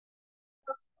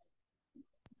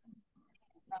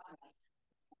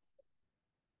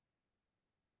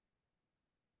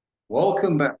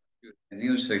Welcome back to a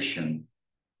new session.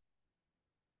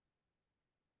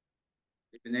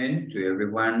 Good evening to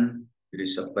everyone. It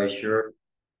is a pleasure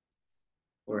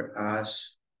for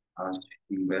us as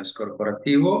Ingles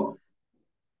Corporativo.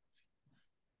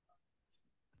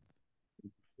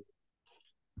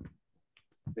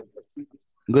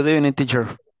 Good evening, teacher.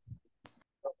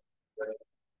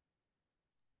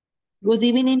 Good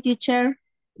evening, teacher.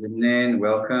 Good evening,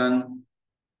 welcome.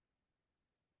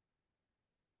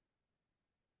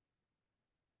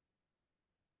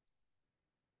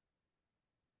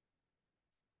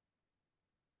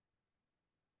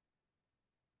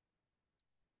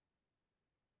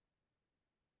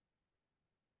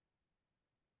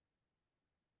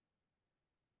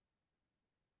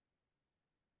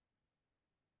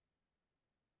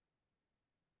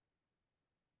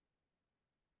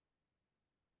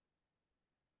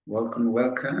 Welcome,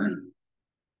 welcome.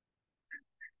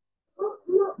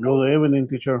 Good evening,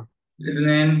 teacher. Good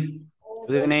evening.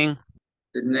 Good evening.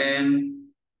 Good evening.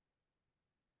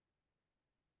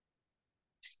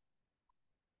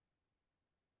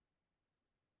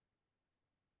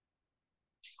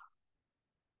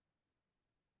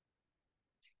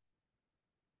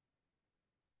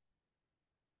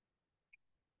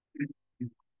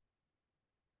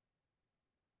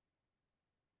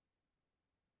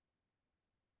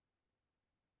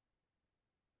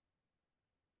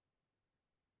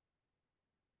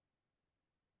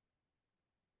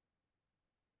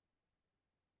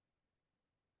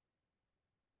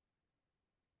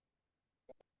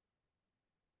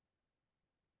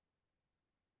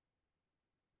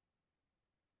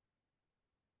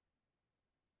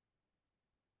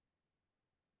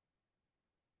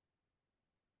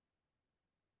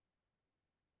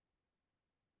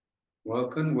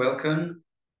 Welcome, welcome.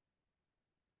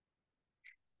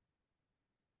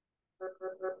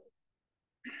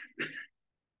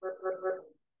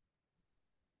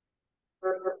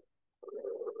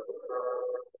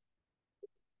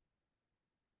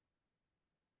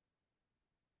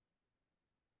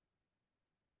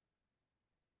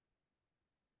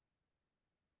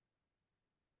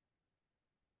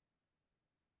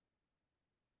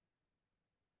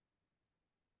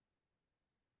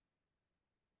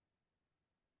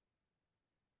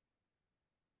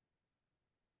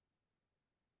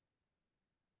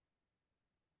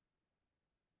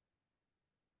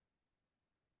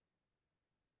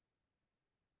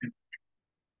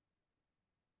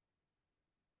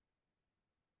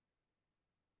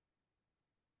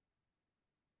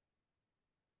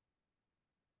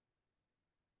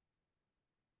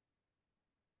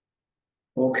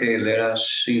 Okay, let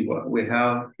us see what we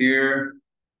have here.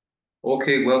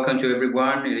 Okay, welcome to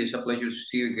everyone. It is a pleasure to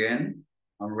see you again.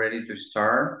 I'm ready to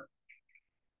start.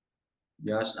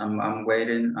 Yes, I'm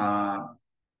waiting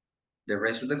the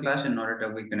rest of the class in order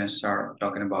that we can start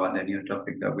talking about the new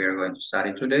topic that we are going to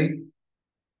study today.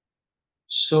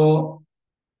 So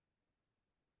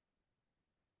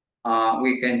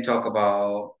we can talk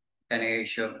about any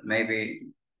issue, maybe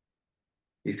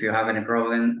if you have any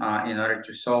problem in order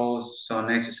to solve some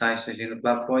exercises in the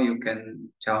platform, you can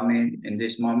tell me in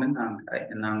this moment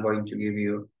and I'm going to give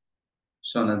you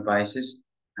some advices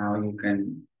how you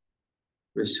can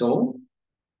resolve.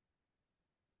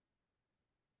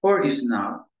 Or if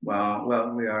not,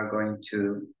 well, we are going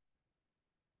to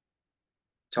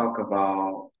talk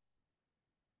about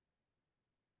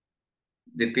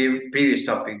the previous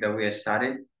topic that we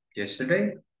studied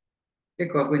yesterday,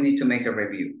 because we need to make a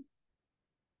review.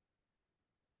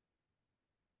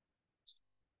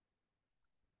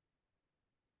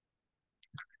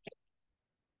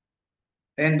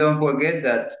 And don't forget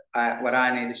that what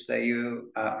I need is that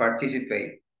you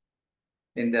participate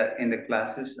in the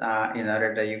classes in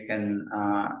order that you can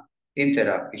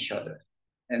interrupt each other.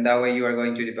 And that way you are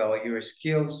going to develop your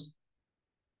skills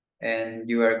and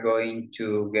you are going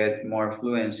to get more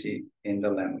fluency in the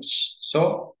language.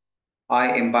 So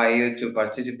I invite you to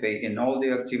participate in all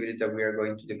the activities that we are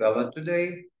going to develop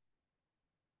today.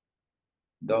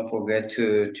 Don't forget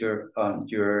to turn on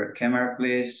your camera,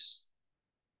 please.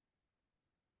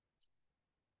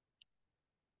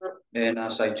 And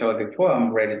as I told before,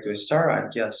 I'm ready to start.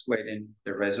 I'm just waiting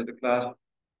the rest of the class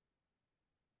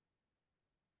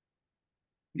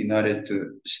in order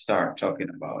to start talking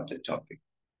about the topic.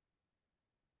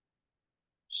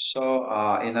 So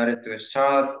in order to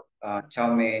start,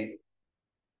 tell me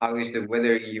how is the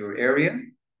weather in your area?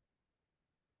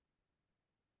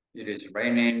 It is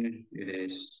raining, it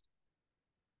is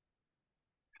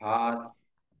hot.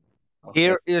 Okay.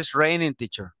 Here is raining,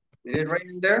 teacher. Is it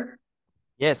raining there?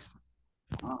 Yes.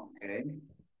 Okay.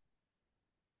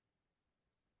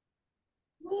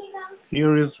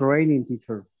 Here is raining,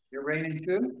 teacher. You're raining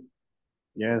too?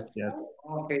 Yes, yes.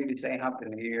 Okay, this ain't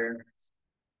happening here.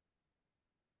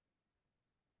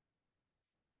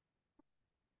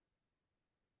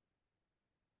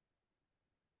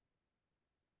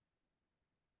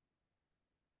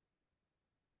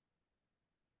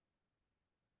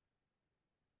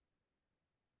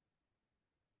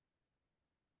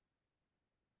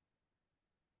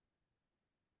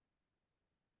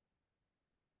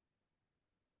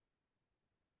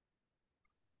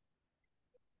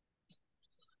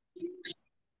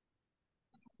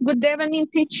 Good evening,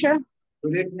 teacher.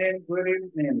 Good evening, good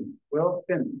evening.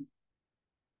 Welcome.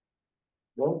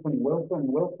 Welcome,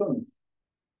 welcome, welcome.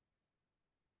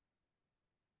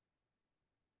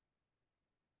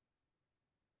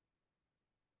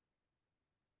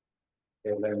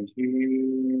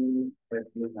 LMG,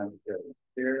 President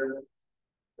Chair,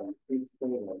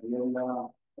 Francisco, Gabriela,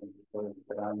 Francisco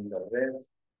Esperando Red,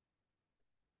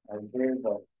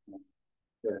 Alberto,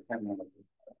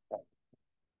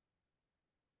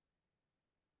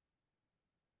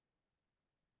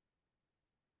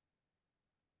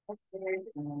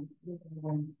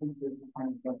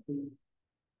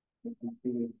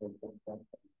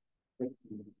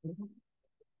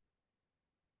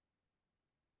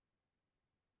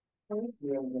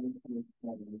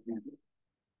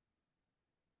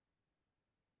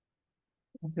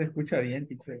 No se escucha bien,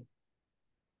 teacher.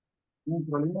 ¿Un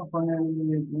problema con el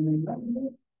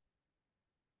audio?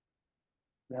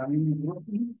 ¿A mí me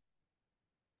gusta?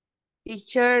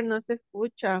 Teacher, no se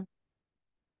escucha.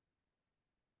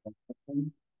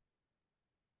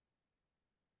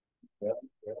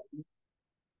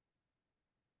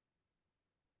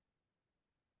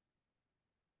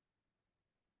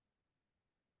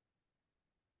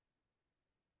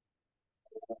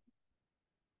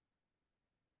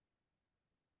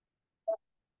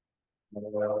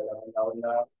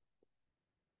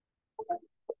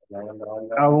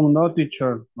 Aún no,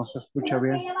 teacher. No se escucha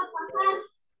bien.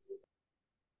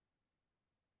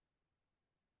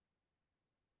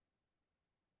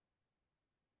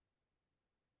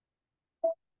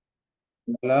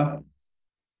 Hola.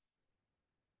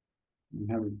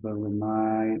 I have a problem with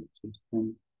my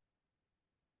system.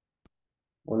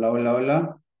 Hola, hola,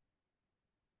 hola.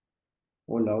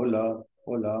 Hola, hola,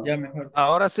 hola. Ya mejor.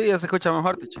 Ahora sí, ya se escucha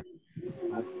mejor, teacher.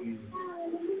 Okay.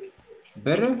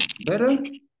 Better? Better?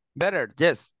 Better,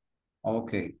 yes.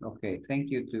 Okay, okay. Thank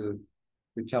you to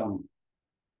tell me.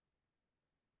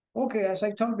 Okay, as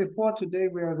I told before, today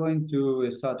we are going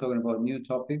to start talking about new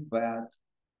topic, but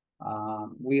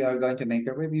we are going to make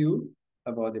a review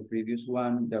about the previous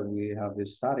one that we have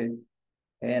studied.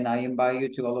 And I invite you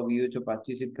to all of you to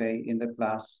participate in the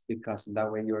class because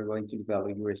that way you are going to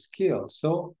develop your skills.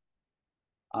 So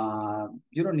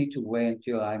you don't need to wait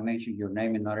until I mention your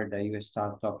name in order that you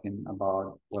start talking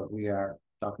about what we are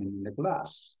talking in the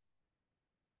class.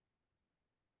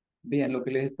 Bien, lo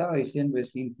que les estaba diciendo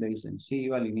es simple y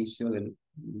sencillo al inicio del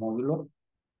módulo.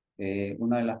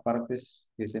 Una de las partes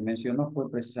que se mencionó fue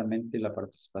precisamente la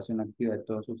participación activa de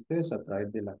todos ustedes. A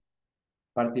través de la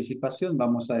participación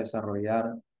vamos a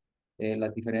desarrollar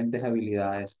las diferentes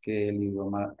habilidades que el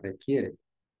idioma requiere.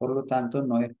 Por lo tanto,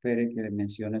 no espere que le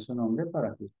mencione su nombre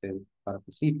para que usted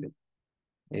participe.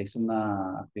 Es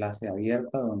una clase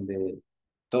abierta donde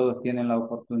todos tienen la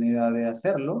oportunidad de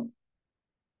hacerlo,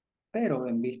 pero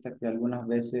en vista que algunas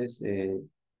veces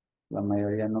la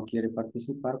mayoría no quiere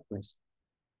participar, pues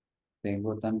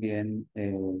tengo también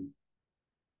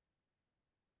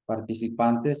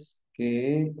participantes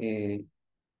que,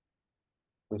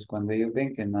 pues cuando ellos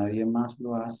ven que nadie más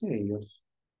lo hace, ellos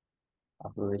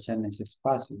aprovechan ese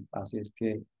espacio. Así es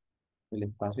que el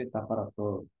espacio está para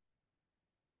todos.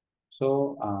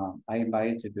 So, I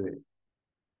invite you to do it.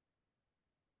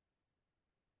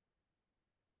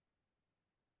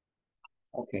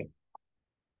 Okay.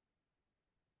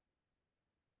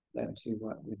 Let's see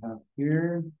what we have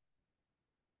here.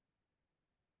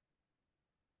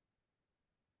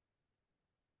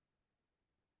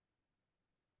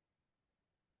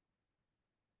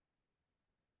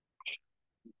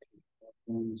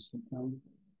 One second.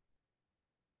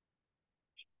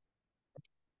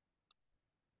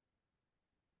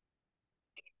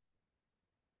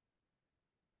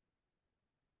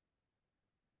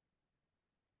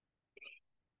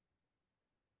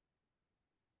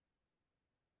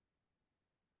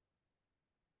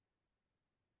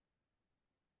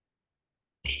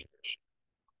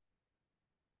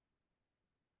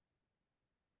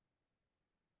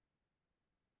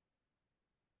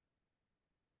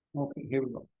 Okay, here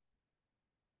we go.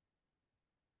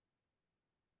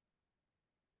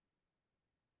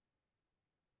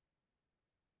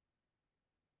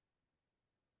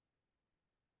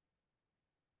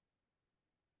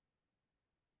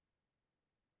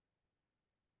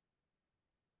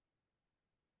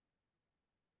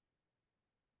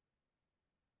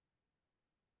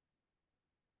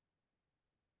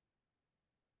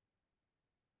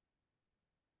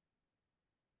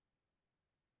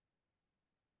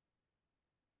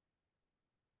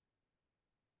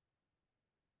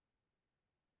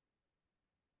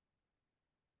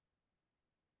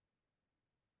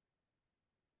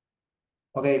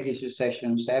 Okay, this is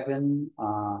session 7.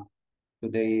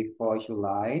 Today, 4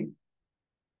 July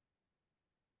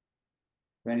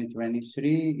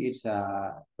 2023 is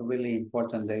a really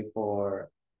important day for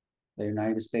the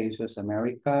United States of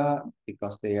America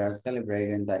because they are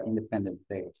celebrating the Independence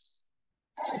Days.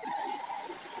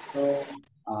 So,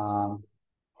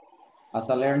 as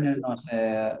a learner of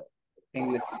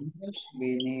English,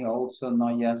 we need also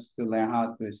not just to learn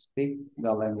how to speak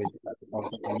the language, but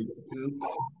also we need to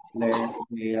learn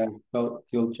their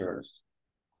cultures.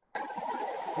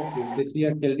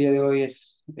 Decía que el día de hoy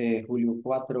es julio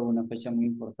 4, una fecha muy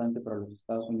importante para los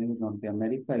Estados Unidos de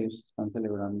Norteamérica. Ellos están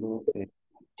celebrando la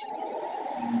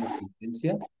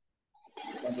independencia.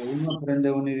 Cuando uno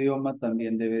aprende un idioma,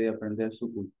 también debe de aprender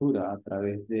su cultura. A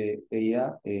través de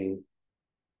ella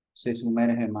se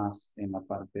sumerge más en la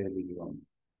parte del idioma.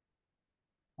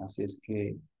 Así es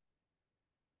que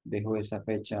dejo esa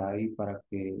fecha ahí para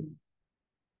que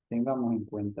tengamos en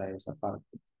cuenta esa parte.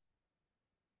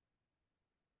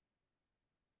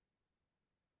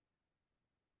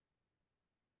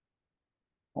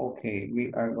 Okay,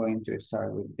 we are going to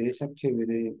start with this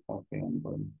activity. Okay, I'm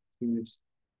going to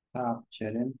stop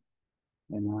chatting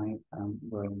and I am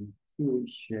going to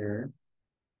share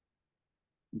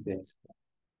this.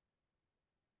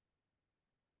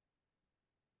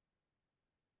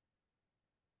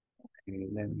 Okay,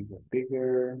 let me go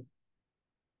bigger.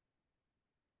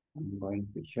 I'm going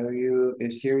to show you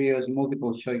a serious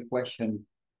multiple choice question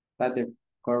that the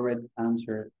correct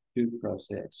answer to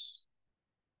process.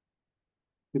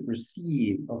 To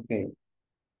proceed, okay.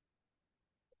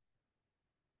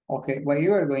 Okay, what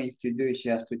you are going to do is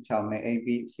just to tell me A,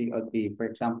 B, C, or D. For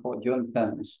example,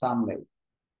 Jonathan Stanley.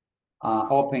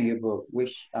 Open your book.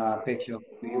 Which picture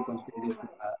do you consider is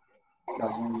the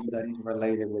one that is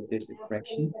related with this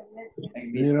expression?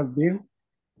 A, B, C. Little B.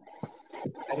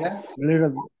 Yeah?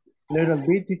 Little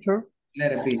B, teacher.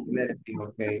 Let it be,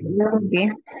 okay.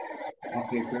 Okay.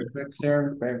 Okay, perfect,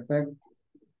 sir, perfect.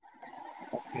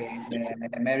 Okay, then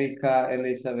America,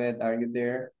 Elizabeth, are you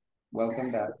there?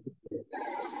 Welcome back.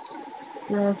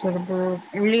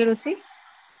 Little C.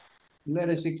 Let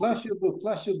us see, close your book,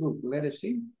 let us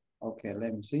see. Okay,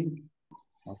 let me see.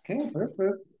 Okay,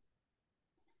 perfect.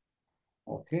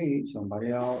 Okay,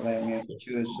 somebody else, let me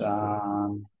choose,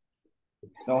 Don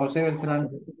Jose Beltran,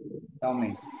 tell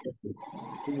me,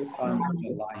 who on the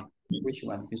line, which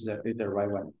one is the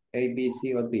right one? A, B,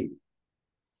 C, or D?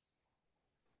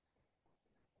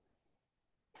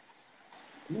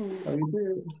 Hello, are you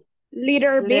there?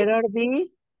 Letter B. Letter B.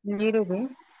 Little B.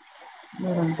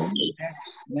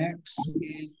 Next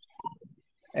is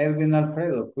Edwin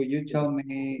Alfredo. Could you tell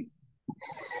me,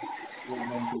 we're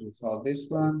going to resolve this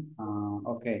one.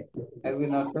 Okay,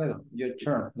 Edwin Alfredo, your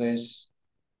turn, please.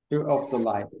 Turn off the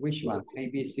light. Which one? A,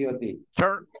 B, C, or D?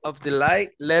 Turn of the light,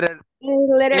 letter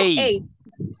Letter A.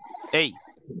 A. A.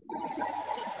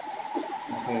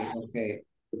 Okay.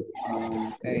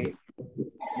 A.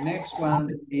 Next one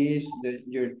is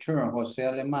your turn. Jose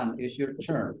Aleman, it's your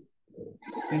turn.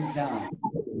 Sit down.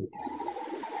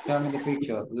 Tell me the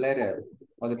picture, letter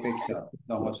or the picture.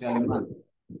 Don Jose Aleman.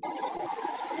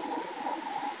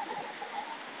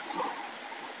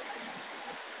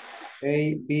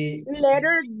 A, B, C, Letter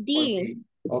or D.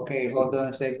 Okay, hold on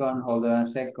a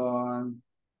second.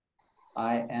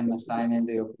 I am assigning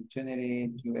the opportunity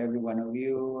to every one of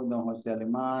you. Don Jose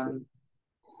Aleman.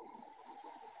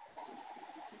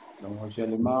 Don Jose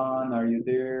Aleman, are you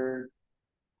there?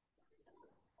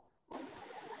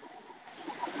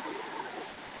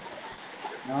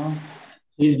 No?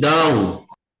 He's down.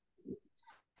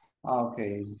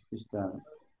 Okay, it's done.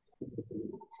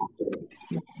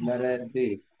 Letter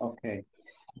D, okay.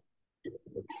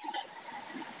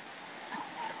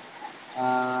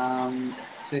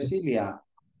 Cecilia,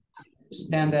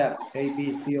 stand up, A,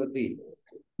 B, C, or D?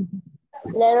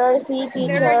 Letter C, Letter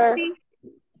teacher. C.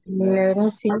 Letter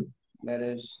C.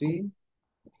 Letter C.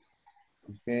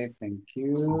 Okay, thank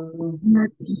you.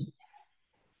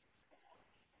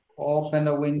 Open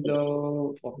the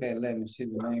window. Okay, let me see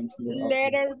the names here. Okay.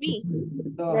 Letter B.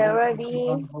 Letter B.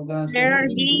 Hold on a Letter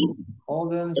second. B.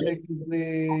 Hold on a second,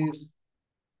 please.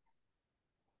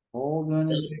 Hold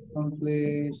on a second,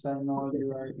 please. I know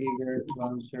you are eager to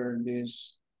answer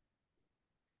this.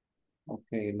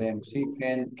 Okay, let me see.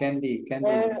 Candy.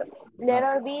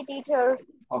 Letter B, teacher.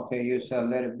 Okay, you said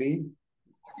letter B.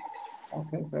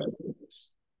 Okay, perfect.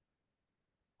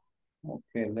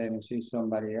 Okay, let me see.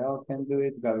 Somebody else can do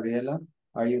it. Gabriela,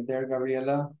 are you there,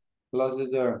 Gabriela? Close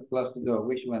the door. Close the door.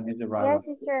 Which one is the right one?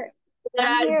 teacher.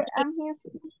 I'm here.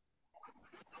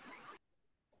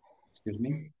 Excuse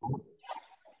me.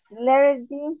 Letter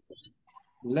D.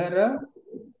 Letter,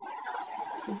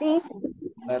 D.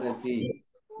 letter D.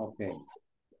 Okay.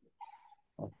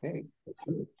 Okay.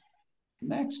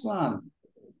 Next one.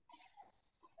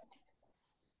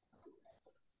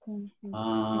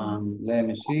 Let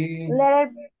me see.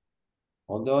 Letter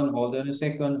Hold on a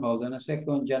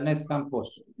second. Janet Campos,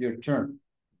 your turn.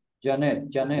 Janet.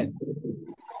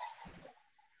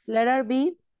 Letter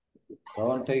B.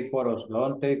 Don't take photos.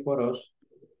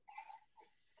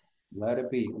 Letter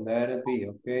B,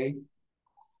 okay.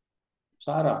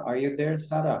 Sarah, are you there,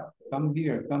 Sarah? Come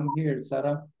here,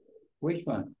 Sarah. Which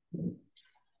one?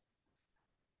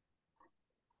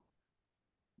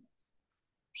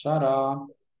 Sarah.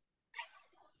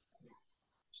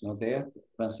 It's not there.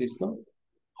 Francisco?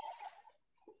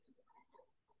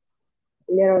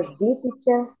 letter D,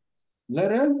 teacher.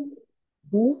 Letter?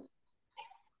 D.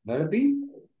 Letter B?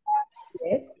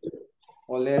 Yes.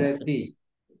 Or letter D?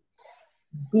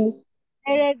 D.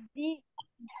 Letter D.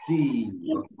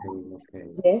 D. Okay.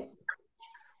 Yes.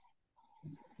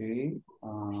 Okay.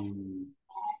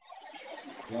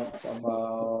 What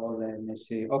about, let me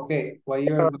see. Okay, while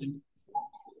you're going,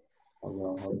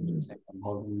 hold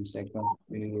on a second,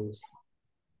 please.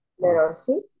 Letter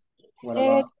C. What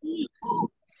about?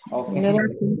 Okay. Letter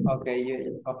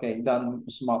Okay, don't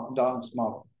smoke.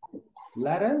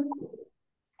 Letter?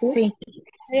 C.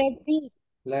 Letter D.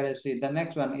 Letter C. The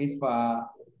next one is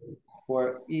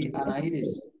for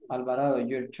Anairis. Alvarado,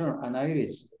 your turn.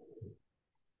 Anairis.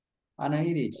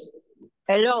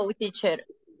 Hello, teacher.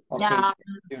 Okay,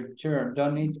 your turn.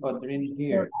 Don't eat or drink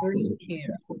here.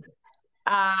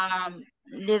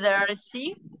 Letter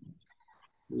C.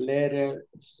 Letter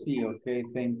C. Okay,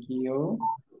 thank you.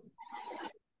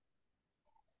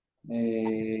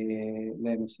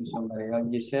 Let me see somebody else.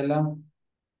 Gisela.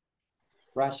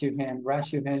 Raise your hand,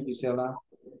 Gisela.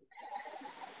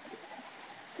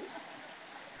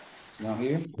 Not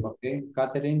here. Okay.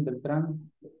 Catherine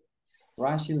Beltran.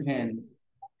 Raise your hand.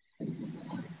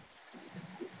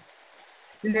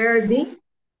 Letter B.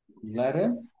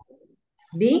 Letter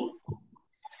B.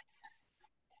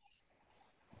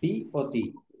 B or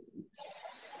D?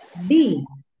 B.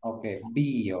 Okay,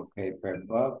 B. Okay,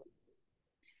 perfect.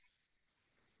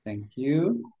 Thank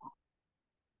you.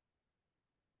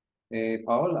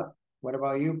 Paola, what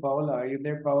about you, Paola? Are you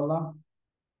there, Paola?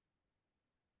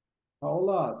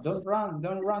 Paola, don't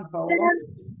run, Paola.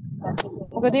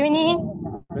 Good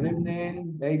evening. Good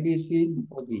evening. A, B, C,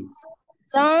 or D?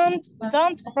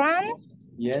 Don't run.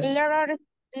 Yes.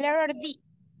 Letter D.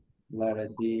 Letter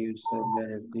D, you said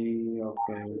letter D.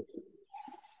 Okay.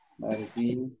 Letter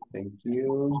D, thank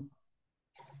you.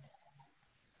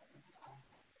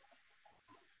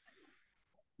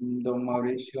 Don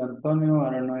Mauricio Antonio, I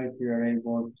don't know if you are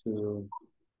able to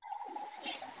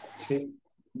speak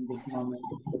in this moment.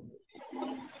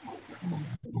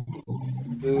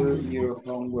 Do your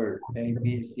homework, A,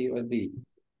 B, C, or D?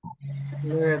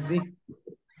 Letter D.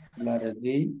 Letter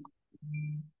D.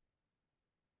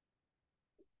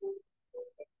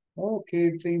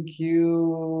 Okay, thank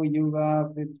you. You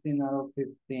got 15 out of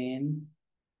 15.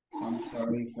 I'm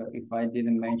sorry if I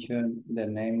didn't mention the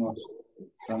name of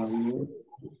some of you.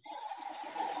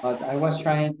 But I was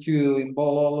trying to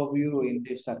involve all of you in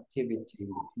this activity.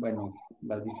 Bueno,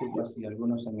 las disculpas si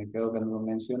algunos se me quedó que no lo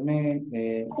mencioné.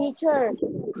 Teacher,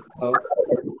 Oh,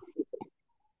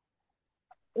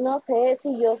 no sé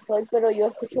si yo soy, pero yo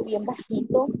escucho bien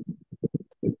bajito.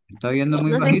 ¿está viendo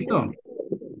muy No sé. bajito?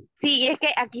 Sí, es que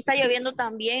aquí está lloviendo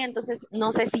también, entonces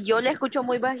no sé si yo le escucho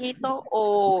muy bajito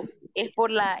o es por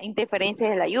la interferencia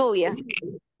de la lluvia.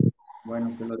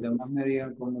 Bueno, que los demás me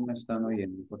digan cómo me están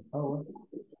oyendo, por favor.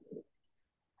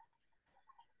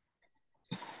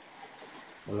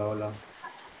 Hola.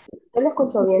 Yo lo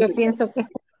escucho bien, Yo teacher. pienso que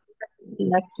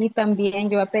aquí también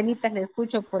yo apenas le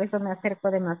escucho, por eso me acerco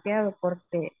demasiado,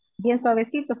 porque bien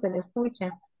suavecito se le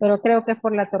escucha, pero creo que es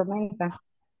por la tormenta.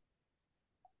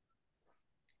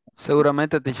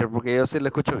 Seguramente, teacher, porque yo sí le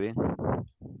escucho bien.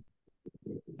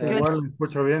 Igual lo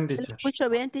escucho bien, Lo dicha. escucho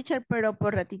bien, teacher, pero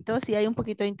por ratito sí hay un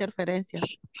poquito de interferencia.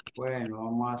 Bueno,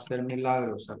 vamos a hacer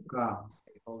milagros acá.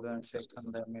 Hold on a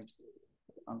second,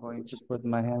 I'm going to put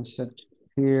my handset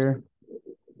here.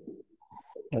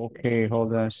 Okay,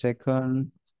 hold on a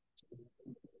second.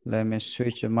 Let me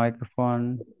switch the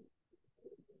microphone.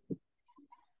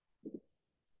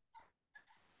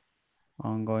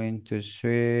 I'm going to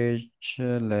switch.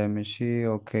 Let me see.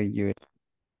 Okay, you.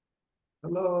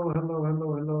 Hello.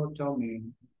 Tell me.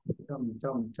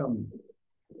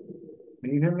 Can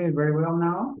you hear me very well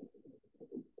now?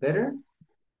 Better?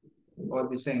 Or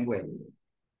the same way?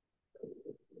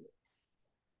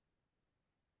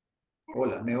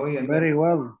 Hola, ¿me oyen? Very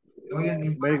well. ¿Me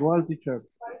oyen? Very well, teacher.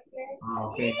 Ah,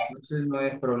 ok. Entonces no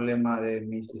es problema de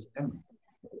mi sistema.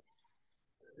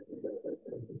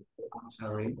 Vamos a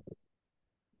ver.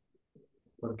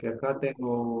 Porque acá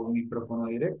tengo micrófono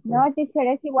directo. No, teacher,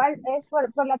 es igual, es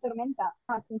por la tormenta.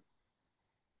 Ah, sí.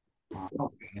 Ah,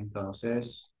 ok.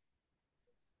 Entonces,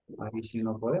 ahí sí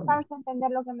no podemos. Alcanzo a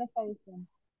entender lo que me está diciendo.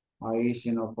 Ahí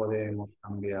sí no podemos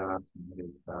cambiar,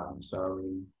 señorita. I'm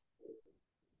sorry.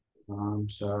 I'm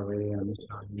sorry, I'm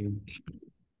sorry.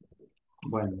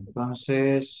 Bueno,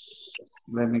 entonces,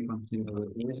 let me continue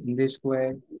with this. In this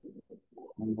way,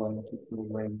 I'm going to put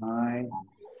away my...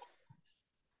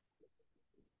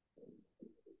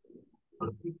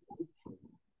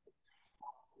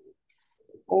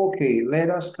 Okay, let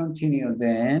us continue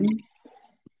then.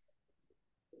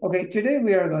 Okay, today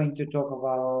we are going to talk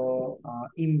about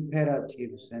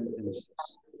imperative sentences.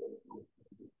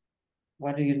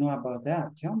 What do you know about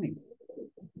that? Tell me.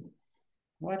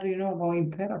 What do you know about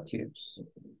imperatives?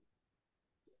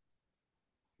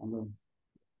 Hello.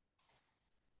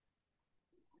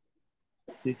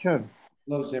 Teacher,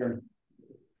 Closer.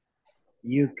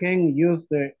 you can use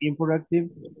the imperative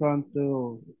from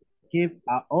to keep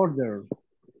a order.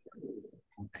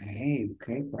 Okay,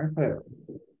 okay, perfect.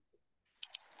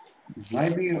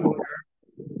 Might be order.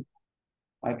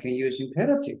 I can use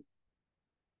imperative.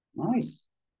 Nice.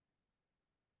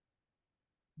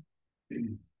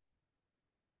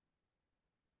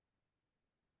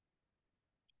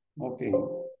 Okay.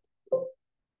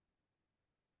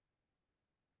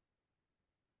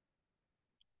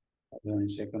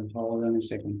 Hold on a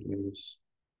second, please.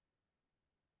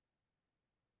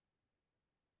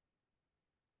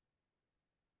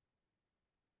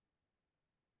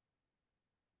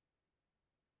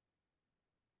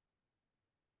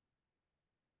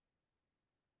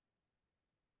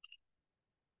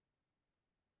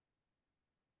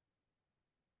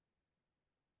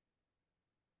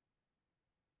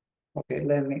 Okay,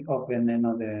 let me open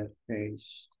another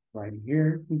page right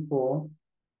here before.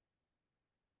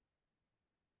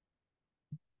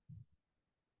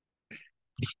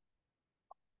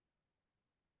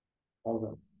 Hold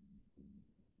on.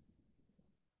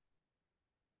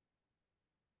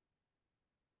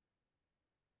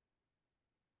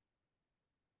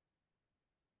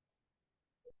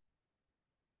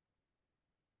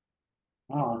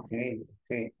 Oh, okay,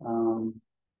 okay.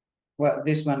 Well,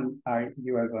 this one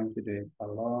you are going to do it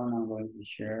alone. I'm going to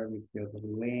share with you the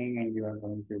link, and you are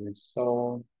going to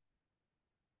resolve.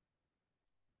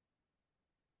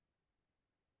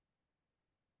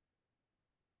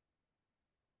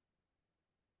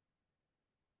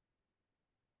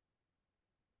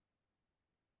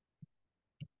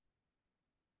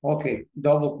 Okay,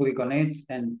 double click on it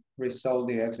and resolve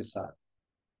the exercise.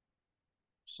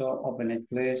 So open it,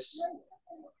 please.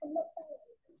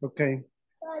 Okay.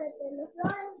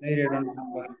 Later on,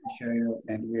 I'm going to show you,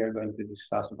 and we are going to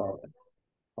discuss about it.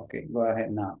 Okay, go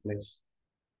ahead now, please.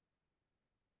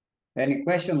 Any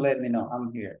question, let me know.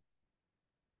 I'm here.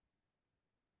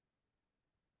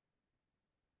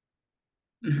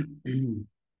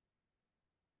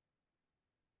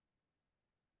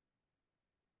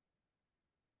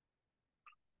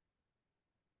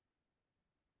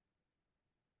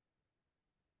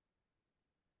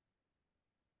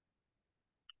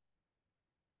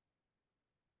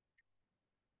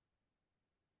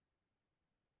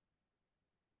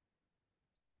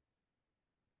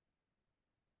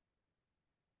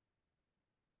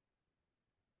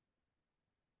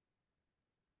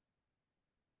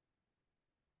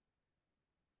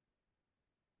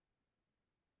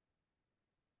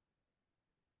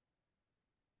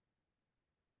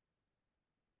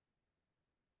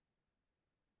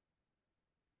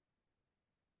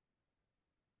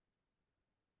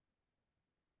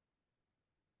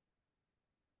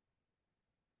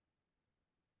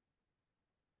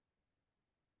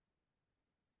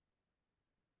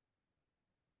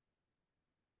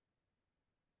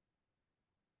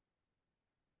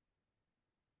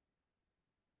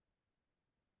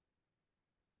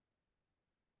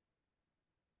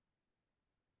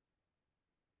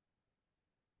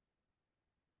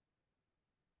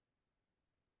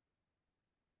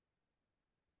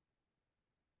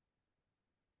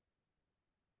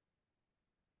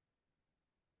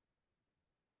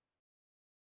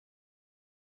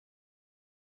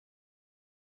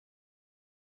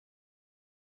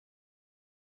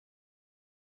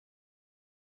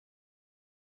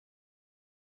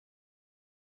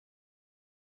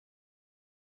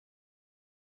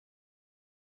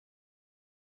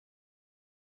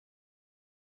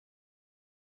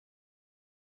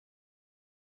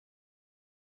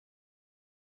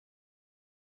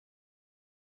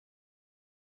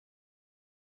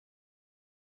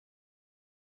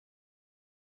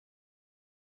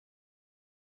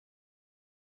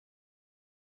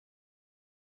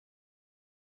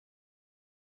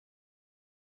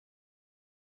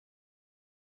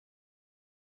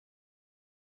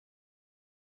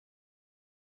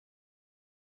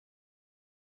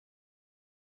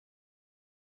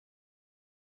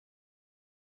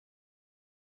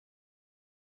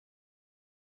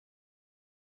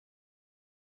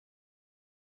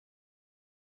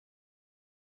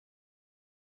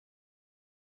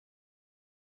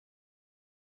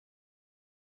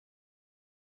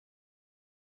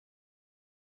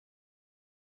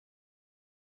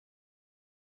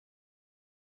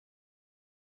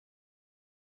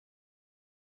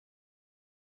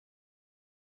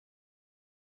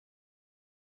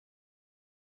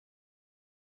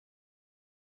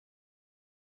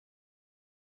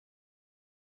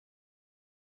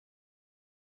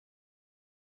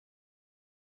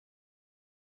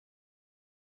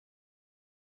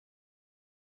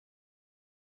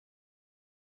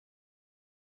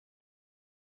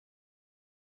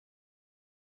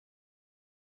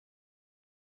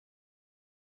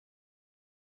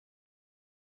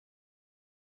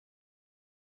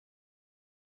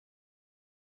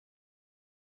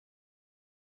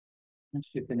 Let's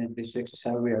finish this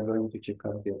exercise. We are going to check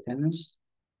out the attendance.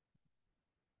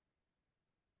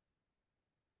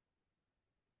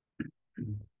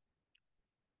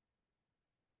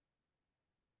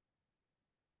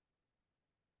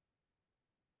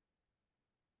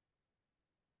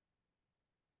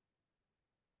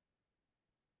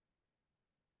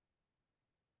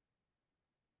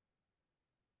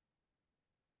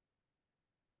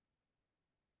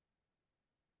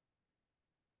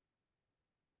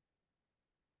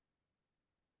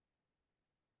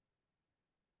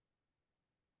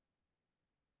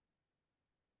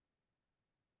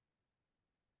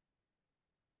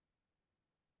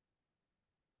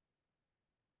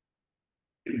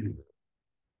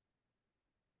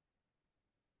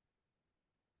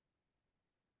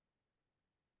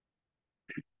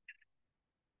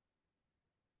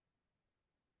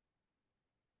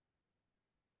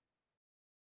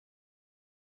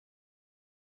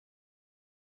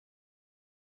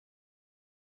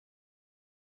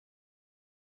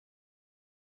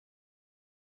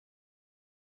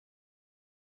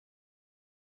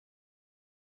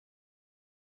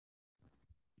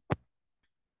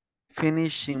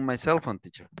 Finishing my cell phone,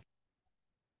 teacher.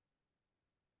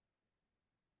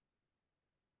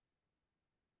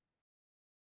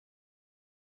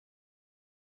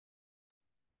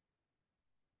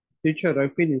 Teacher, I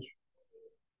finished.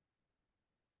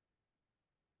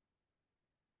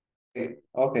 Okay.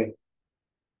 Okay.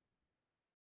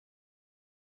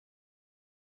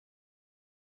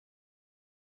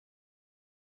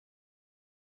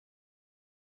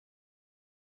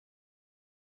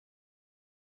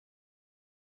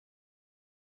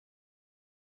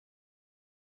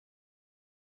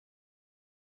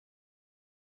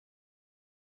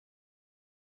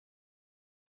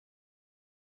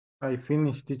 I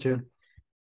finished, teacher.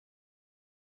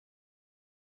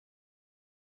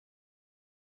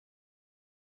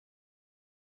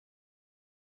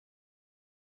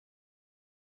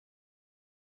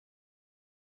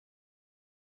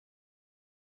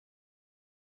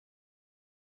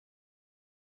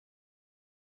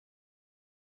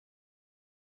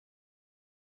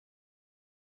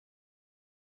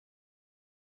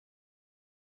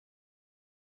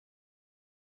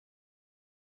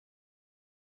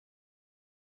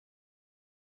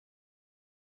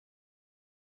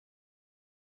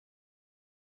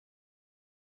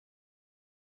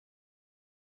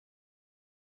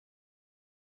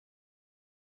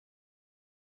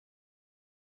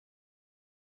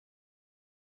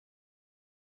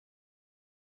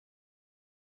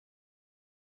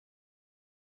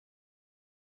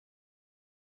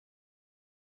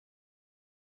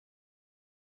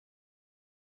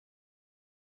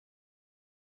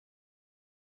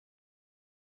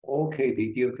 Okay,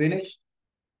 did you finish?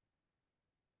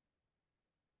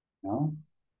 No?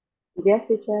 Yes,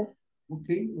 teacher.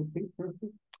 Okay, okay,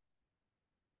 perfect.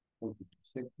 Okay,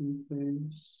 second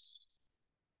please.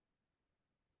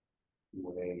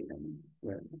 Wait a minute,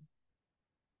 wait a minute.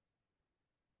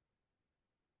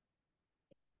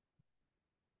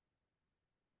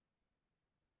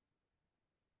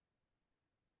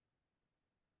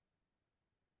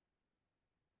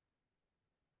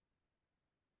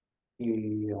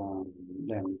 Okay,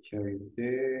 let me show you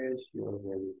this. You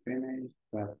already finished,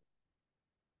 but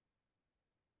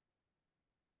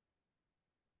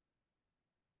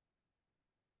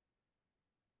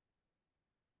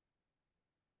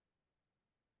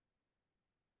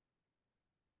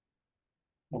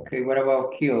okay, what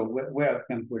about kill? Where I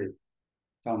can put it?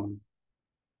 Tell me.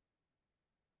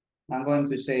 I'm going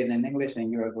to say it in English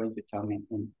and you are going to tell me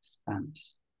in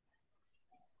Spanish.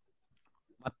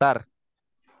 Matar.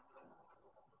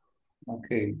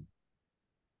 Okay.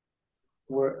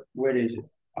 Where is it?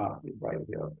 Ah, it's right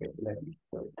here. Okay, let me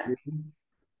put it here.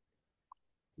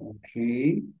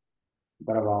 Okay.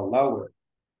 What about lower?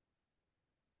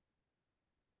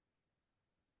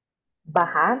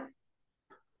 Bajar.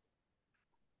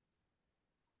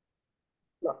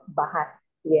 No, bajar.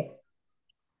 Yes.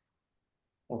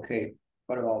 Okay.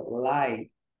 What about lie?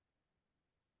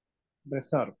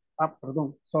 Besar. Ah,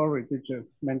 perdón. Sorry, teacher.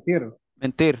 Mentir.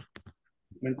 Mentir.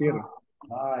 Mentir.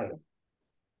 Lie.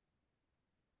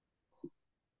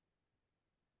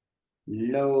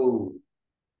 Low.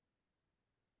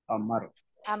 Amar.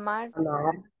 Amar.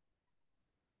 Amar.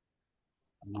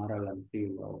 Amar a la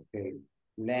antigua. Okay.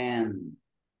 Land.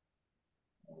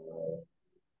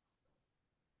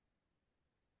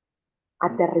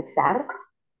 Aterrizar.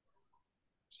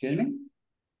 Excuse me?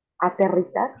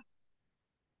 Aterrizar.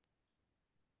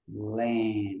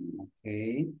 Land.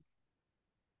 Okay.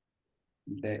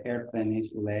 The airplane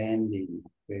is landing.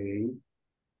 Okay.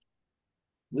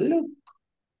 Look.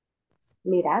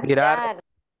 Mirar. Mirar.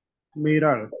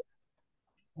 Mirar.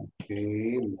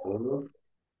 Okay, good.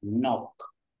 Knock.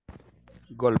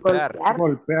 Golpear.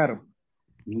 Golpear.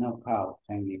 Knock out.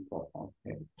 Thank you.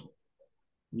 Okay.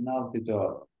 Knock the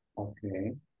door.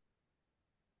 Okay.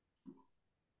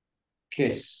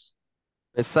 Kiss.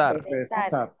 Besar.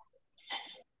 Besar.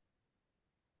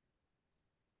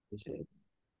 Okay.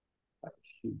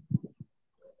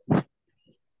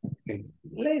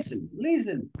 Listen,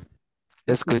 listen.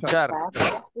 Escuchar.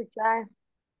 Escuchar.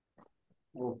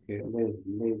 Okay,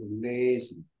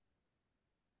 listen.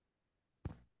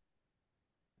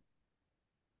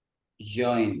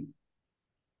 Join.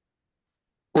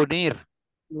 Unir.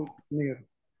 Unir.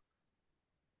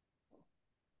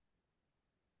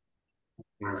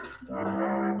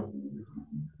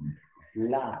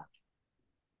 Laugh.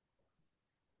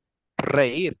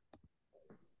 Reír.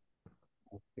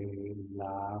 Okay,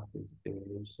 laugh is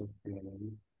this, okay.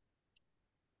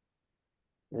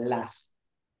 Last.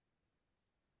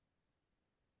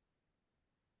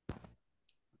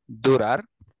 Durar.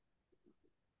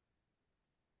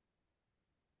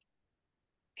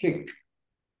 Kick.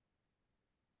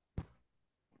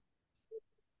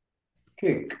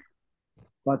 Kick.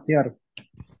 Patear.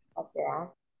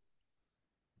 Patear.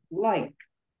 Like.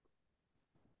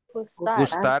 Gustar.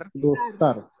 Gustar.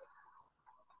 Gustar.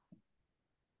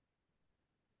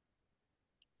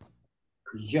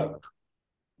 Joke.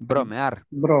 Bromear.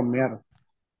 Bromear.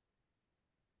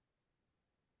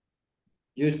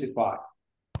 Justify.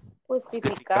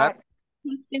 Justificar.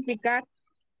 Justificar.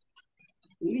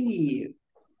 Leave.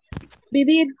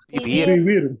 Vivir. Vivir.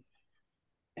 Vivir.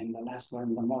 And the last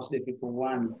one, the most difficult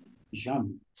one,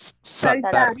 jump.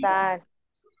 Saltar. Saltar.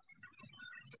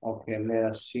 Okay, let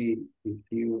us see if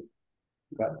you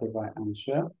got the right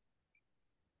answer.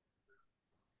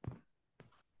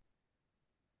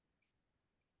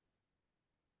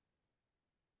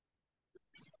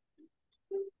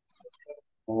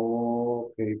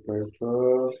 Okay, perfect.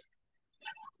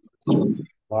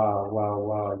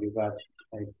 Wow. You got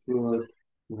a good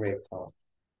record.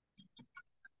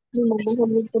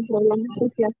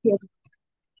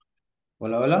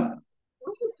 Hola.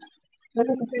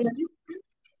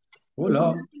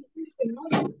 Hola.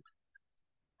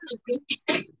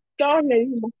 Todos le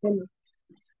dijimos que no.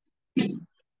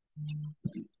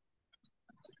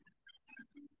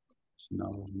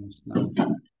 No, it's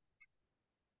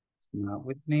not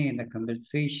with me in the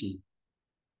conversation.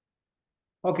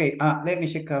 Okay, let me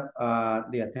check up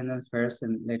the attendance first,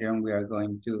 and later on we are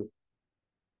going to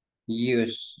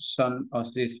use some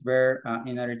of this verb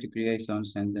in order to create some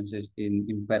sentences in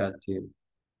imperative.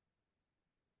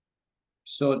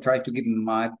 So try to keep in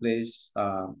mind, please,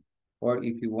 or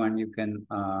if you want, you can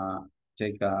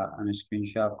take a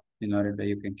screenshot in order that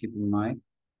you can keep in mind.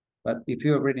 But if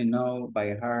you already know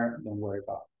by heart, don't worry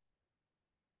about it.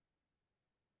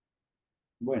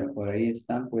 Bueno, por ahí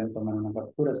están, pueden tomar una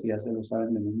captura, si ya se lo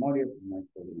saben de memoria, pues no hay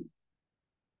problema.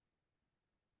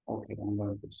 Okay, I'm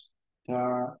going to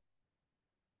start.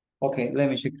 Okay, let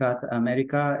me check out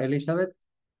America, Elizabeth.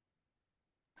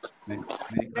 America,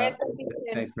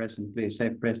 say present, please, say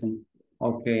present.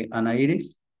 Okay, Ana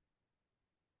Iris.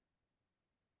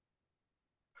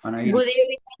 Ana Iris. Good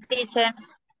evening, teacher.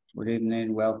 Good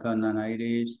evening, welcome, Ana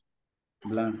Iris.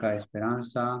 Blanca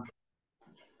Esperanza.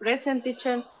 Present,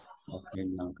 teacher. Okay,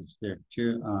 Blanca is there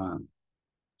too.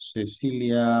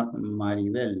 Cecilia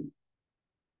Maribel.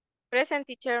 Present,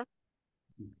 teacher.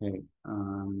 Okay,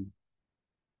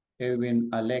 Edwin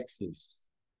Alexis.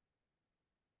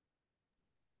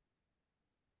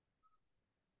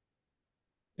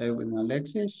 Edwin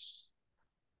Alexis.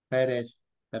 Perez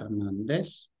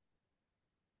Hernandez.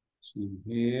 See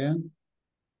here.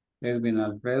 Edwin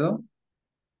Alfredo.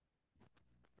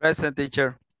 Present,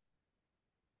 teacher.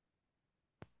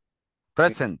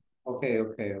 Present. Okay.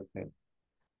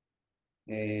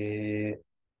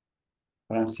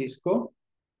 Francisco.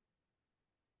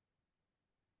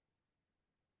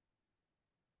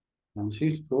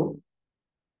 Francisco.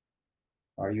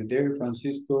 Are you there,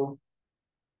 Francisco?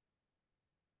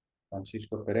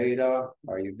 Francisco Pereira,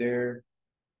 are you there?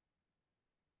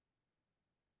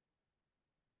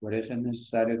 Por eso es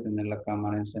necesario tener la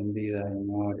cámara encendida,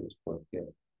 señores, porque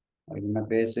algunas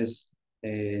veces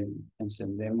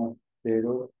encendemos,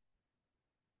 pero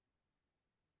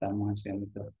estamos haciendo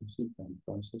otras cositas,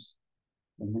 entonces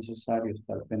es necesario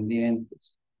estar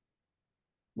pendientes.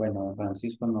 Bueno,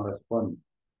 Francisco no responde.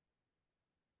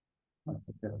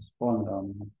 Hasta que responda,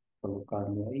 vamos a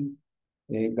colocarlo ahí.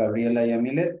 Gabriela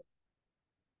Yamilet.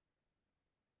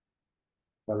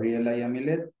 Gabriela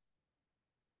Yamilet.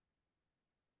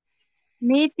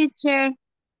 Me, teacher.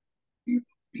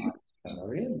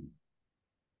 Gabriela.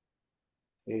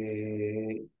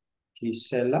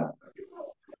 Gisela.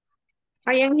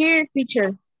 I am here,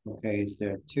 teacher. Okay, is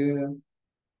there two?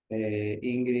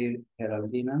 Ingrid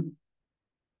Geraldina.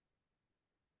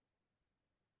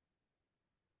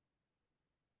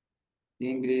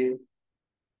 Ingrid.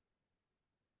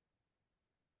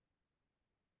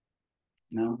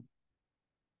 No.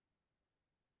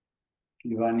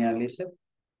 Ivania Lizeth.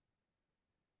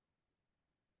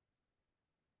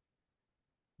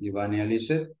 Ivania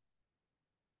Lizeth.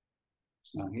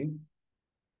 It's not here.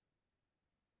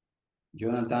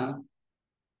 Jonathan.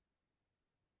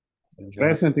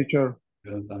 Present, teacher.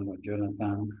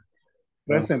 Jonathan.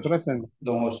 Present, present.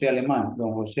 Don José Alemán.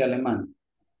 Don José Alemán.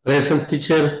 Present,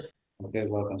 teacher. Okay,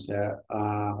 welcome, sir.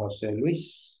 José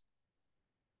Luis.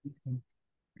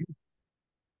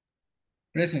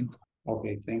 Present.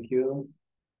 Okay, thank you.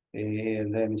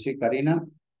 Let me see, Karina.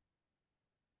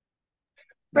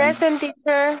 Present,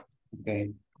 teacher.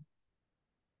 Okay.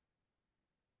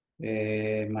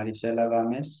 Marisela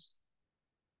Gómez.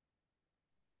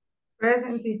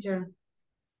 Present, teacher.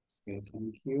 Okay,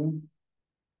 thank you.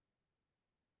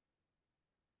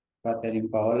 Catherine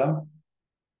Paola.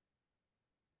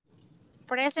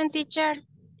 Present, teacher.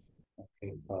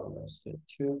 Okay, Paola is there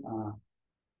too.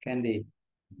 Candy.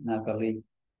 Natalie.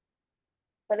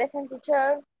 Present,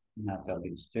 teacher.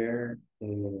 Natalie is there.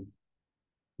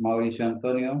 Mauricio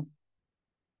Antonio.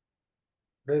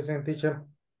 Present, teacher.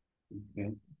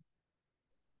 Okay.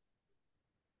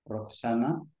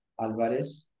 Roxana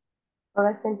Alvarez.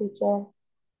 Present, teacher.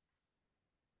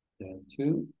 There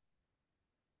too.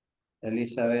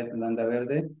 Elizabeth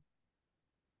Landaverde.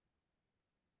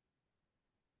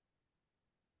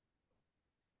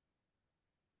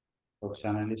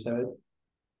 Roxana Elizabeth.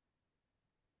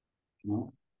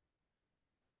 No.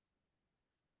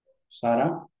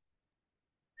 Sara.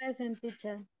 Present,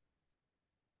 teacher.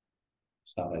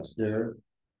 Sara is there.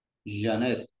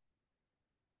 Janet.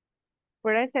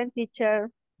 Present, teacher.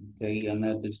 Okay,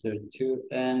 Janet is there too.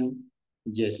 And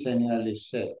Yesenia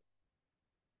Lisette.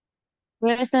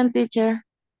 Present, teacher.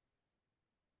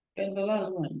 And the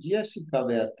last one, Jessica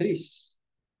Beatriz.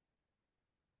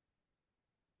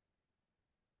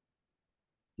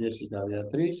 Jessica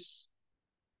Beatriz.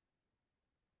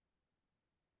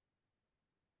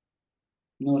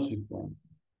 No se encuentra.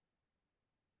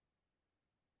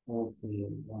 Okay,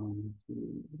 1,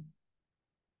 2,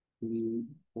 3,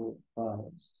 4, 5,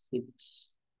 6.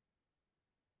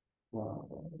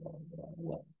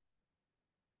 Wow.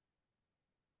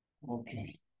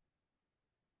 Okay.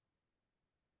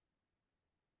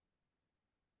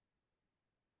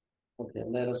 Okay,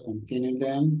 let us continue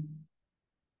then.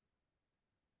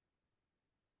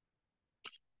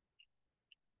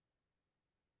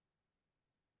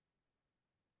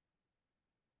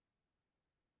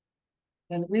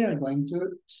 And we are going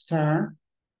to start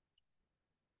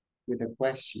with a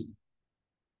question.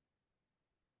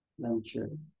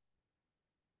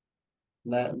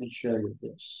 Let me show you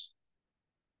this.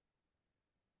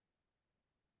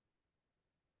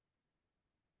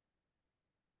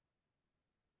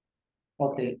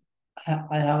 Okay,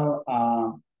 I have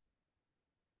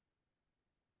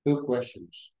two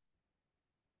questions.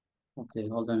 Okay,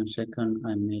 hold on a second.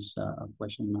 I missed a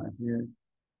question mark here.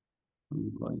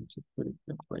 I'm going to put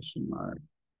the question mark.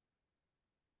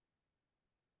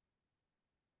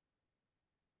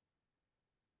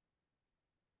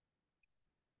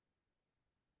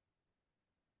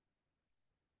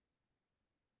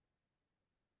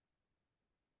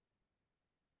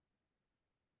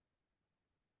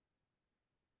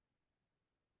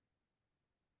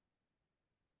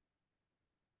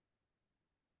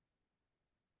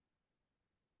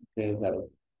 Okay, got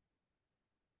it.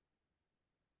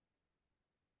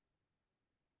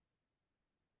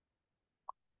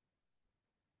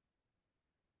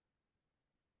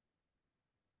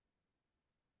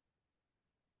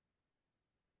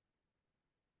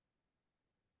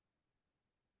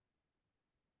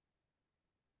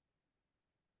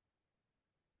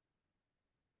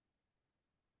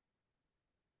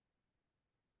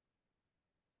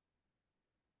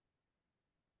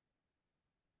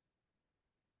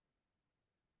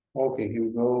 Okay, here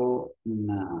we go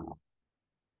now.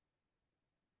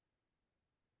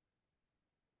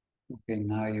 Okay,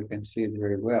 now you can see it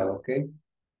very well, okay?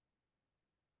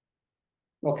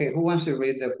 Okay, who wants to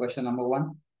read the question number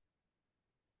 1?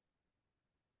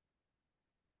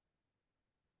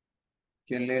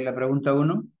 ¿Quién lee la pregunta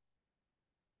 1?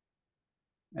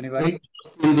 Anybody?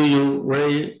 Do you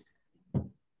write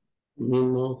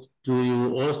memos? Do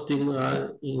you hosting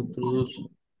introduce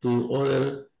to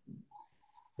other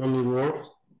family works?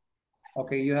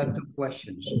 Okay, you have 2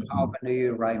 questions. How often do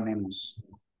you write memos?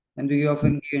 And do you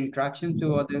often give instruction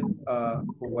to other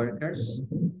workers?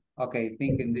 Okay,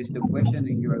 think in these two questions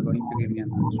and you are going to give me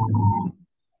an answer.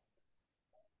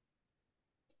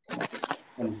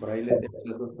 Bueno, por ahí les dejo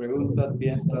las dos preguntas,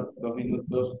 piensa 2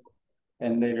 minutos,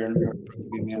 and later on you're going to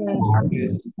give me an answer,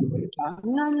 please.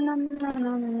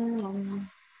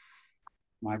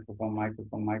 Microphone,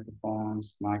 microphone,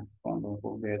 microphones, microphone, don't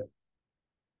forget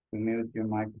to mute your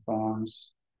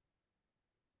microphones.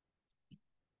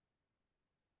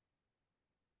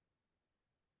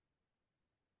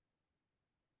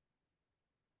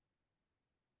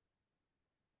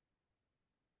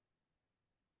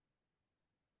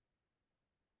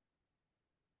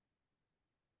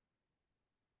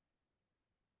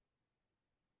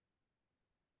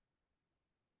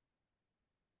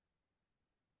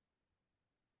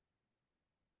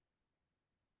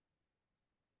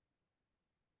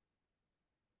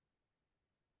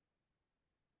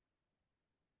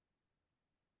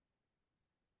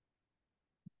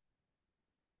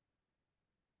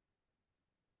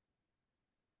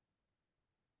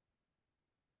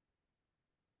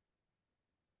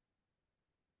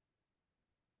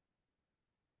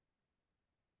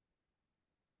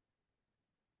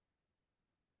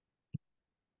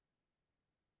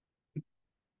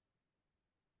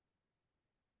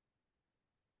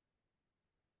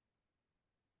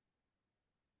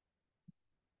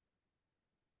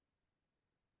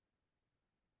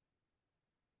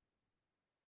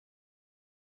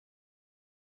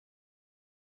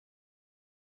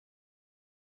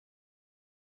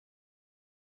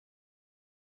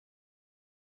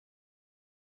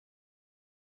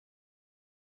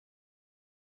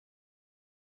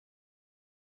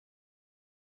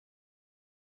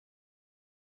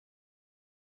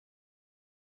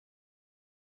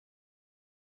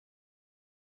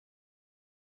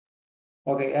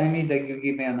 Okay, I need that you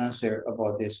give me an answer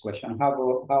about this question. How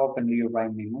often do you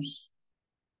write memos?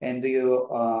 And do you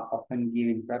often give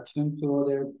instruction to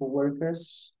other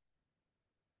co-workers?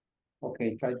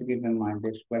 Okay, try to give me my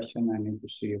this question. I need to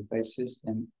see your faces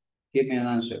and give me an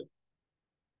answer.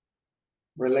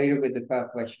 Related with the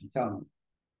first question, tell me.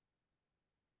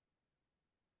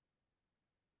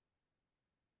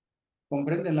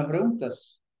 ¿Comprenden las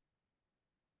preguntas?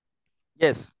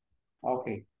 Yes.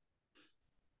 Okay.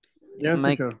 Yes,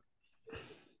 teacher.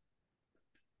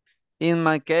 In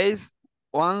my case,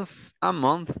 once a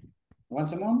month.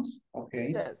 Once a month?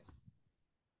 Okay. Yes.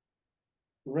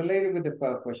 Related with the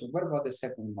first question, what about the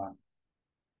second one?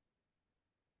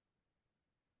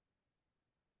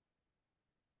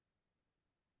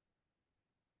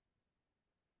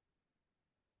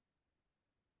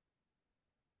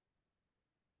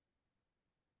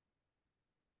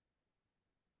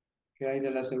 ¿Qué hay de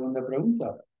la segunda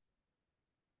pregunta?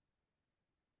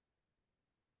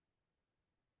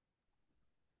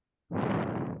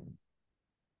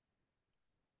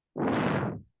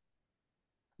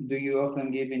 Do you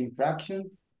often give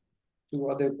instruction to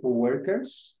other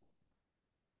co-workers?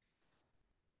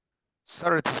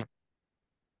 Sorry.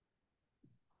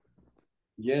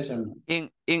 Yes or no?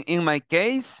 In my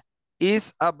case,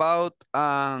 is about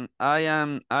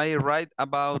I write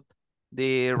about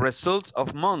the results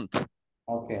of month.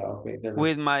 Okay, okay.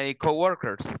 With my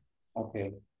coworkers.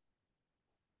 Okay.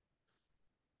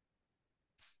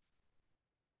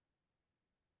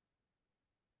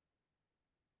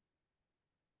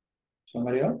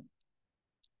 Somebody else?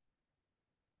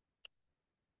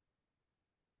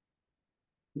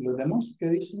 ¿Los demás qué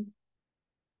dicen?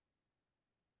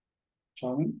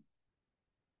 Tommy?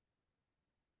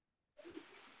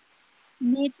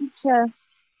 Me, teacher.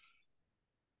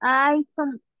 I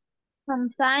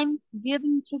sometimes give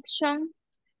instruction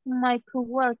to my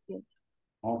coworker.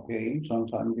 Okay,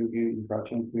 sometimes you give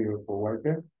instructions to your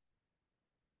coworker.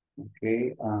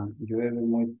 Okay, llueve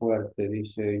muy fuerte,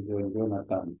 dice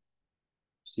Jonathan.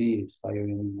 Sí, está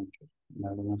lloviendo mucho en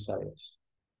algunas áreas.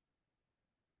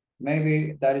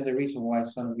 Maybe that is the reason why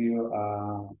some of you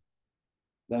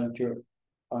don't turn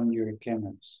on your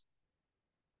cameras.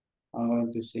 I'm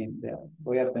going to see that.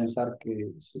 Voy a pensar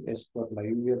que es por la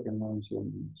lluvia que no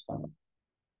encienden.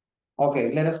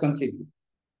 Okay, let us continue.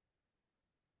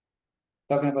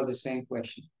 Talking about the same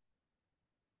question.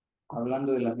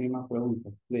 Hablando de las mismas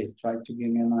preguntas, please try to give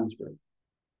me an answer.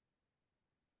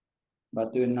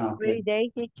 But do it now, Every please.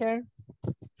 day, teacher.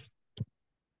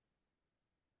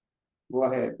 Go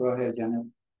ahead, Janet.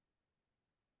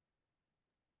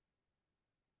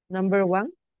 Number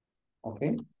one.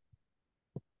 Okay.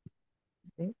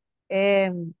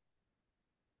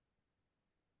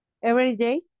 Every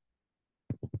day.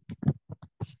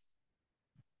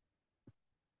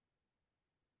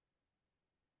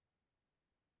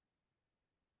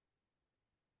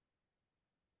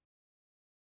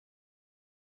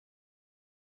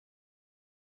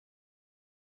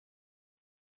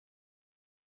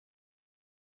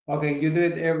 Okay, you do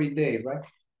it every day, right?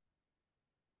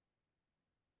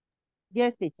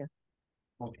 Yes, teacher.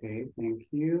 Okay, thank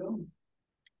you.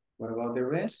 What about the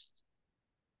rest?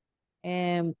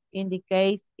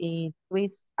 Indicates in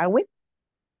twice a week.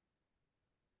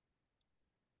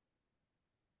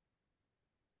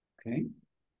 Okay.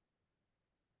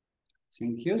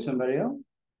 Thank you. Somebody else?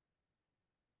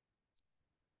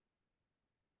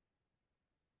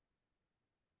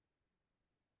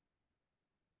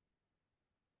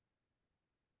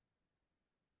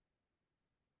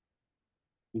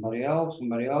 Somebody else?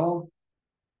 Somebody else?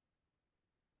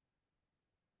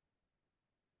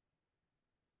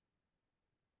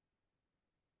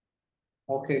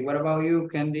 Okay, what about you,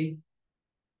 Candy?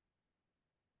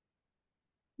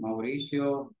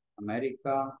 Mauricio,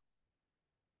 America,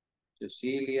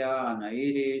 Cecilia, Ana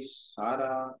Iris,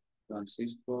 Sara,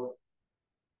 Francisco,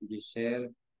 Giselle,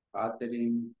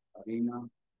 Catherine, Karina.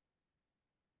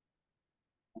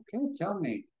 Okay, tell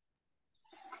me.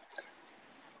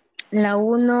 La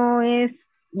uno es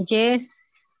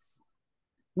yes,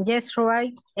 yes,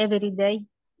 right, every day.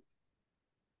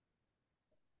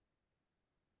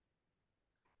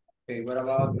 Okay, what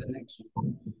about the next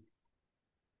one?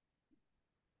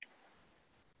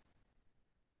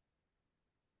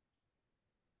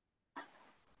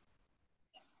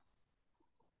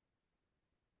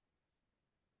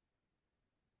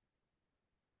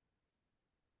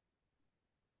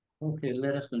 Okay,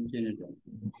 let us continue then.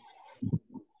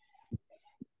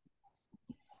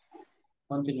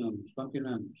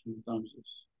 Continuamos,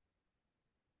 entonces.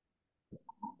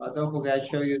 But don't forget, I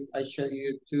show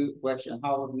you two questions.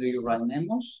 How do you write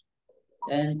memos?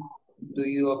 And do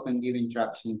you often give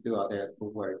instruction to other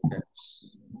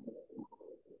coworkers?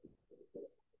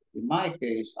 In my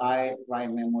case, I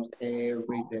write memos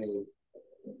every day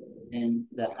in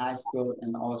the high school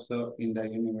and also in the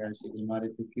university in order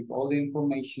to keep all the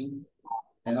information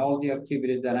and all the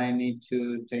activities that I need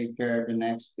to take care of the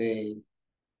next day.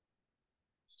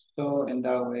 So in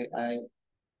that way,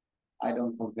 I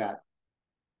don't forget.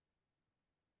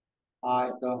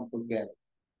 I don't forget.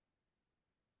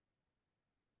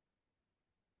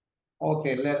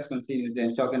 Okay, let's continue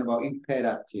then talking about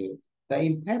imperative. The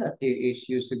imperative is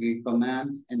used to give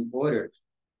commands and orders.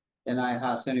 And I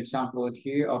have some examples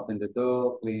here: open the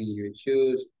door, clean your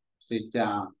shoes, sit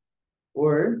down.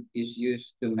 Or is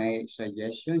used to make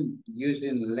suggestion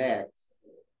using let's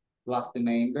plus the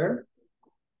main verb.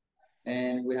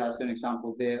 And we have some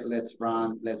example there. Let's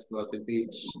run, let's go to the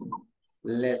beach,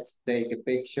 let's take a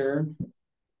picture.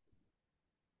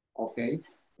 Okay.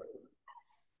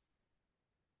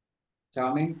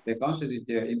 Tell me, the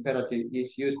constitutive imperative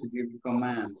is used to give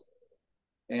commands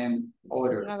and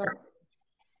orders.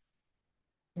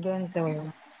 Yo no te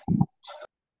oigo.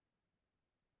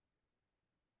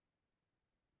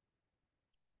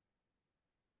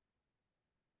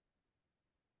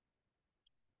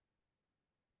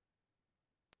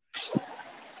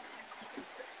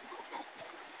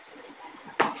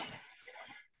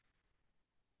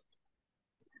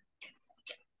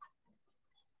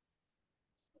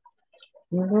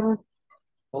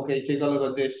 Okay, take a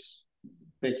look at this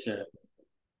picture.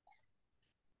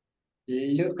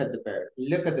 Look at the bird.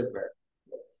 Look at the bird.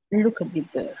 Look at the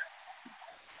bird.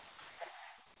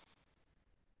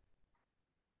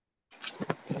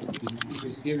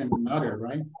 It's given an order,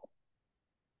 right?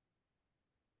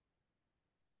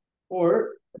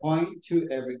 Or point to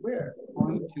everywhere.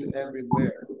 Point to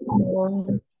everywhere.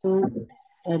 Point to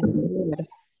everywhere.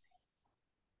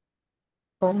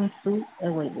 Point to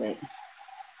everywhere.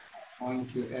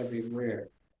 Point to everywhere.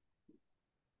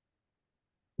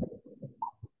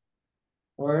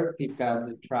 Or pick up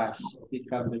the trash.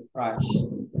 Pick up the trash.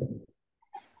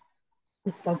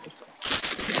 Pick up the trash.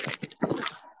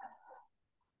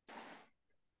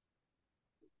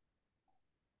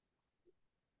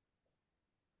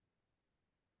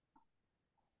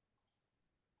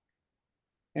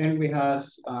 And we have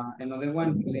another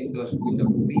one, clean those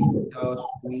windows. Clean those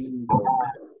windows.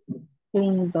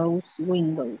 Clean those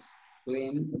windows.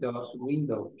 Clean those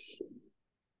windows.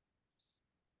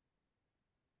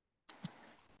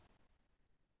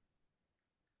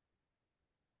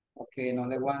 Okay,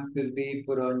 another one could be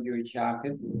put on your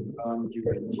jacket. Put on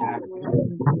your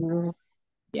jacket.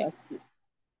 Jacket.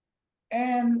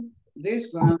 And this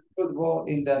one, put the ball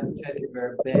in the teddy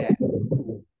bear bag.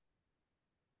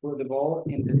 Put the ball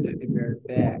in the teddy bear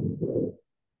bag.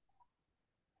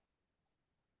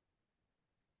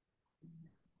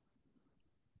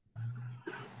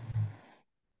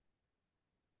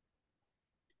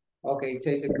 Okay,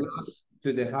 take the clothes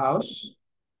to the house.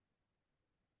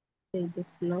 Take the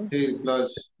clothes. Take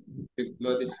the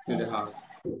clothes to the house.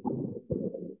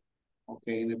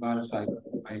 Okay, in the motorcycle,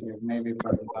 right here, maybe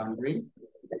from the boundary.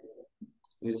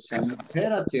 It's an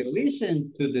imperative.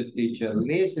 Listen to the teacher.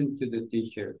 Listen to the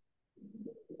teacher.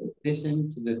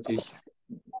 Listen to the teacher.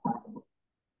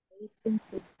 Listen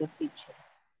to the teacher.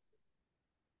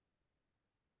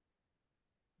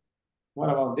 What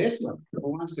about this one? Who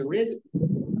wants to read it?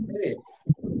 Read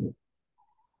it.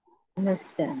 Let's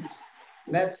dance.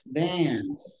 Let's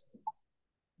dance.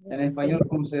 En español,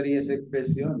 ¿cómo sería esa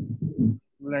expresión?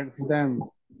 Let's dance.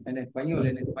 En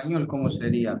español, ¿cómo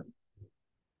sería?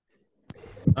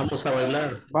 Vamos a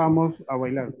bailar. Vamos a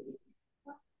bailar.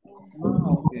 Ah,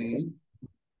 okay.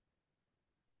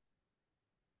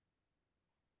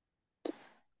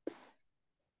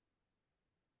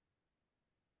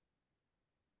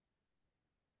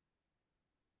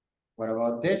 What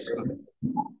about this one?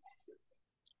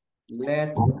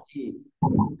 Let's eat.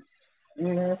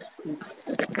 Let's eat.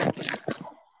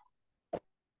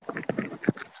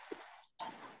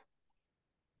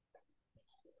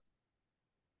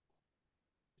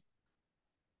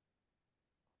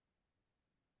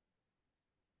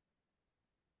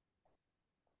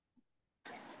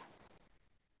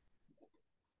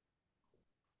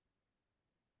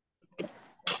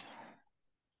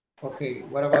 Okay,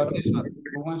 what about this one?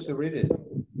 Who wants to read it?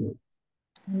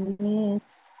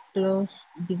 Let's close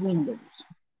the windows.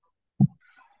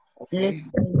 Okay. Let's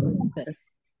play soccer.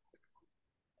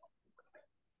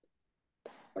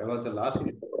 What about the last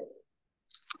one?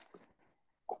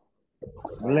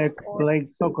 Let's play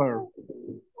soccer.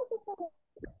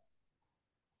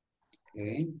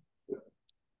 Okay.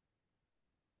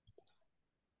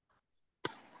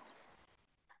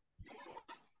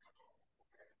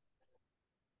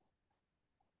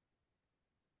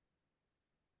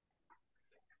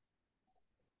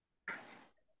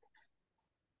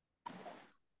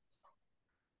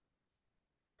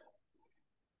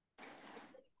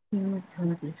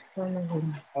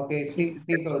 Okay,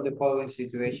 think of the following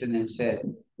situation and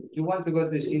said, you want to go to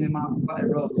the cinema, what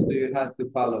rules do you have to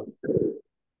follow?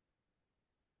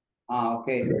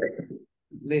 Okay.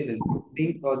 Listen,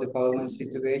 think of the following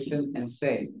situation and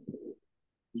say,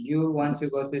 you want to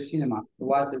go to the cinema,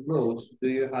 what rules do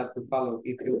you have to follow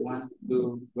if you want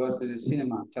to go to the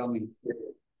cinema? Tell me.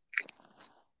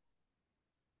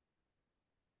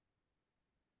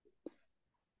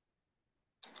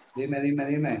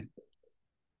 Dime.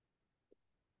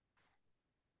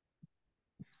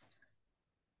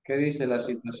 ¿Qué dice la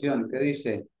situación? ¿Qué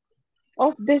dice?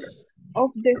 Of the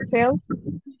self.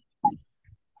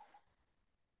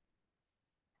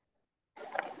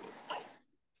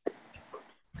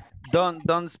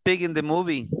 Don't speak in the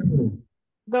movie.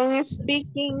 Don't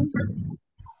speaking.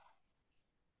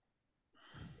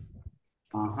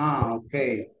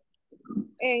 Okay.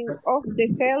 And of the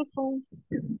cell phone.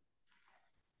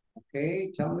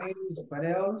 Okay, tell me what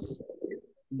else?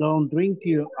 Don't drink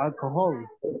your alcohol.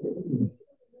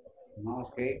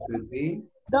 Okay, could be.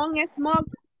 Don't smoke.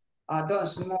 Don't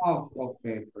smoke.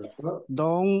 Okay, perfect.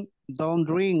 Don't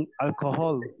drink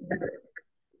alcohol.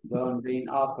 Don't drink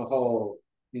alcohol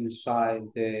inside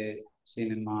the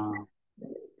cinema.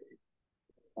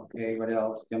 Okay, what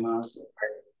else? ¿Qué más?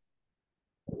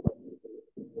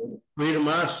 Read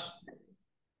más.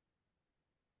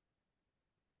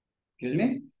 Excuse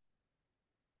me?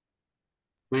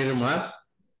 Read más.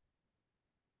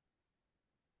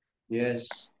 Yes.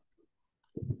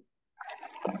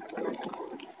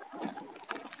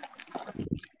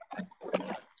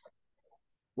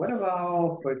 What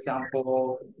about, for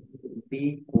example,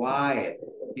 be quiet?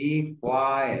 Be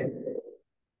quiet.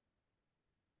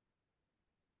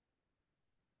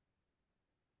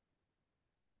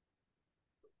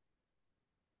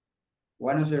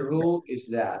 One of the rules is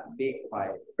that be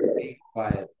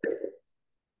quiet,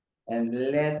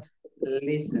 and let's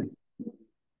listen.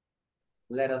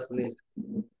 Let us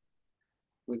listen.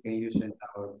 We can use it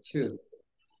now too.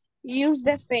 Use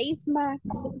the face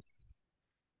mask.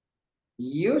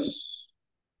 Use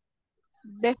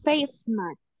the face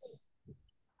mask.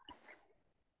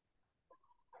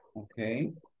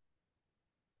 Okay.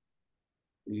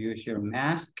 Use your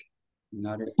mask in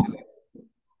order to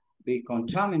be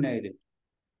contaminated.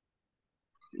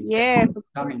 Yes, of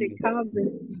course, the COVID.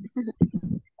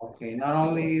 Okay, not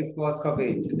only for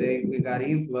COVID, today we got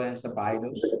influenza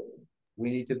virus.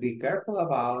 We need to be careful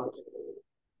about,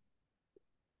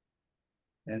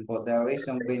 and for that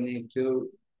reason we need to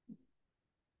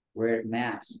wear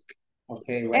mask.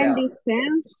 Okay, what and else?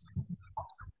 distance.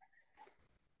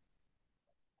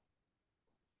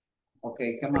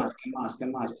 Okay, come on,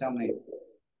 tell me.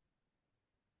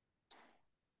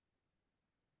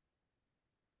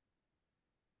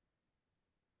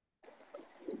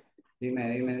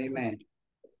 Dime.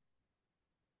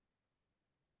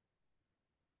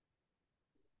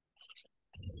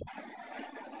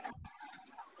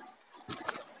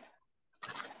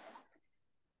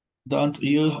 Don't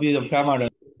use video camera.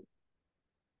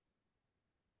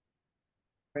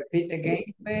 Repeat again,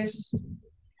 please.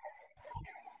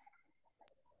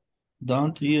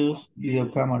 Don't use video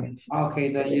cameras.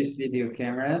 Okay, don't use video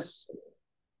cameras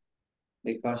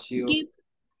because you.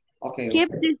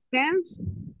 Keep distance.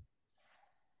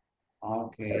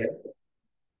 Okay.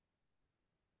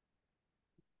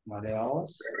 What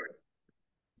else?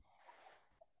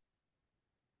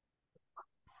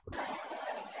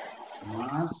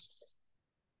 Más.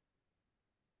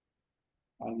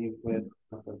 Alguien puede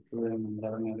apertura y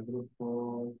mandarme al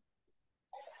grupo.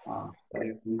 Está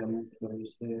diciendo mucho,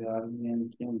 dice alguien,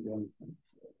 ¿quién?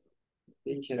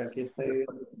 Teacher, aquí estoy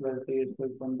viendo y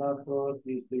estoy con datos,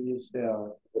 dice,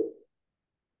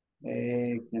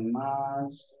 ¿quién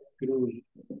más? Cruz,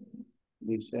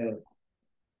 dice.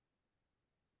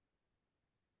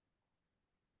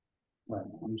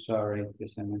 Bueno, I'm sorry, que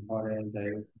se mejore el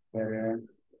de superior.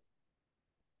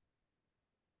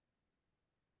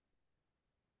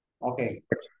 Okay,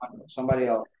 somebody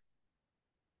else.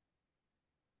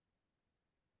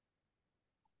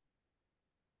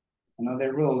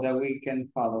 Another rule that we can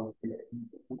follow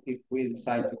if we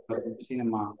decide to go to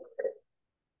cinema.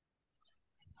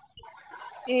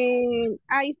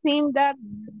 I think that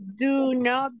do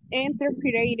not enter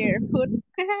creator food.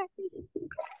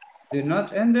 Do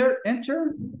not enter?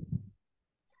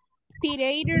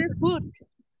 Creator food.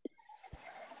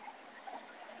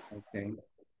 Okay.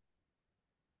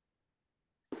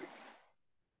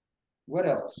 What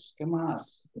else? ¿Qué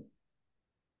más?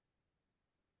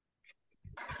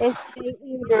 Stay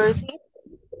in your seat.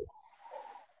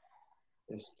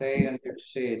 Stay on your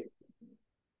seat.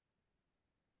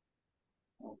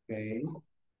 Okay.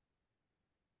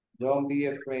 Don't be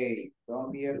afraid.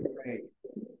 Don't be afraid.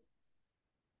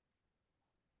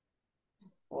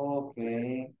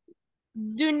 Okay.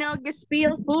 Do not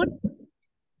spill food.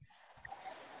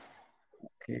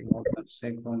 Okay, hold on a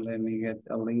second. Let me get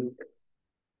a link.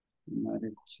 In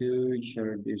order to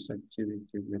share this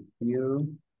activity with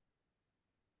you.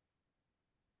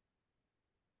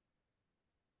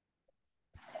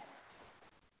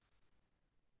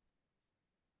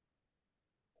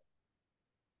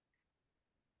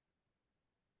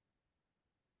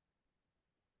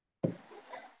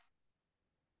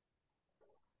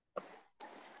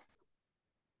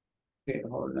 Okay,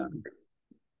 hold on.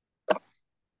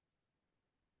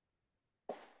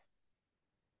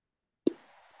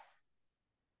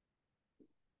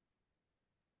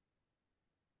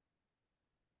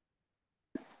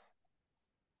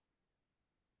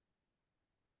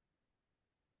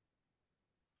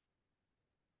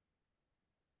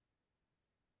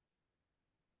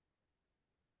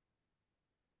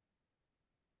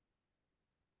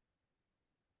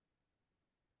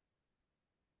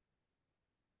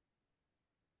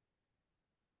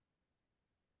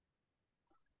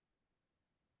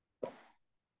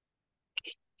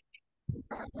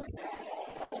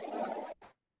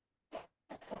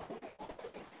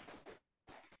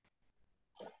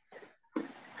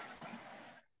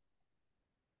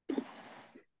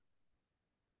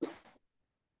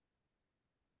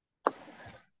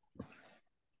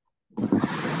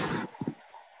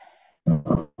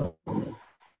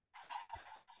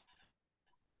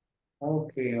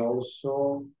 Okay,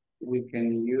 also we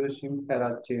can use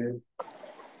imperative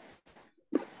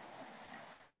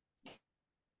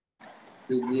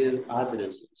to give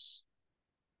addresses.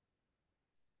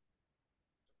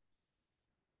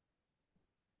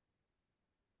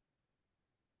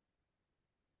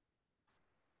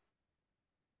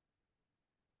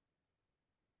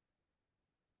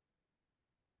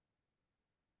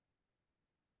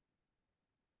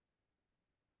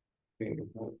 Okay,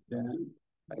 hold on.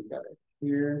 I got it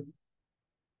here.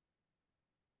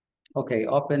 Okay,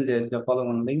 open the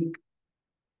following link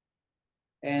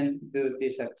and do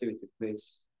this activity,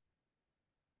 please.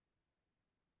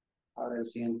 Ahora el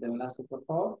siguiente enlace, por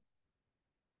favor.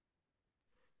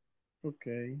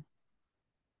 Okay.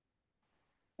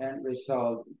 And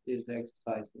resolve these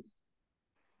exercises.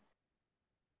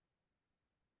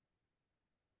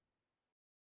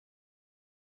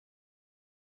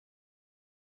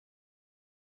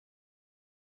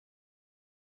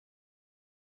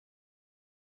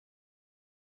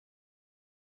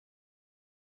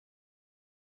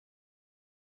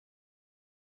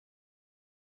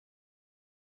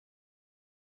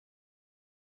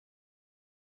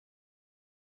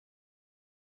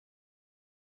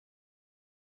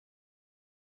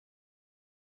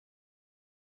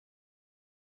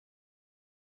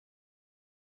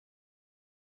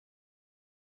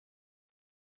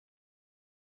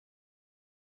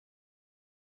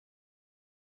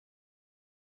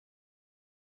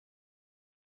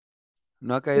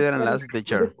 No ha caído el enlace,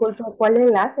 teacher. Disculpe, ¿cuál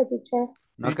enlace, teacher?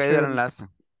 No ha caído el enlace.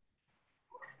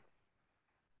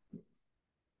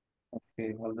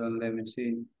 Okay, hold on, let me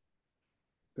see.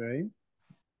 Okay.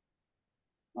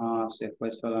 Ah, se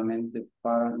fue solamente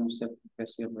para, no sé por qué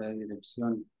se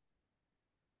redirección.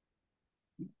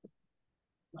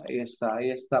 Ahí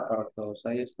está para todos,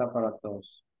 ahí está para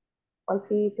todos. Oh,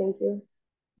 sí, thank you.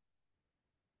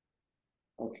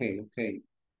 Okay, okay.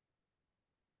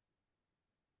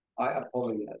 I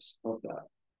apologize for that.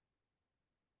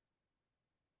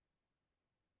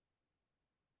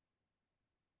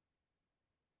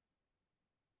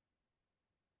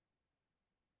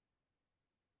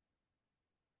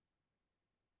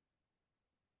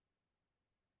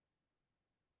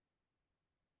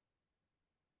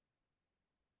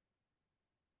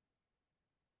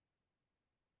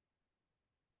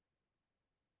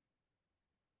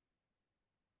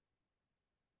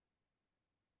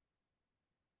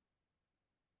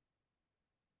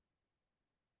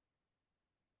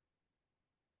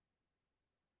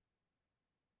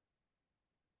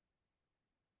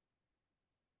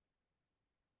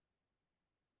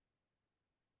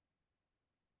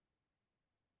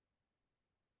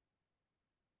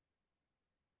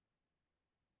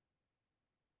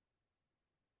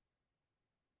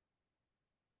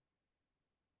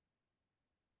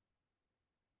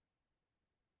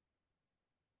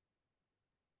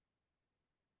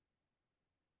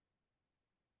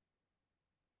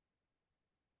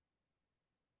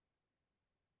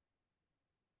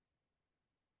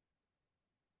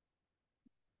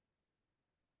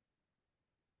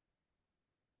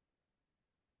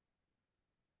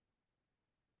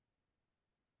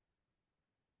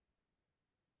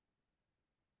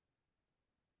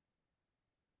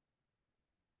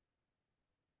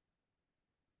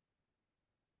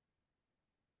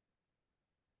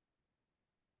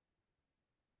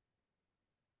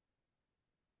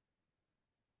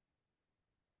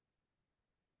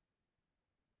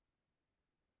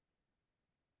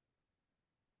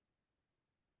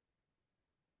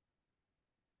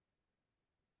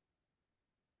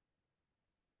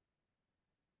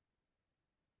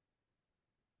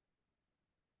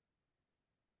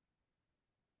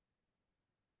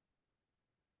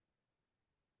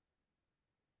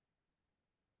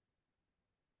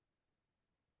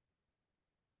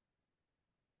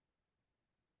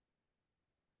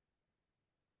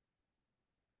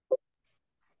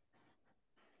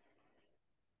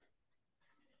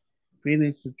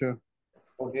 Finish, teacher.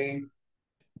 Okay.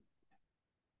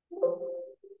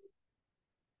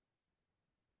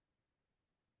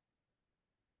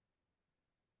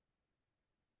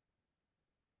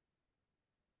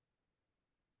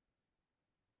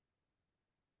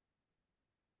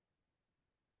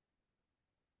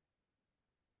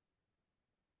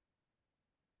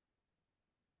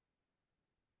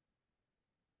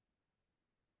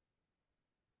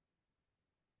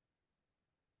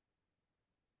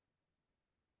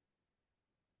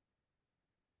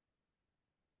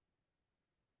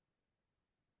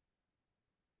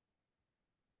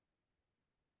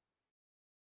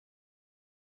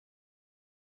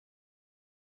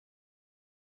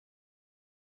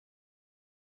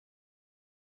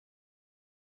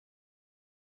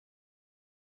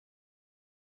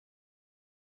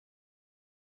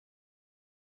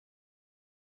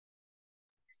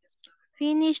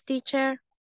 Finish, teacher.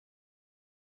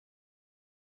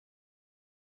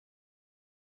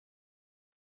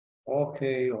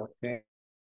 Okay, okay.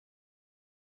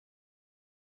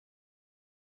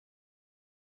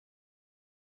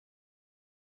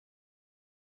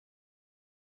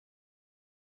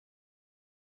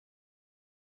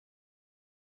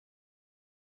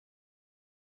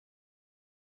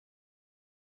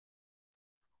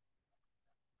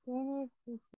 Finish,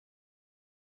 teacher.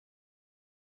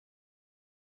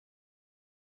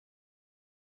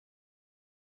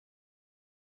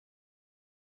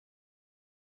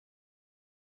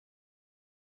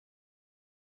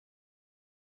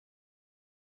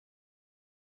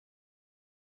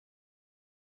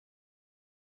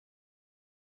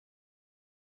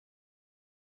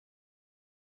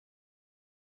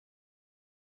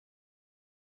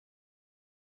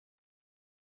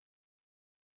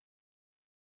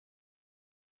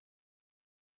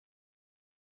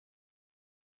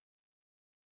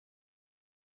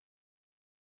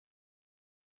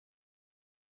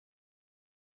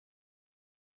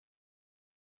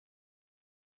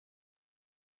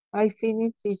 I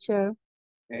finished, teacher.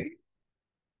 Okay.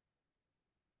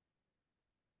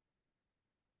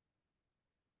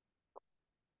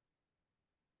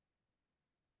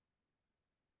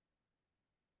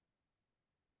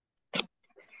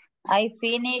 I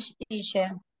finished, teacher.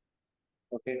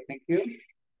 Okay, thank you.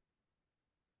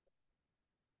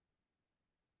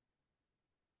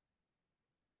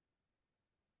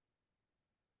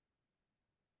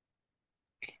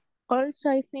 Also,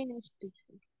 I finished,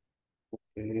 teacher.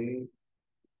 Okay.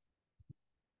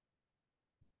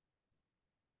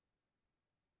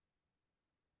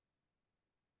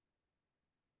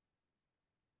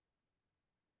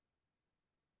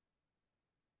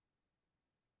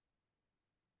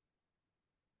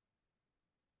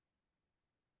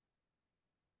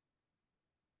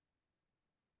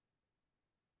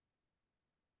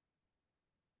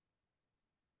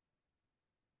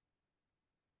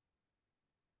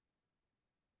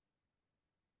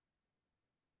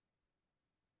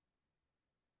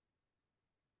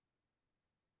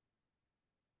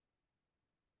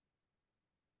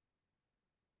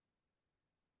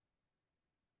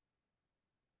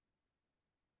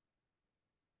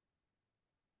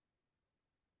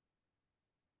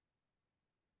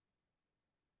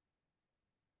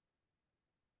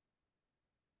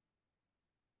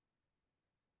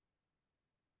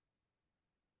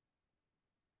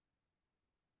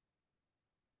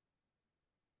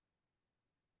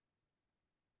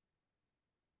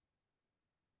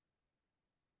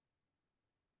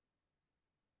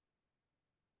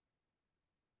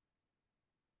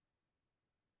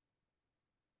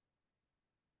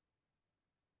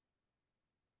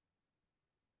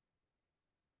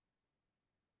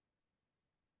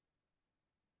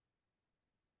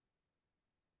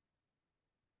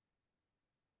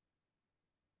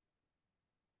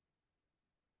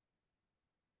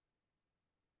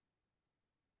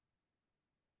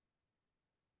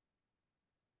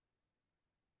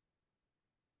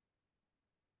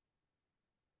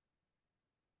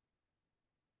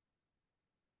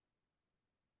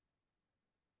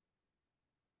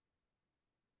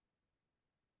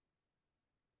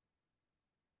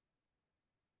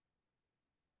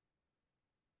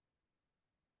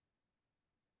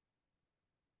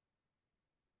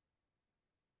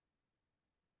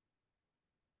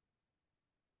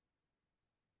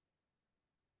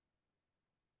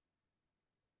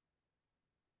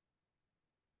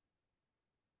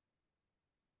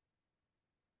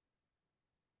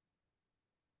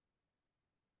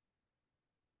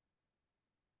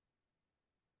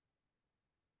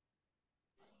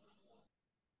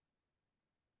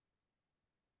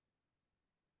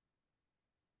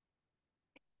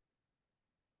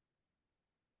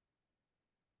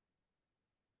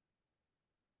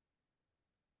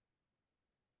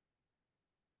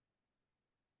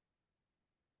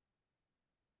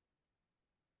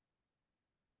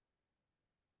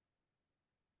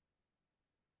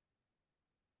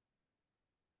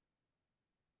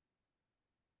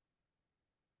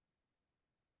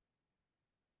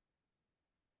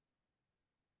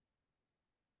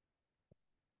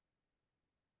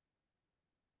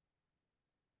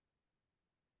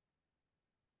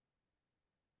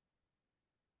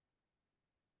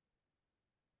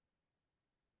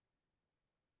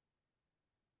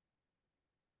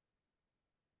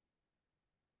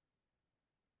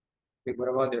 Okay, what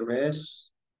about the rest?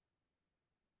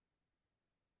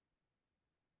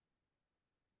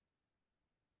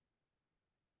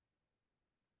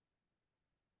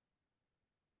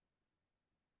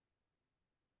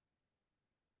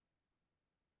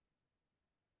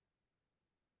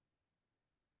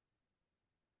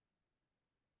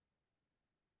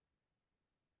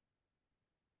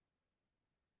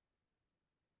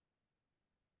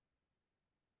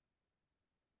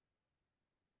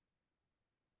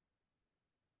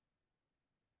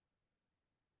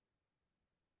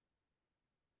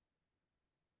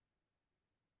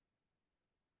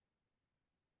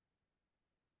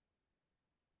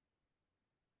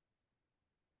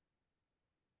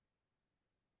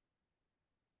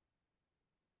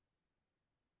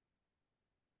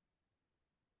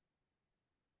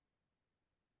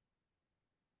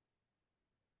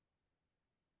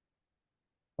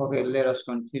 Okay, let us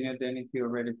continue then. If you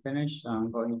already finished,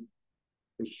 I'm going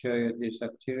to show you this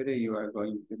activity. You are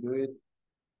going to do it.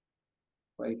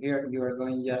 Right here, you are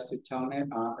going just to tell me,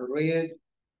 read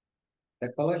the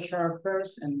color chart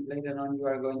first, and later on you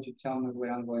are going to tell me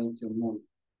where I'm going to move.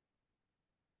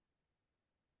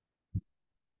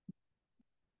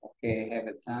 Okay, have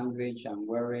a sandwich, I'm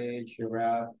worried,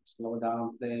 giraffe, slow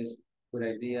down please, good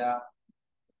idea.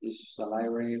 This is a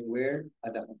library, where?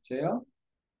 At the hotel.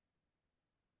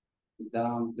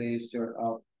 Down please, you're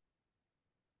up.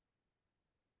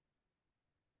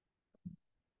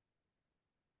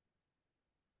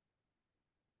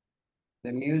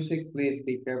 The music, please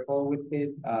be careful with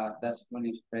it. That's when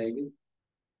it's private.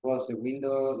 Close the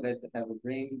window, let's have a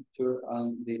drink, turn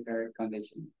on the air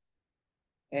conditioning.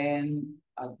 And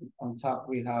on top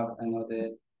we have another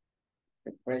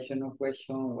expression of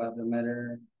question, what's the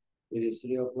matter? It is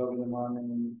 3 o'clock in the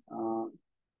morning.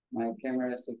 My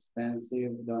camera is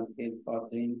expensive, don't eat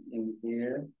protein in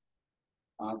here.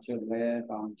 Too late,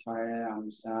 I'm tired,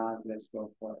 I'm sad, let's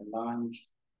go for lunch.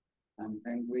 I'm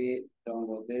hungry, don't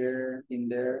go there, in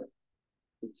there.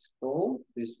 It's cold,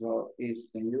 this road is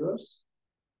dangerous.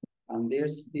 And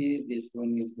this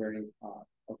one is very hard.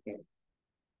 Okay.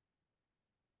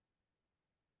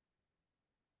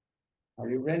 Are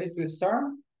you ready to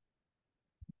start?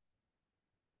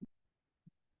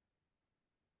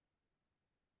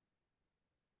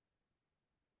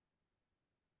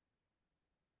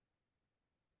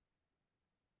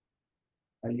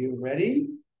 Are you ready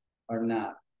or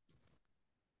not?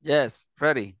 Yes,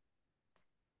 ready.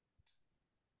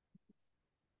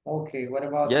 Okay, what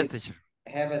about Yes, this? teacher.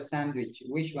 Have a sandwich.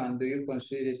 Which one do you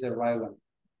consider is the right one?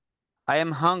 I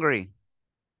am hungry.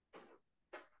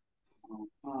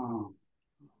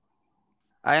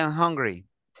 I am hungry.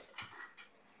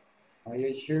 Are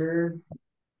you sure?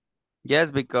 Yes,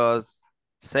 because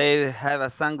say have a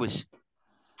sandwich.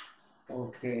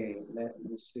 Okay, let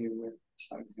me see where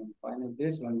I can find it.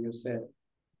 This one you said.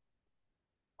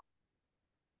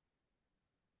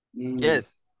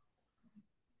 Yes.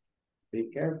 Be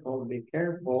careful, be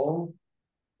careful.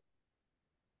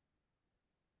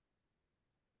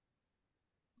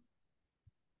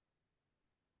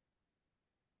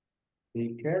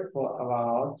 Be careful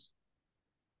about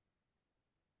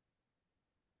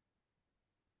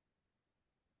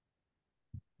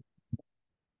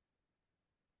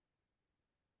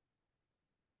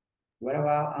what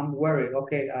about I'm worried.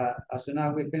 Okay, as soon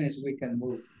as we finish, we can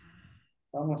move.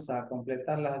 Vamos a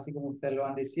completarlas así como ustedes lo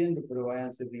van diciendo, pero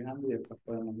váyanse fijando y después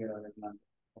podemos ir arreglando.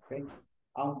 Okay?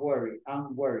 I'm worried,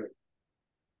 I'm worried.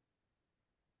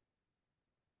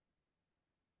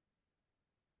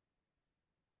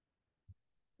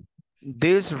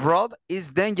 This road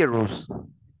is dangerous.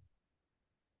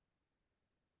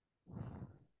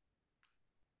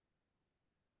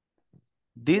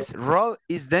 This road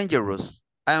is dangerous.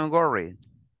 I am worried.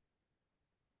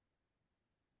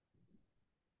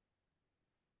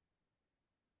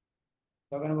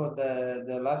 Talking about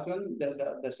the last one,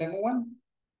 the second one?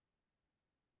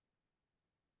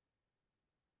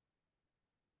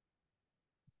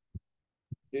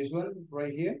 This one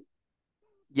right here?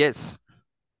 Yes.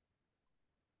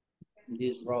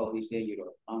 This road is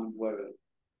dangerous. I'm worried.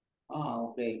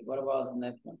 Okay. What about the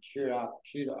next one? Shoot up,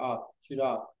 shoot up, shoot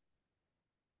up.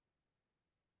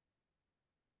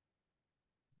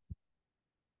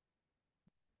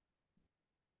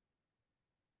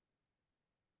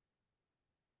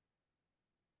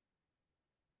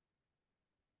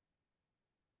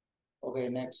 Okay,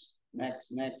 next,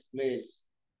 please.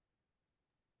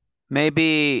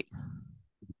 Maybe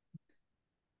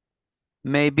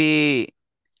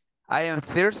I am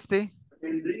thirsty.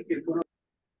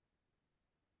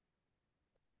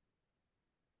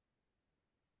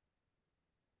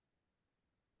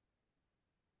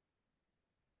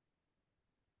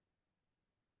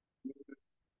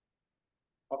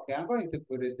 Okay, I'm going to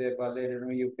put it there, but later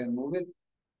on you can move it.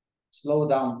 Slow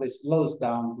down, please. Slows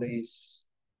down, please.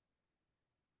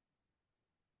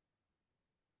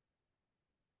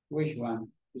 Which one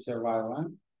is the right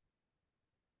one?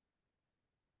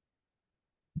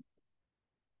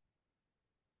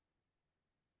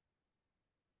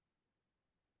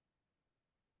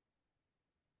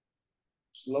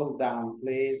 Slow down,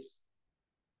 please.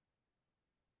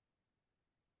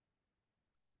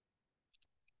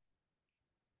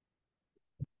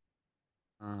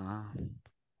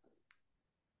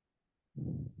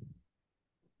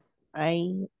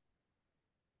 I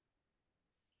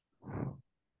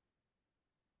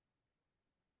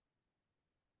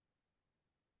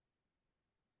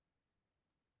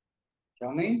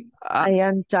Tell me.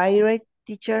 am tired,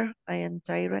 teacher. I am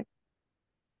tired.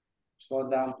 Slow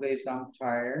down, please. I'm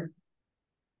tired.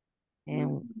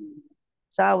 And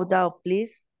slow down,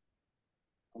 please.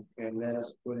 Okay, let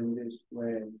us put in this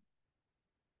way.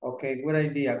 Okay, good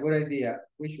idea, good idea.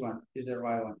 Which one is the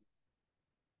right one?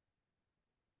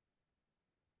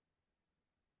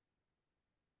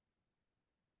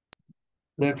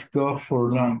 Let's go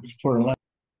for lunch.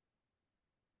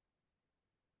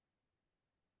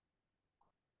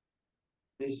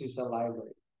 This is a library.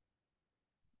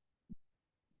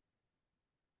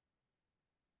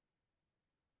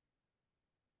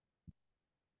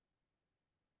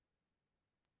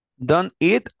 Don't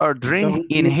eat or drink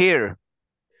Don't in eat. here.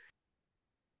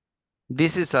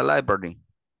 This is a library.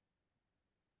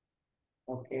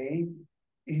 Okay, Okay.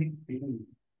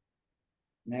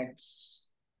 Next.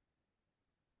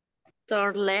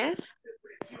 Turn left.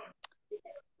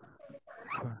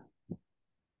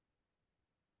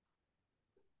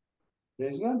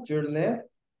 This one, turn left.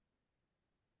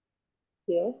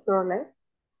 Yes, turn left.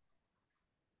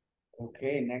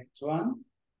 Okay, next one.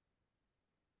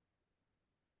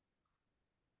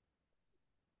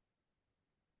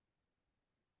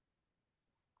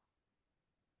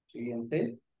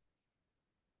 Siguiente.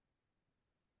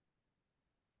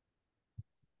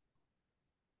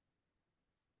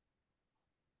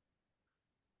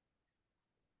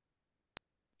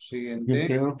 Yo Siguiente.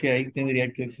 creo que ahí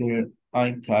tendría que ser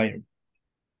I'm tired.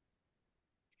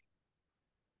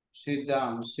 Sit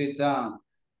down, sit down.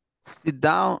 Sit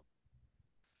down.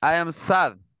 I am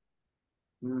sad.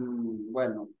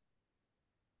 Bueno.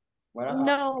 Well,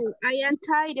 No, I am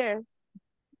tired.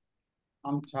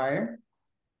 I'm tired.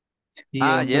 Sí, yo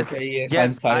creo que Yes. ahí es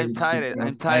Yes, I'm I'm tired.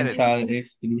 I'm because I'm tired. sad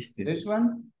es triste. This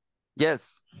one?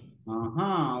 Yes.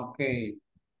 Okay.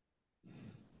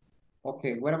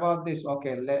 Okay, what about this?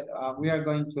 Okay, we are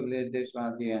going to leave this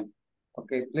one at the end.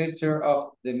 Okay, please turn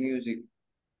off the music.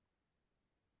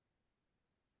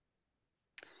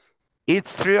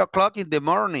 It's 3 o'clock in the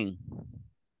morning.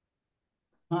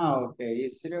 Okay,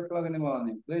 it's 3 o'clock in the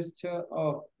morning. Please turn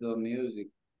off the music.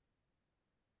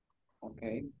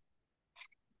 Okay.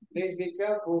 Please be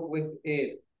careful with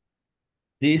it.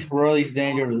 This road is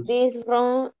dangerous. This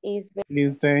room is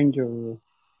It's dangerous.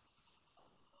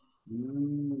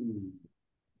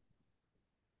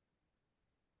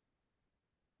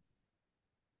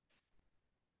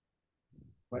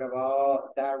 What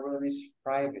about that room is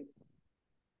private?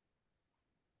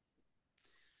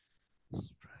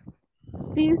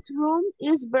 This room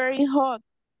is very hot.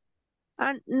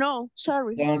 And no,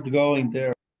 sorry. Don't go in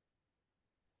there.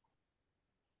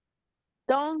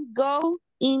 Don't go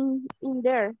in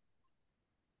there.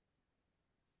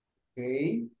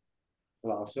 Okay.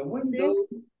 Close the window.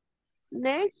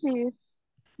 Next is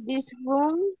this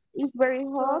room is very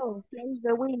hot. Oh. Close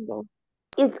the window.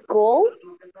 it's cold.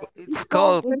 It's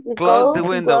cold. It's Close cold. the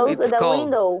window. Close It's the cold.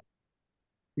 window.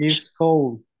 It's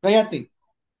cold. Cállate.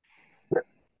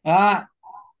 Ah,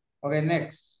 Okay,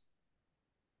 next.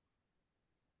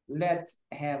 Let's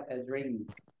have a drink.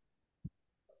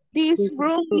 This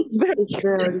room is very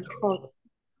very hot.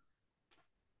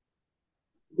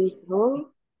 This room.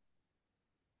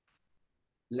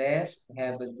 Let's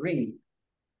have a drink.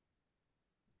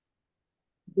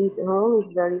 This room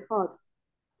is very hot.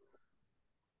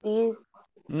 This.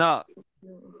 No,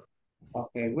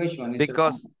 Okay, which one is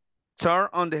because the turn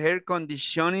on the air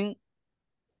conditioning.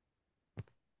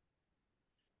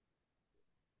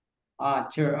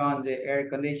 turn on the air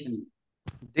conditioning.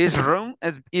 This room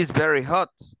is very hot.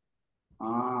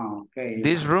 Okay.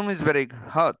 This room is very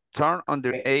hot. Turn on the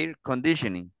Okay. air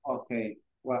conditioning. Okay.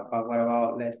 What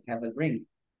about let's have a drink?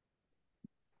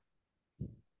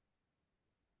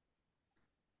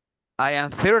 I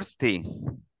am thirsty.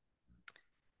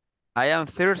 I am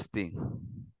thirsty.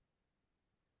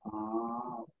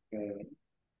 Okay.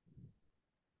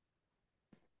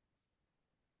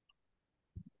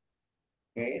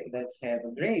 Okay, let's have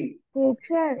a drink.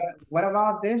 Teacher. What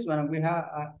about this one? We have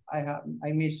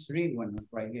I missed three one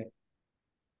right here.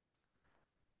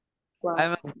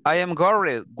 I am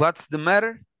worried. What's the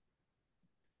matter?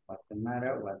 What's the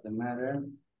matter? What's the matter?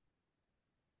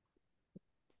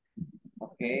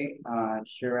 Okay,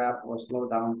 cheer up or slow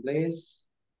down, please.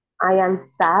 I am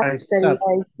sad. I'm sad.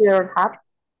 Cheer up.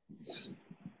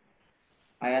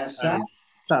 I am sad.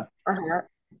 Sad.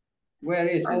 Where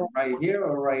is it? Right here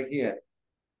or right here?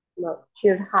 No,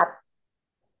 cheer up.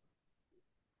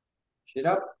 Cheer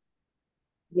up.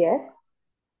 Yes.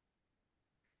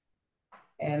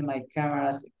 And my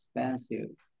camera's expensive.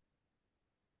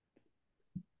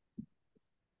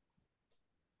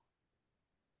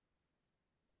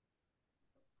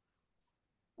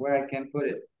 Where I can put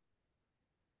it?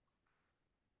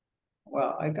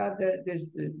 Well, I got that. This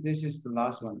is the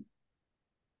last one.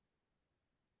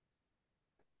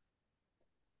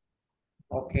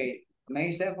 Okay,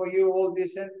 ¿make sense for you all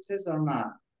these sentences or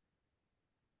not?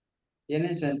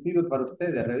 ¿Tienen sentido para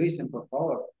ustedes? Revisen, por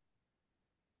favor.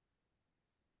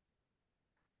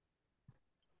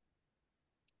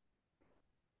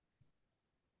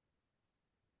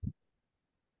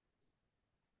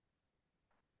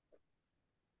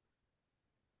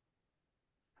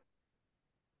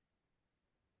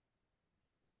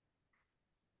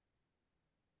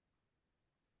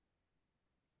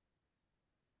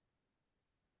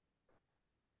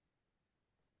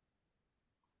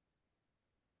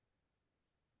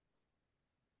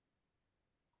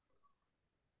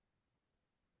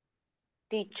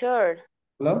 Teacher,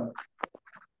 Hello?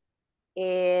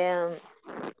 in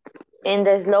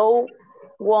the slow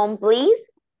one, please.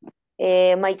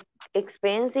 My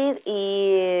expensive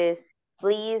is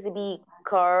please be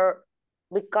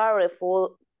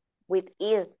careful with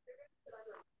it.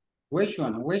 Which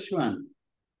one? Which one?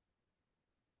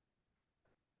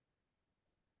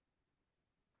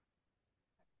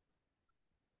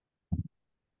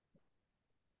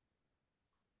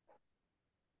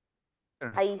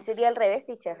 Ahí sería al revés,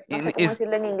 teacher. No sé cómo Is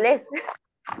decirlo en inglés.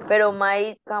 Pero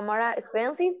my camera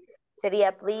expensive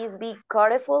sería please be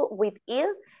careful with it.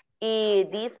 Y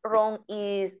this wrong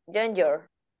is danger.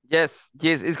 yes,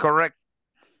 it's correct.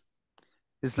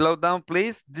 Slow down,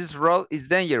 please. This road is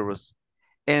dangerous.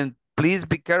 And please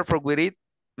be careful with it.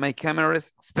 My camera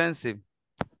is expensive.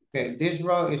 Okay, this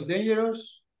road is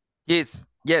dangerous. Yes.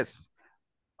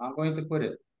 I'm going to put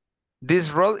it.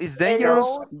 This road is El dangerous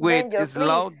road with danger,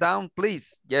 slow please. down,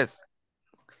 please. Yes.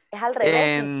 Es al revés,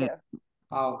 And teacher.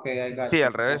 Okay, I got sí, you.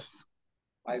 al revés.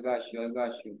 I got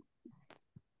you.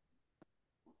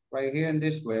 Right here in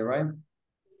this way, right?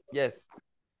 Yes.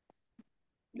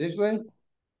 This way?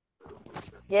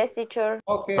 Yes, teacher.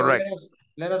 Okay, Correct.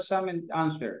 let us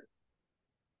answer.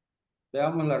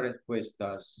 Veamos las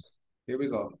respuestas. Here we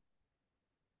go.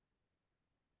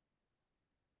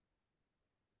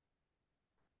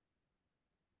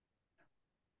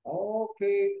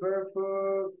 Okay,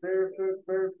 perfect.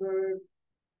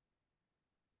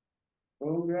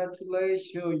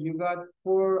 Congratulations, you got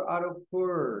 4 out of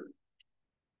 4.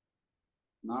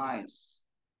 Nice.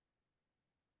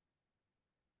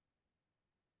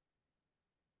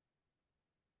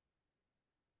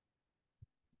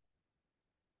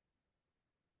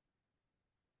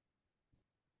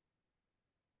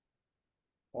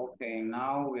 Okay,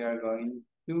 now we are going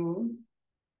to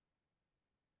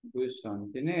do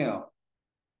something else.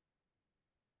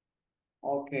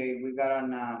 Okay, we got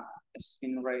an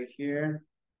screen right here.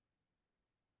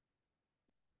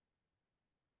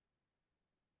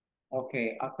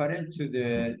 Okay, according to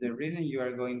the reading, you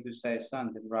are going to say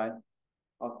something, right?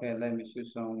 Okay, let me see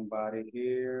somebody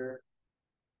here.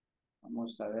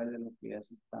 Vamos a ver de lo que ya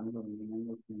se están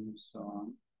durmiendo, quiénes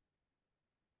son.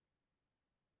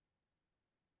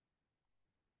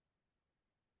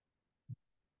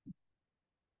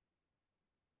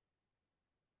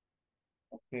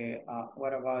 Okay,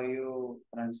 what about you,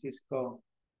 Francisco?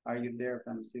 Are you there,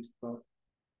 Francisco?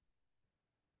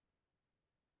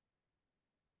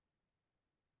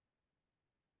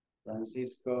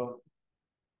 Francisco?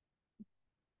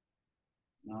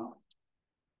 No.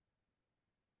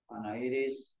 Ana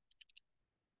Iris?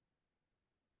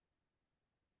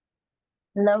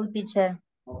 Hello, teacher.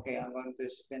 Okay, I'm going to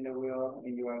spin the wheel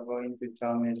and you are going to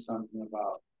tell me something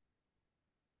about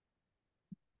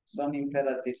some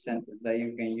imperative sentence that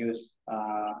you can use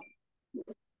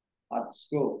at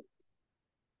school.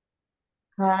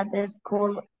 Had the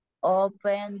school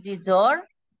open the door?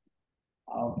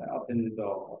 Open the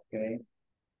door, okay.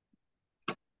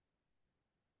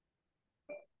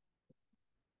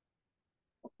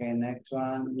 Okay, next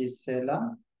one is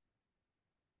Sela.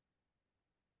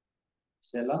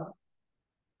 Sela?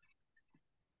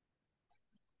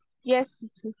 Yes,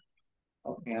 teacher.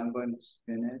 Okay, I'm going to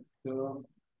spin it too.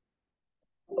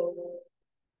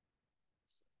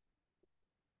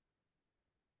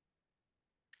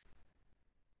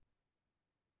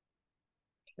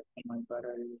 My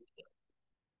battery.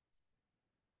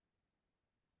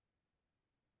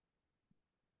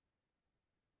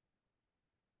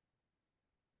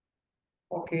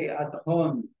 Okay, at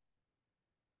home.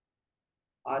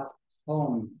 At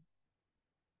home.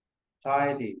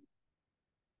 Tidy.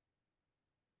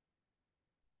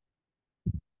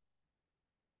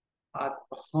 At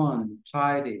home.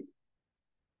 Tidy.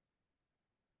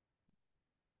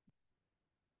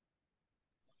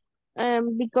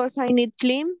 Because I need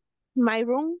clean my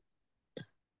room.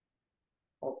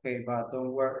 Okay, but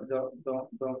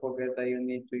don't forget that you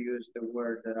need to use the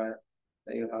word that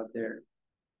you have there.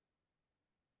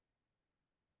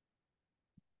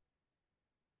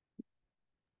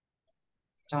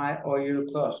 Tie all your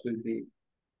clothes will be.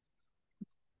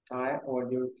 Tie all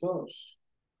your clothes.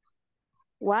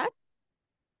 What?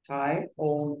 Tie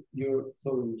all your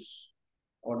clothes.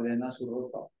 Ordena su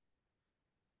ropa.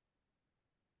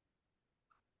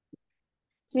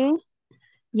 Sí.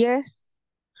 Yes.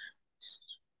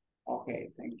 Okay,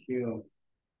 thank you.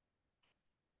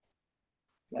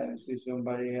 Let me see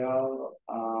somebody else.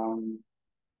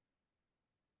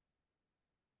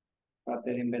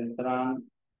 Catherine Beltran,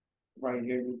 right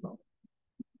here you go.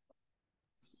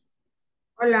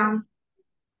 Hola.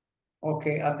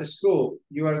 Okay, at the school,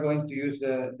 you are going to use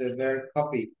the verb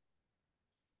copy.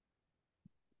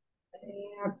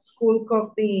 At school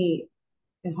copy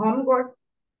homework.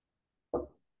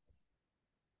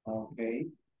 Okay.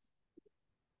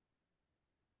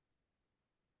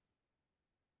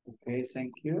 Okay,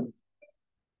 thank you.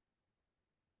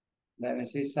 Let me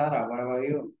see, Sarah, what about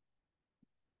you?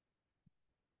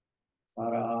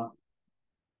 Sarah.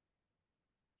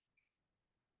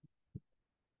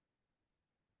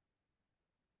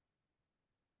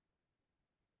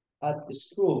 At the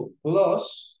school,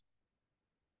 plus.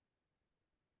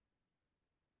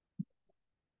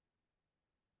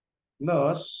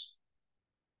 Plus.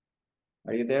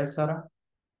 Are you there, Sarah?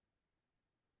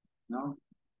 No?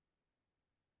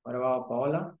 What about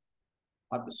Paola?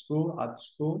 At the school, at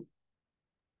school.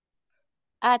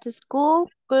 At school,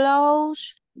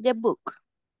 close the book.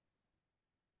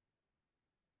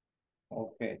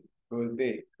 Okay, could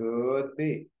be, could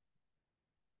be.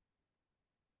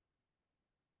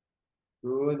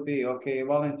 Could be. Okay,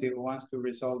 volunteer who wants to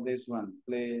resolve this one,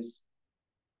 please.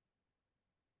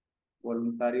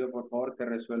 Voluntario, por favor, que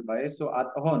resuelva eso.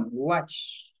 At home,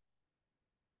 watch.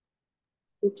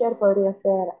 Teacher podría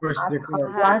ser Push at the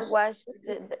home, clock. Wash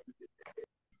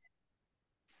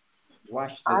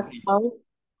Wash the at dish. home,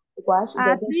 wash the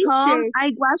At dishes. home,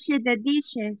 I wash the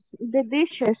dishes. The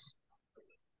dishes.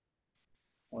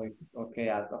 Okay,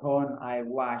 at home, I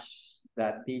wash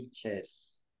the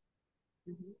dishes.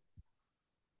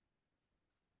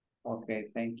 Okay,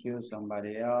 thank you.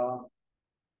 Somebody else.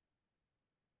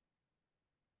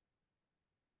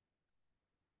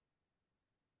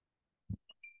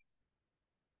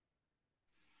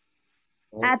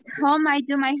 At home, I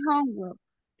do my homework.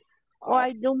 Or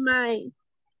I do my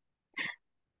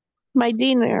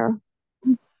dinner.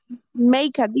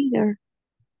 Make a dinner.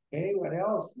 Okay, what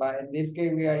else? But in this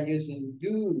case, we are using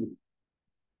do.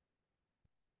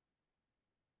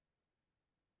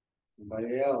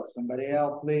 Somebody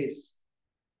else, please.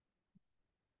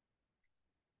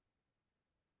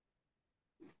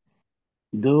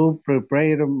 Do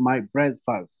prepare my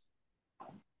breakfast.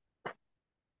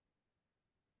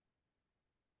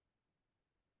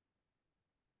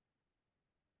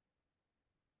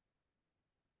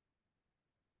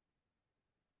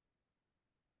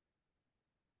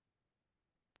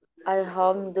 I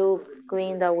home do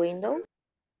clean the window.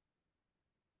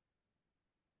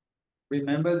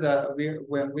 Remember that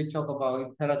when we talk about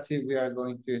imperative, we are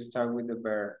going to start with the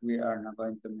verb. We are not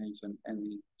going to mention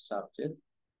any subject.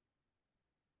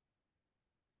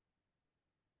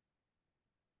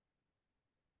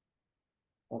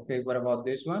 Okay, what about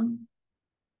this one?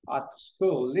 At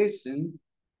school, listen.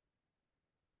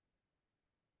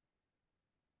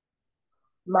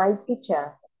 My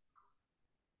teacher.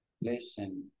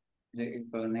 Listen. The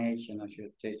explanation of your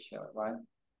teacher, right?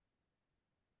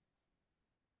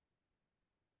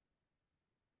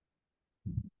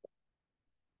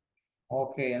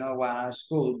 Okay, you know what? At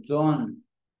school, John.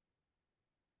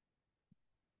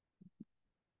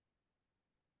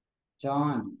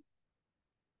 John.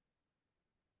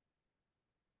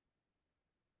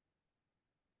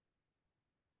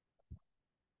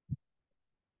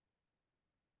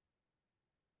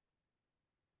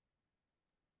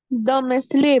 Don't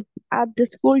sleep. At the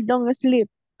school, don't sleep.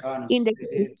 John In the sleep.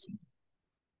 case.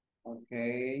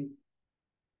 Okay.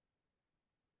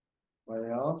 What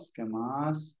else? ¿Qué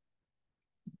más?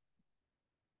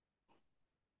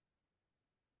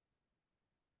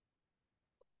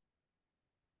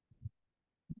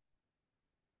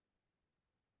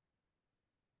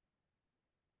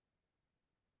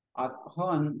 At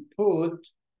home, put.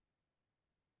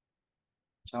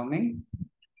 Tell me.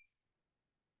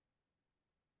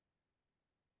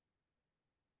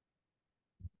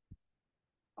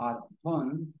 At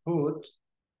home, put.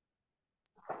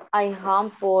 I home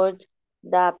put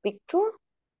the picture.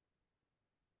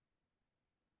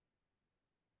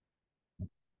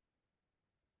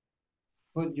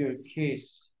 Put your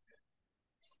keys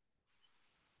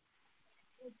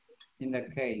in the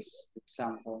case,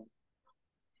 example.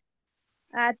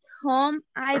 At home,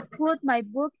 I put my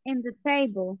book in the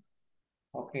table.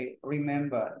 Okay,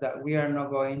 remember that we are not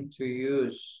going to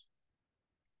use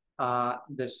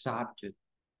the subject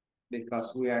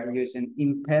because we are using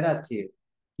imperative.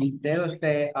 Instead of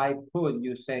say I put,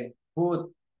 you say put.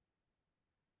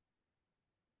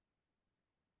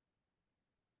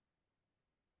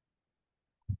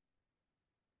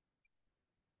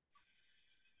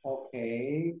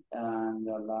 Okay, and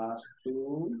the last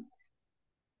two.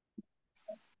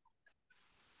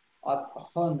 At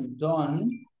home,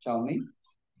 done. Tell me.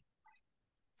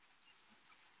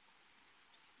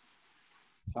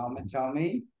 Tell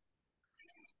me.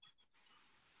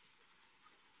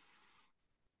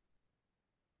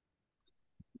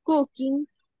 Cooking.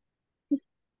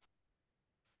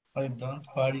 I don't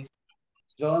party.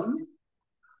 Don't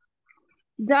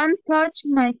Don't touch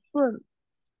my food.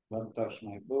 touch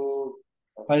my book.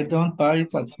 I don't party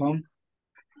at home.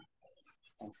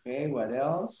 Okay, what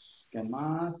else? ¿Qué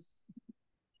más?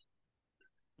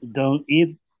 Don't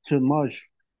eat too much.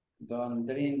 Don't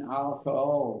drink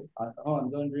alcohol at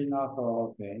home. Don't drink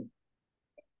alcohol. Okay.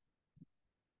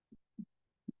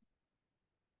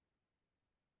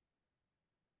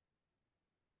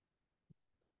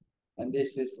 And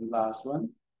this is the last one.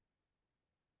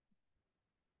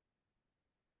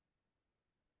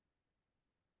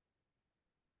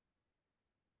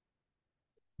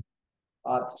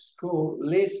 At school,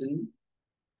 listen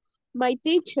My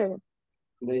teacher.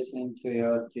 to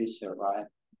your teacher, right?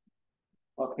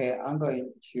 Okay, I'm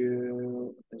going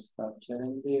to start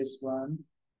sharing this one.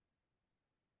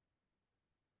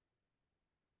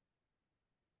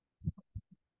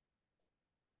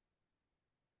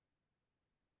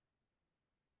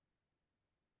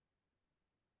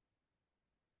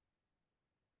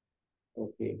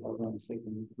 Okay, hold on a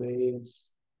second,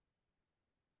 please.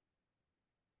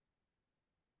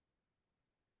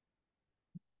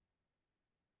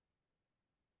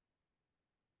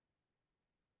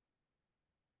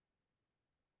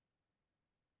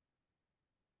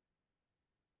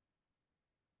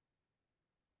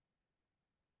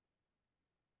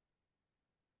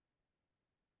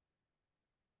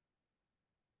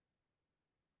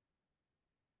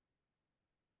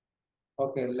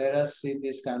 Okay, let us see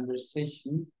this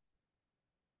conversation.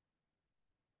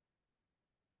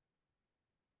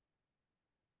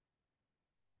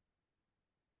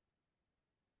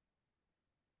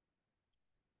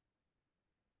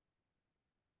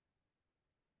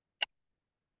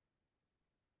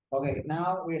 Okay,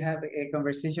 now we have a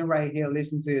conversation right here.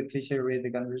 Listen to your teacher read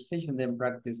the conversation, then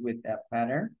practice with that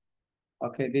pattern.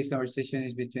 Okay, this conversation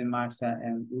is between Marcia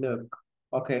and Luke.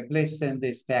 Okay, please send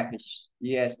this package.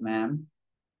 Yes, ma'am.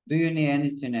 Do you need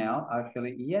anything else?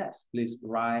 Actually, yes. Please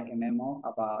write a memo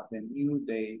about the new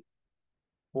date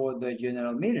for the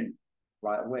general meeting.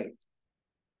 Right away.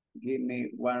 Give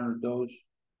me one of those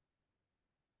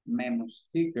memo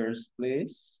stickers,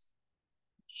 please.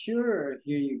 Sure,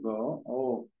 here you go.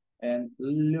 Oh, and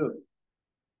look,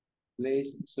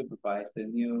 please supervise the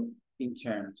new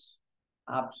interns.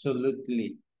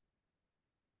 Absolutely.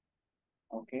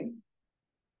 Okay.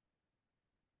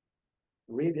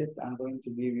 Read it. I'm going to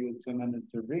give you 2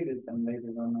 minutes to read it, and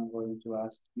later on I'm going to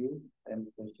ask you any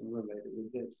question related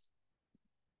with this.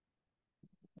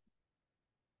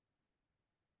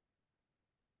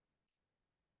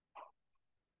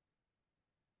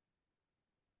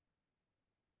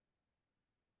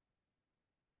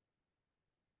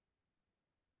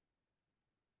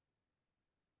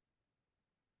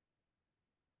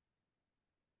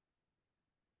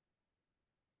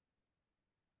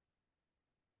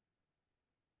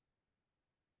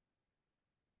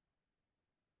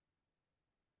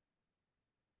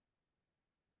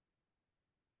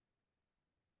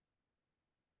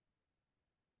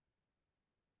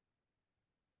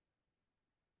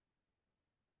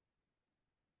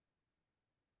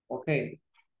 Okay.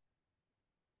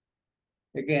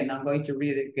 Again, I'm going to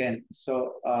read it again.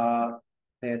 So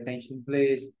pay attention,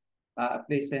 please.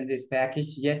 Please send this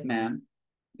package. Yes, ma'am.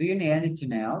 Do you need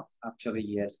anything else? Actually,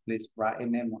 yes. Please write a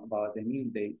memo about the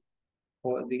new date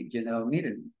for the general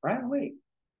meeting right away.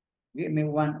 Give me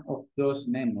one of those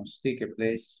memo sticker,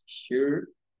 please. Sure.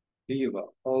 Here you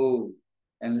go. Oh,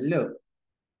 and look,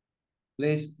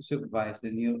 please supervise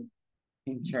the new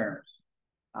interns.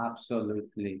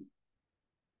 Absolutely.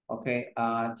 Okay,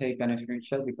 take a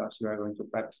screenshot because you are going to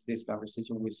practice this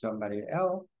conversation with somebody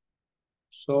else.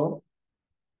 So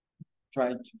try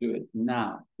to do it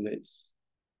now, please.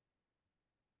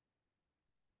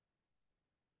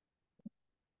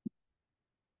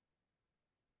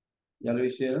 ¿Ya lo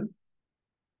hicieron?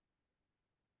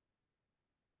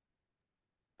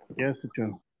 Yes,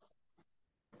 teacher.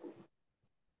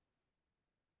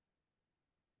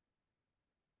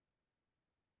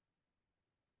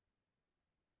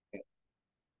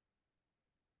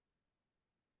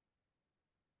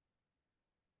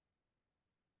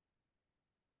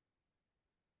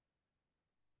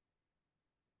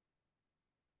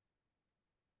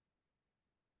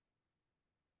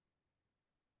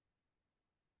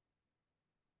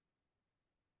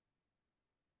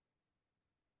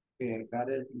 Okay, I got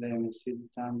it. Let me see the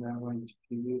time that I'm going to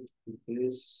give you to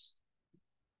this.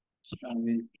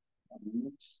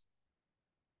 Minutes.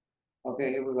 Okay,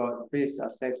 here we go. Please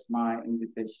accept my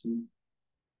invitation.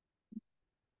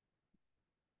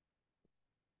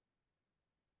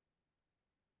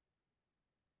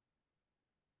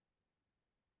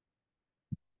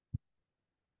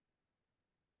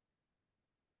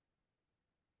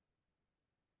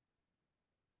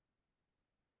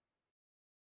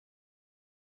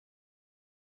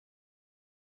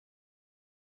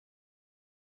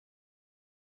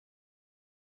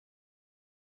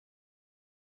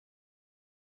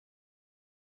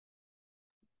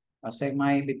 Accept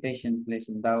my invitation, please,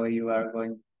 and that way you are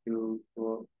going to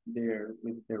go there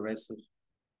with the rest of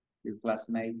your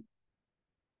classmates.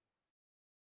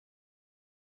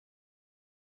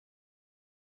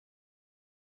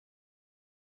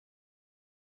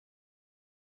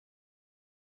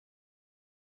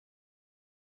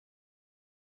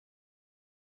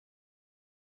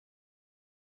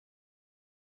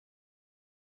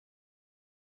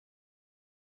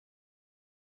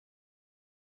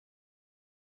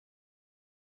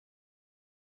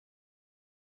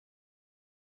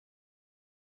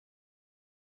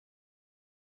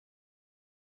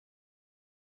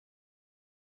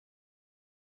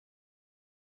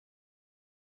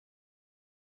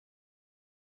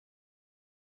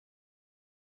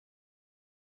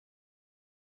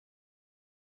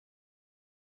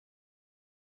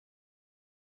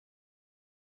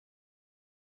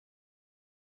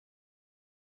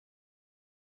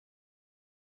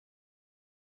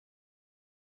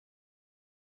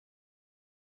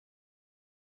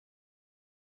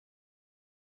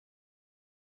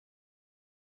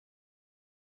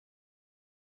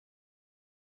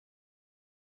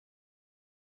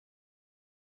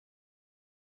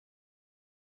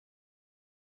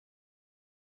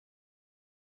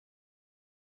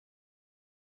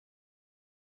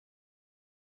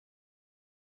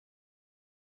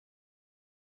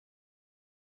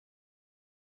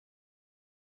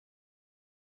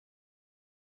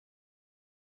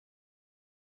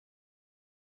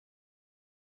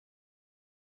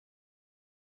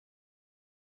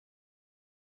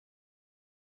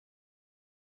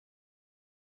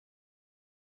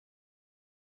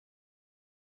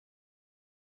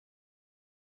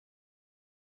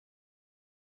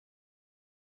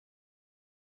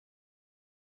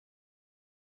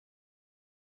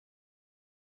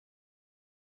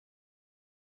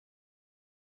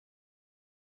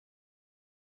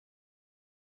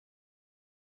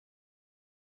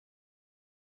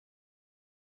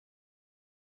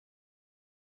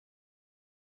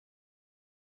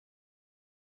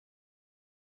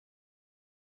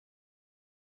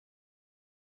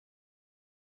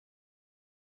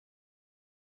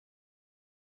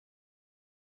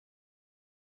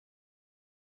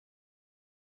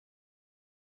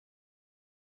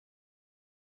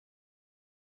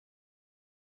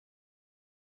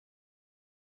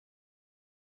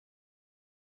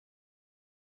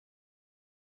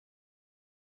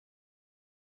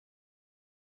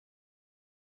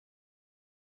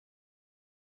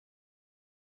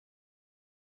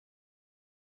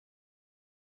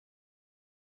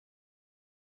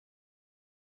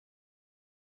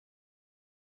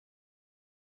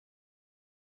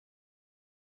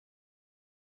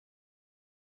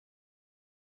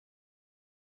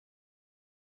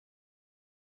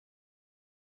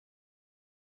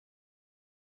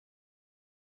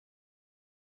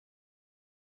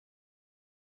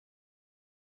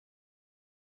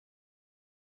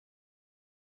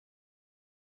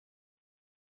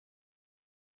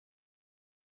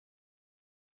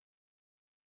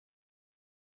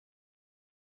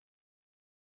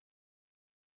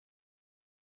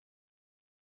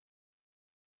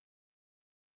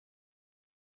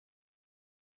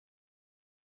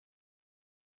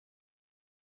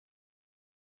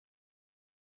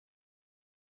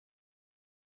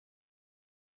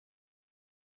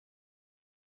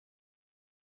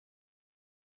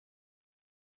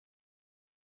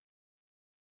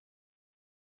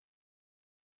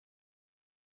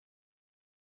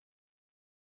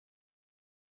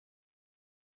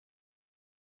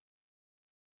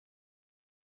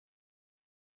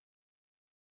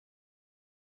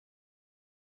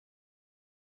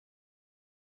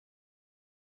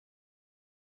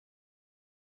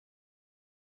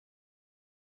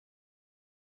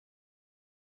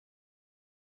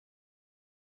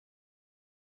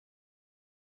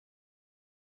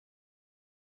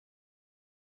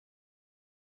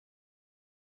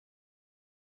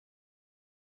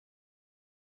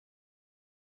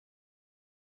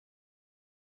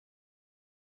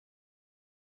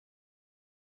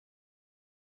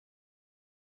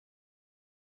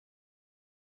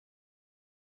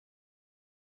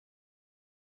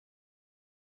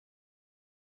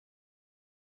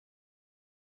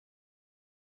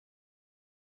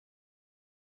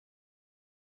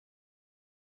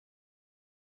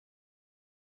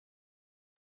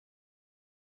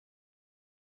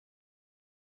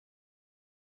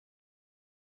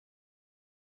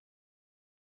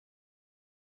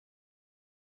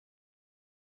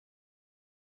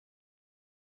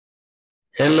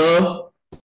 Hello.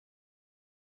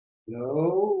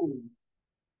 Hello.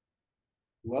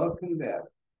 Welcome back.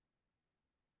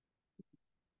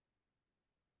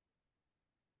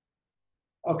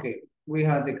 Okay, we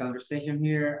had the conversation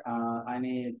here. I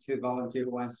need two volunteer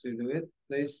who wants to do it,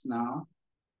 please, now.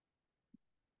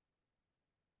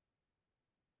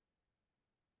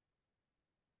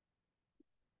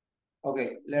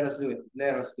 Okay, let us do it.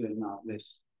 Let us do it now,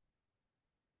 please.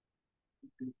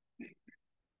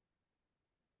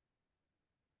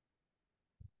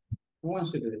 Who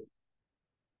wants to do it?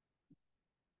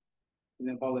 In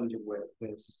a volunteer way,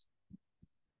 please.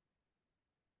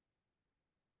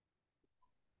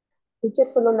 Teacher,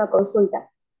 solo una consulta.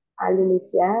 Al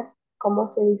iniciar, ¿cómo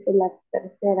se dice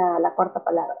la cuarta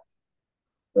palabra?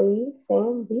 Please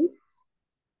send this.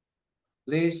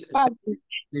 Please, Package.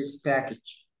 this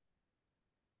package.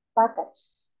 Package.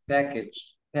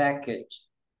 Package. Package.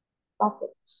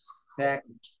 Package.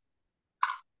 Package.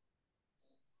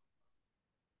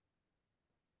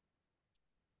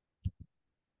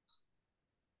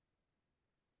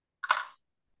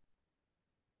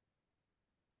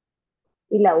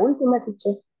 Y la última,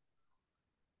 teacher.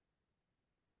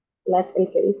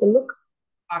 El que dice look.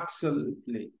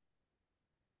 Absolutely.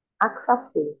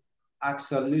 Exactly.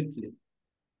 Absolutely.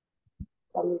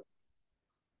 Salud.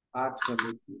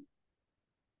 Absolutely.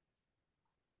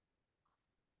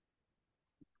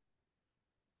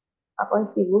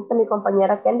 Pues si gusta mi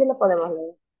compañera Candy lo podemos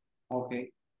leer.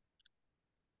 Okay.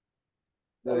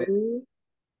 Candy,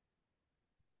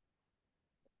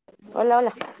 Hola,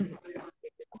 hola.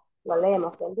 lo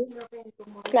leemos, Candy.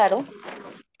 Claro.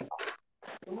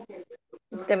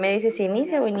 Usted me dice si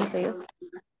inicia o inicio yo.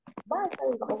 Va a estar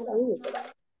bien, como se dice, va.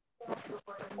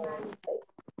 Okay.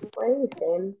 Please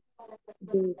send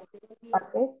this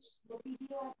package.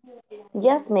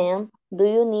 Yes, ma'am. Do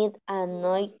you need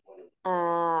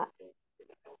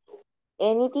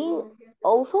anything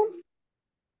also?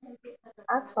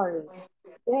 Actually,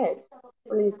 yes.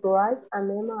 Please write a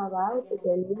memo about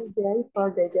the new day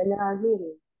for the general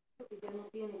meeting.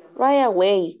 Right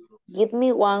away. Give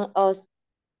me one of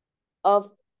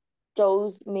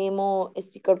those memo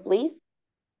sticker, please.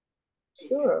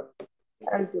 Sure.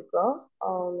 There you go.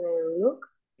 Look,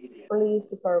 please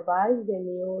supervise the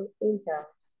new intern.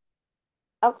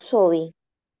 Actually,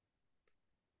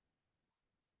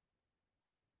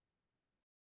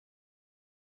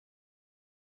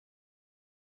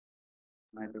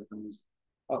 Microphone is.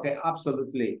 Okay,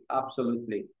 absolutely.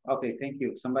 Absolutely. Okay, thank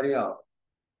you. Somebody else.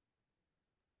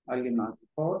 ¿Alguien más? Por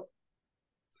favor?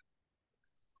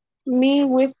 Me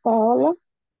with Paola.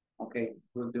 Okay,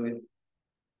 we'll do it.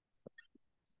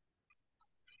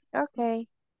 Okay.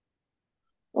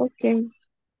 Okay.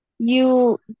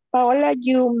 You, Paola,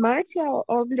 you Marcia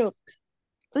or Luke?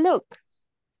 Luke.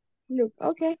 Luke,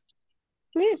 okay.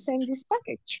 Please send this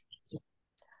package.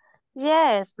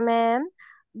 Yes, ma'am.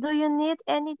 Do you need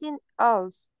anything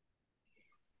else?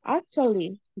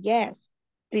 Actually, yes.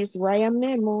 Please write a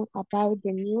memo about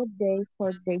the new day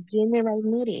for the general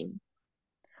meeting.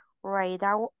 Right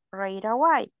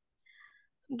away.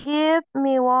 Give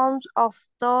me one of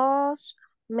those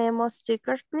memo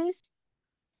stickers, please.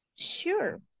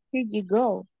 Sure, here you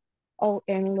go. Oh,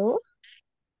 and look,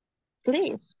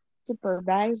 please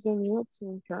supervise the new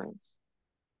interns.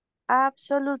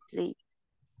 Absolutely.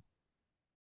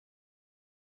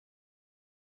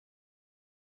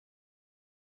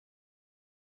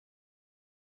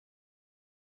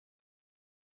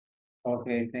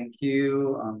 Okay, thank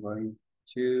you. I'm going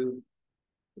to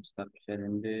stop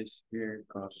sharing this here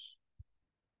because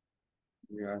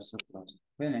we are supposed to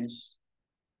finish.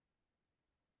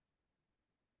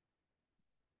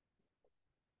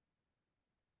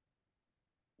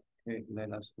 Okay,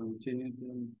 let us continue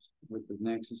with the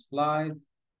next slide.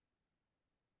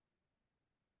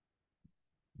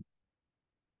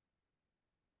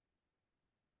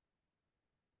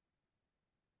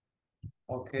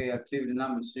 Okay, activity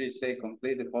number 3 say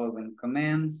complete the following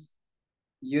commands.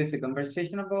 Use the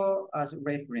conversational as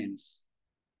reference.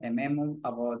 A memo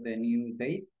about the new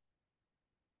date.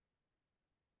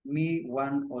 Me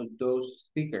one of those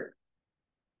stickers.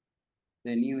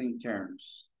 The new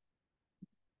interns.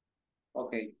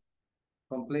 Okay,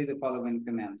 complete the following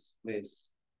commands, please.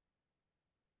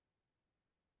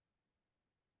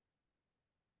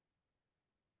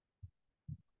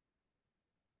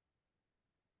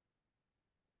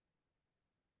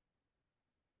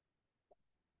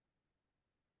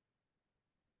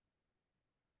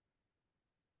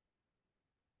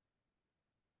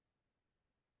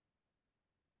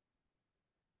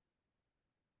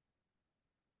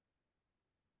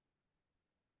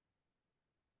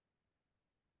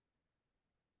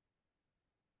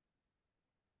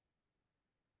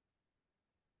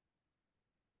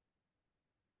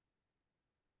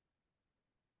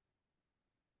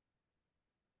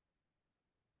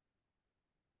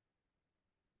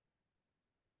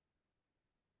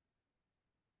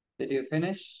 Did you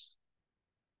finish?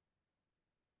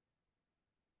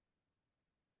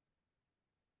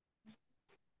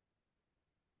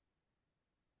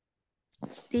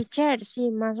 Teacher, sí,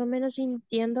 más o menos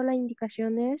entiendo las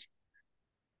indicaciones.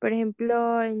 Por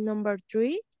ejemplo, en number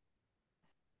 3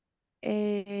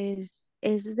 es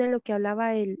de lo que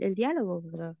hablaba el diálogo,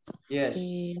 ¿verdad? Yes.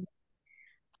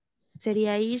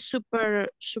 Sería ahí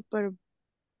supervisor,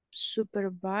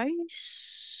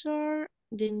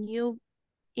 the new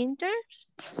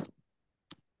interns.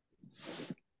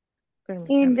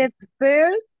 In Permítame. the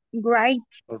first, write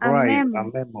a Right, a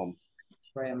memo. memo.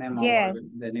 Write a memo Yes.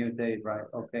 about the new date, right?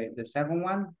 Okay. The second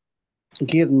one,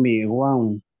 Give me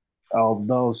one of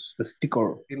those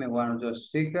stickers. give me one of those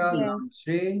stickers. Number Yes.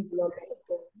 3,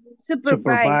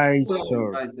 Supervise.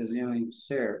 Supervisor. write the new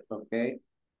insert. Okay.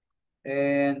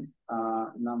 And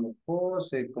number 4,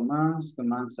 say commands.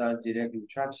 Commands are direct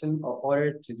instruction or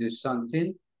order to do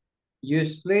something.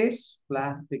 Use please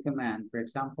plus the command. For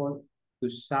example, to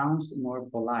sound more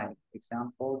polite.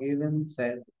 Example given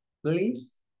said,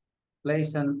 please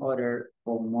place an order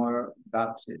for more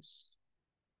boxes.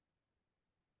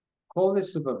 Call the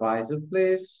supervisor,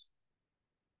 please.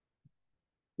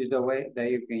 Is the way that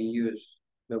you can use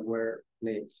the word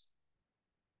please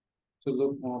to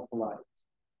look more polite.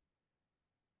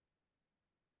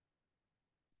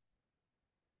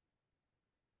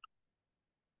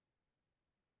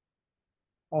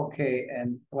 Okay,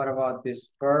 and what about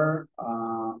this verb?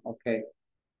 Okay,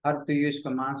 how to use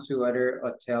commands to order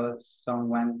or tell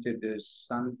someone to do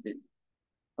something.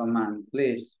 Command,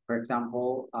 please. For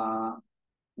example,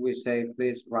 we say,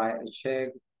 please write a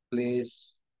check,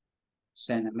 please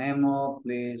send a memo,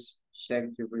 please check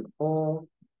the report,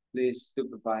 please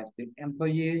supervise the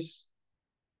employees,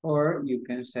 or you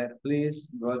can say, please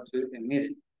go to a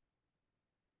meeting.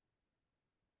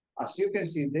 As you can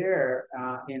see there,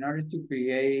 in order to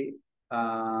create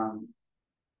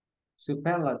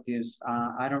superlatives,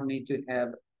 I don't need to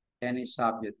have any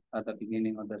subject at the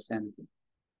beginning of the sentence.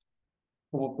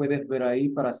 Como puedes ver ahí,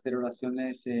 para hacer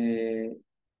oraciones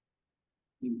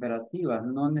imperativas,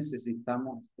 no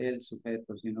necesitamos el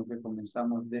sujeto, sino que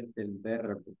comenzamos desde el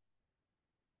verbo.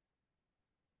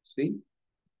 ¿Sí?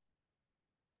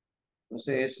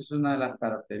 Entonces, esa es una de las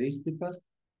características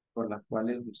por las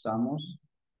cuales usamos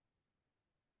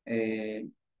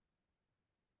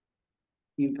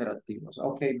imperativos.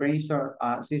 Okay, brainstorm.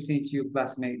 Since your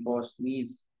classmate boss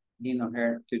needs him or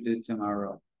her to do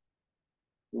tomorrow,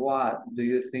 what do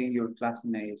you think your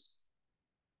classmate's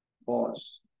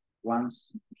boss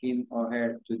wants him or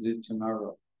her to do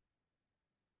tomorrow?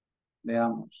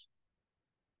 Veamos.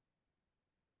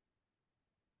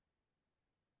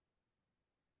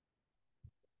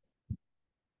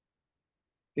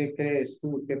 ¿Qué crees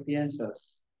tú? ¿Qué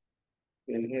piensas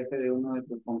que el jefe de uno de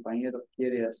tus compañeros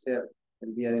quiere hacer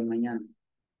el día de mañana?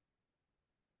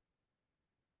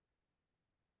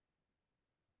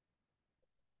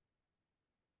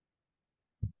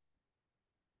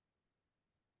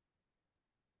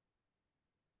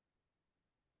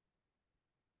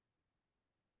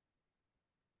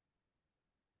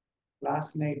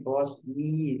 Classmate boss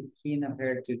need him or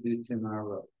her to do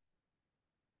tomorrow.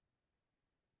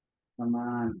 Come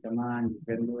on, you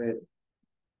can do it.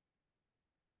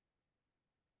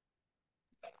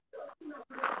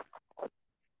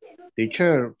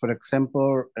 Teacher, for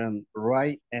example,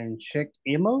 write and check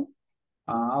email.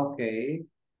 Okay.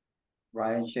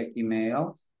 Write and check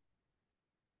emails.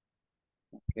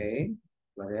 Okay.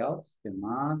 What else? ¿Qué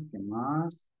más? ¿Qué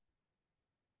más?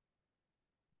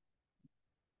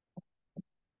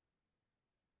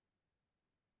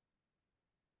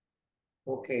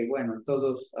 Okay, bueno,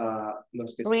 todos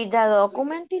los que Read the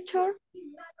document, teacher.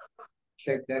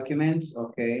 check documents,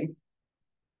 okay.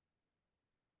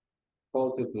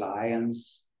 Call to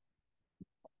clients.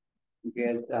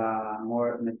 Get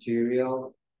more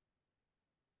material.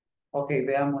 Ok,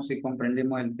 veamos si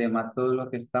comprendimos el tema. Todos los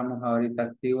que estamos ahorita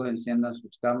activos, enciendan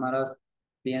sus cámaras,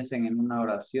 piensen en una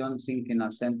oración, think in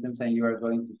a sentence, and you are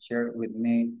going to share with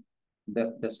me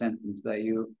the sentence that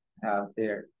you have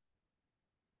there.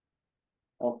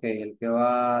 Ok, el que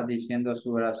va diciendo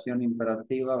su oración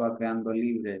imperativa va quedando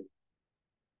libre.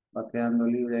 Va quedando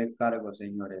libre de cargo,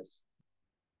 señores.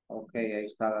 Ok, ahí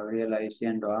está Gabriela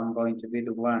diciendo, I'm going to be the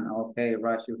one. Ok,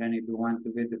 raise your hand if you want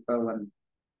to be the first one.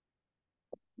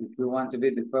 If you want to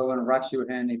be the first one, raise your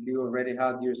hand. If you already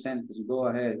have your sentence, go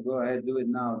ahead, do it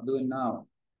now, do it now.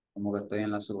 Como que estoy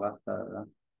en la subasta, ¿verdad?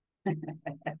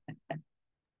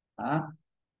 ¿Ah?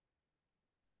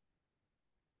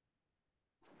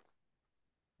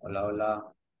 Hola,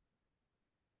 hola.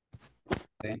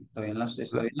 Estoy en la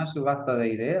subasta de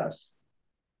ideas.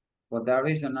 For that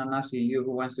reason, I'm asking you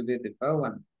who wants to be the first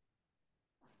one.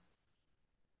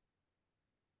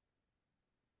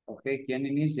 Ok, ¿quién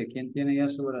inicia? ¿Quién tiene ya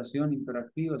su oración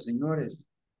interactiva, señores?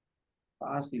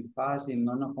 Fácil, fácil,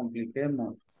 no nos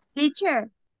compliquemos.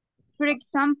 Teacher, for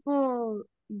example,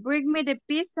 bring me the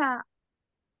pizza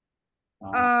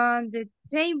on the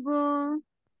table.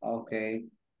 Ok,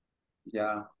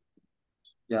 ya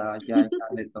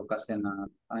le toca cenar.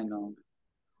 I know.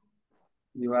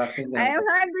 You are thinking I am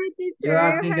about, hungry, teacher. you I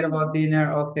are am thinking hungry. about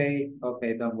dinner. Okay,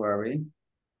 okay, don't worry.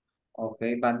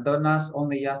 Okay, but don't ask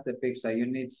only just the pizza. You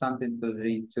need something to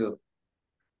drink too.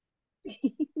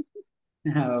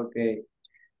 Okay.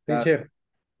 Teacher,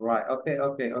 Right. Okay,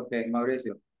 okay, okay.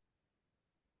 Mauricio.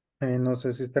 no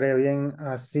sé si estaría bien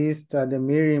assist at the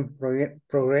meeting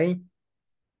program.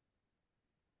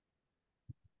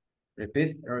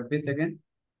 Repeat again.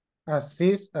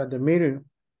 Assist at the meeting.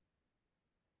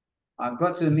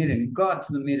 Go to the meeting. Go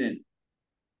to the meeting.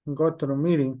 Go to the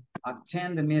meeting.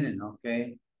 Attend the meeting.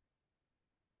 Okay.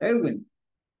 Edwin.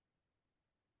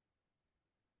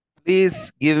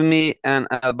 Please give me an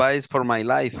advice for my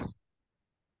life.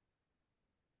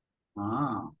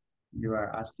 Ah, you are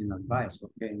asking advice.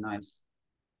 Okay, nice.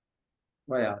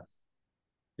 What else?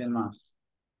 ¿Quién más?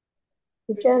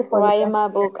 Teacher, Write my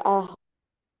book.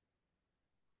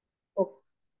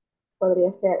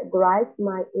 Podría ser write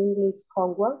my English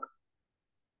homework.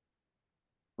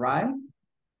 Right?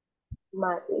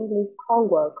 My English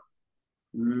homework.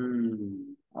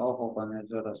 Ojo con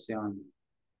esa oración.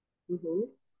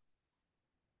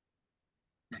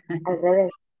 Al revés.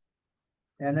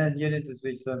 And then you need to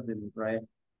switch something, right?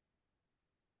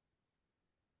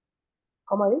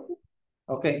 ¿Cómo dice?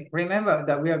 Okay, remember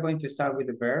that we are going to start with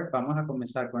the verb. Vamos a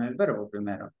comenzar con el verbo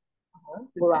primero.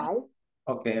 Right.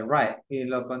 Okay, right. ¿Y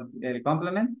el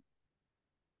complement?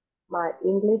 My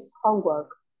English homework.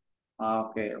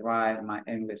 Okay, right, my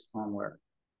English homework.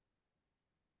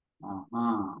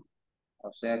 Ajá.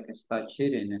 O sea que está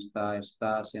cheating, está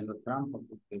haciendo trampa.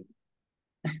 Porque...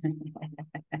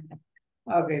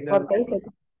 Okay,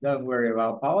 don't worry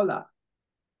about Paola.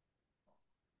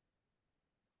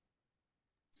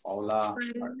 Paola.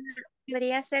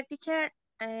 Podría ser, teacher,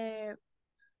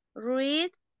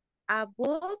 read a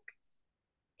book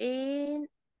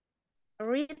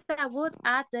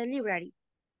at the library.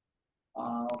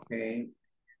 Okay.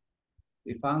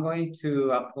 If I'm going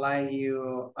to apply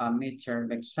you a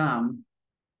midterm exam,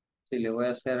 si le voy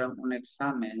a hacer un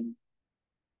examen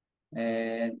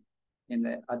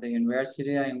at the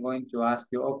university, I'm going to ask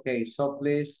you, okay, so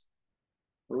please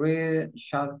read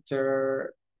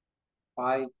chapter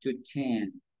 5 to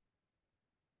 10.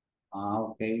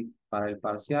 Ok. Para el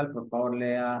parcial, por favor,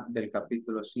 lea del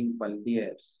capítulo 5 al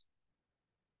 10.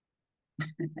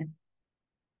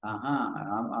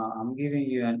 Ajá, I'm giving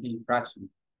you an infraction.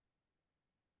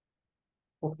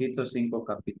 Poquito 5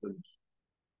 capítulos.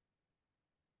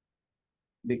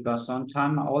 Because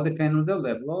sometimes, all depends on the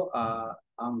level,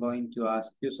 I'm going to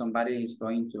ask you, somebody is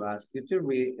going to ask you to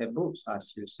read a book,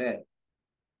 as you said.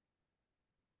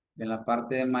 En la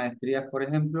parte de maestrías, por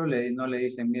ejemplo, no le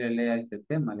dicen, mire, lea este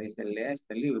tema, le dicen, lea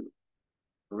este libro.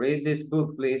 Read this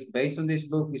book, please. Based on this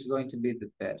book is going to be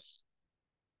the test.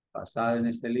 Basado en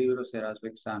este libro será su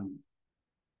examen.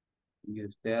 Y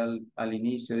usted al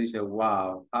inicio dice,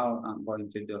 wow, how I'm going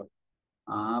to do.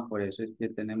 Por eso es que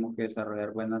tenemos que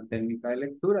desarrollar buena técnica de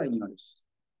lectura, señores.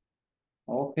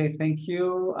 Okay, thank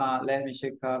you. Let me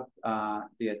check up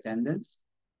the attendance.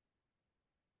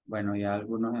 Bueno, ya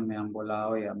algunos se me han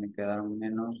volado, ya me quedaron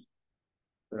menos,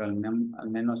 pero al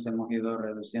menos hemos ido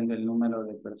reduciendo el número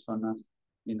de personas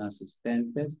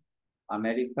inasistentes.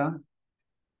 América.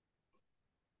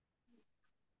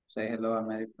 Say hello,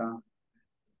 America.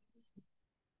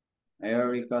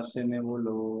 Erica se me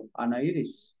voló. Ana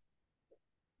Iris.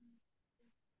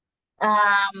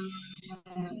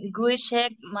 Go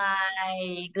check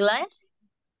my glass.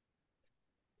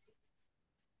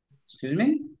 Excuse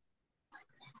me?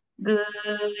 Go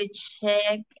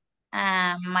check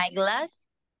my glass.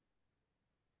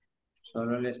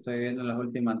 Solo le estoy viendo las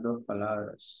últimas dos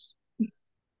palabras.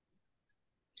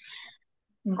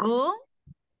 Go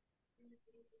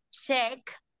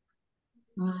check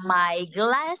my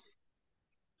glass.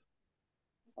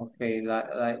 Okay,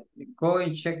 like go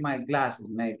and check my glasses,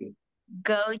 maybe.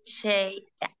 Go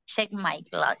check my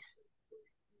glass.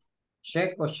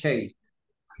 Check or shake?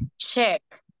 Check.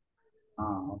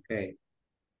 Okay.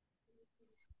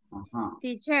 Ajá.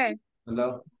 Teacher,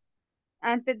 Hello.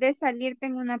 antes de salir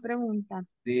tengo una pregunta.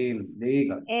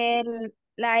 Diga.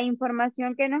 La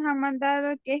información que nos han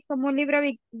mandado, que es como un libro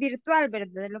virtual,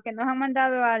 ¿verdad? Lo que nos han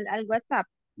mandado al WhatsApp.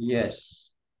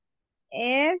 Yes.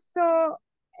 Eso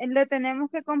lo tenemos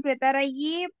que completar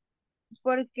allí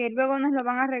porque luego nos lo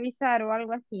van a revisar o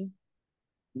algo así.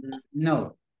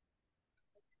 No,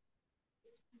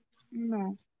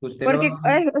 No. usted lo Porque va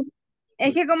a...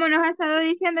 es que como nos ha estado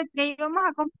diciendo que íbamos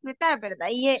a completar, ¿verdad?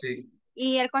 Sí,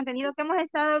 Y el contenido que hemos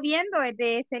estado viendo es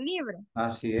de ese libro.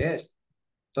 así es.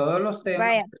 Todos los temas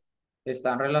Vaya.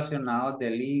 están relacionados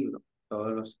del libro,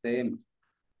 todos los temas.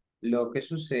 Lo que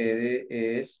sucede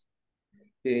es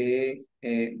que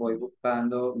voy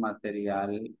buscando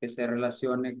material que se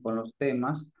relacione con los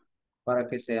temas para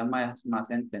que sea más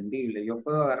entendible. Yo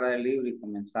puedo agarrar el libro y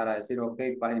comenzar a decir, ok,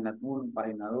 página 1,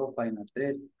 página 2, página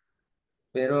 3,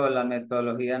 pero la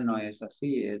metodología no es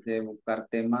así, es de buscar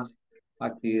temas,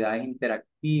 actividades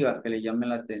interactivas que le llamen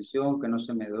la atención, que no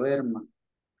se me duerma,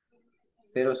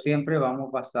 pero siempre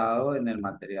vamos basado en el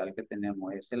material que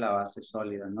tenemos, esa es la base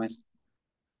sólida nuestra.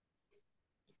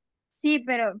 Sí,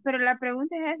 pero la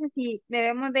pregunta es esa, si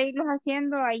debemos de irlos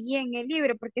haciendo allí en el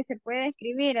libro, porque se puede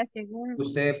escribir según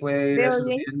Usted puede ir veo yo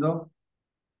ahí. resolviendo,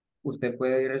 usted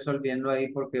puede ir resolviendo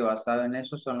ahí porque basado en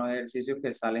eso son los ejercicios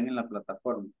que salen en la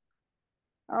plataforma.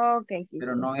 Ok, Pero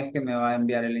teacher. no es que me va a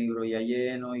enviar el libro ya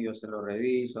lleno y yo se lo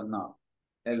reviso, no.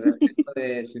 El reflejo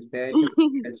de si usted ha hecho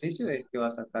el ejercicio es que va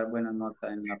a sacar buena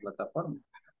nota en la plataforma.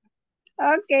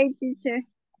 Ok, teacher.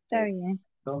 Está Okay. bien.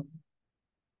 So,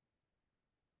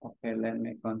 okay, let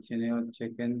me continue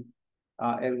checking.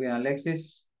 Edwin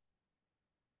Alexis.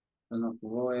 ¿No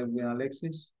jugó Edwin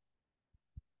Alexis?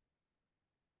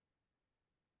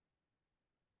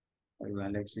 Edwin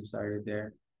Alexis, are you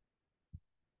there?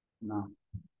 No.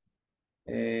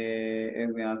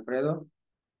 Edwin Alfredo.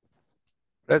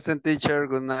 Present teacher,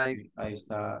 good night. Ahí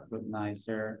está, good night,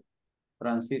 sir.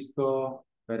 Francisco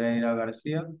Pereira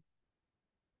García.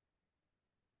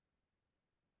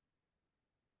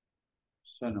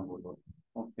 Se nos volvió.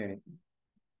 Ok.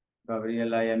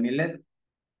 Gabriela Yamilet.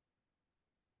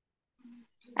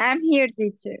 I'm here,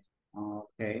 teacher.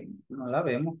 Ok. No la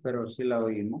vemos, pero sí la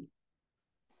oímos.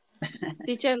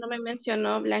 Teacher, no me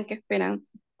mencionó Blanca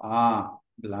Esperanza.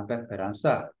 Blanca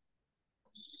Esperanza.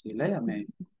 Sí la llamé.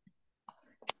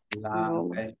 No.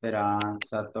 Blanca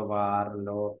Esperanza Tobar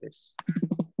López.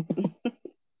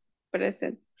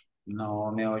 Present.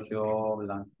 No me oyó,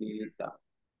 Blanquita.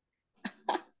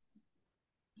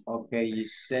 Ok,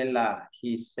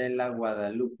 Gisela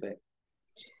Guadalupe.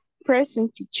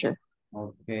 Present, teacher.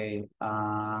 Ok,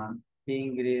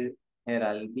 Ingrid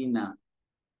Geraldina.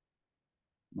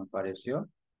 ¿Me pareció?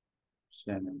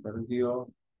 Se me perdió.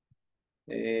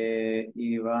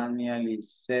 Ivania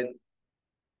Lisset.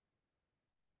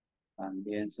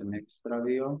 También se me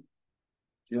extravió.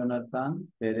 Jonathan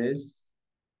Pérez.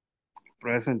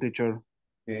 Present, teacher.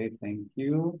 Ok, thank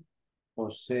you.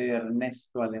 José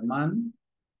Ernesto Alemán.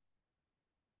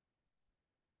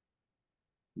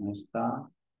 No está.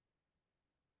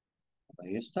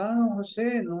 Ahí está, don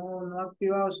José. No ha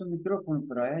activado su micrófono,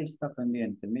 pero ahí está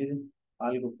pendiente. Miren,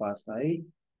 algo pasa ahí.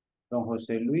 Don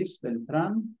José Luis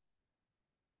Beltrán.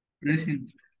 Present.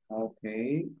 Ok.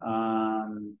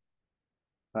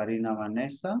 Karina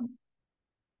Vanessa.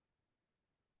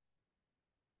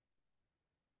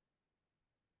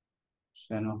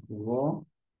 Se nos jugó.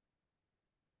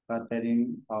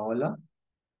 Catherine Paola.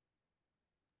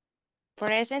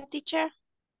 Present, teacher.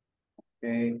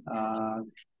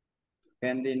 Ok.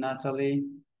 Candy Natalie.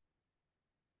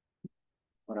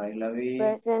 Por ahí la vi.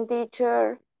 Present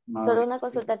teacher. Solo una Mauricio.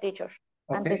 consulta, teacher,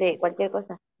 Ok. antes de cualquier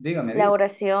cosa. Dígame, La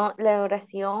dígame.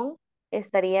 oración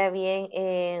estaría bien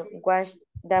en watch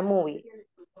the movie.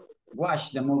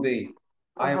 Watch the movie.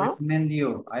 I Ajá.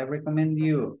 recommend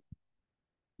you.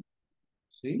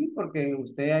 Sí, porque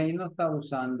usted ahí no está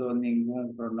usando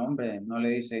ningún pronombre. No le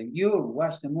dice, you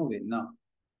watch the movie. No.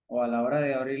 O a la hora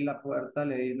de abrir la puerta,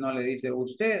 no le dice,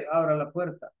 usted abra la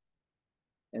puerta.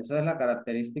 Esa es la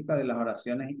característica de las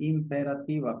oraciones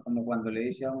imperativas, como cuando le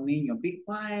dice a un niño, be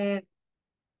quiet.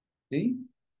 ¿Sí?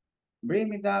 Bring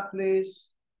me that,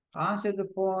 please. Answer the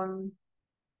phone.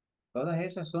 Todas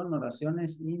esas son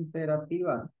oraciones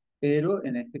imperativas, pero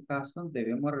en este caso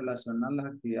debemos relacionar las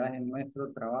actividades en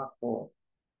nuestro trabajo.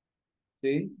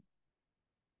 ¿Sí?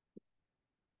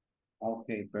 Ok,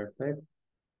 perfecto.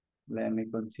 Let me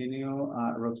continue.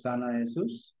 Roxana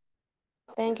Jesus.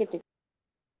 Thank you, teacher.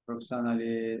 Roxana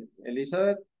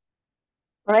Elizabeth.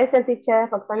 Present, teacher.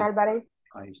 Roxana Álvarez.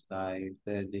 Ahí está, ahí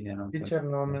ustedes dijeron Teacher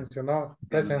no mencionó. que no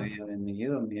Present. había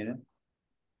venido, miren.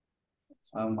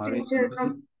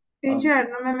 Teacher,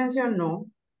 no me mencionó.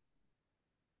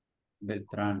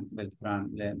 Beltrán,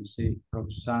 let me see.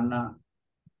 Roxana.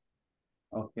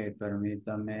 Ok,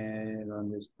 permítame,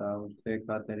 ¿dónde está usted,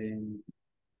 Catherine?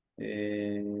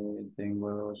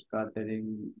 tengo dos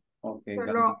catering. Ok,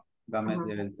 Solo, Game ajá.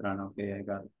 del Trano. Ok, I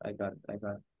got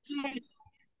it.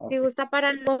 Si gusta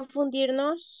para no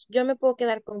confundirnos, yo me puedo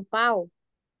quedar con Pau.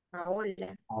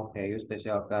 Paola. Ok, usted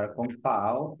se va a quedar con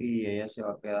Pau y ella se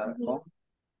va a quedar Ujú. con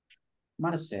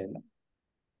Marcela.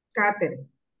 Catherine.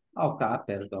 Oh,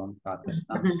 perdón,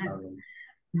 I'm sorry.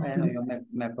 Bueno, yo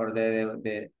me acordé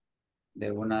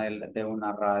de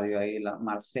una radio ahí, la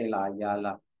Marcela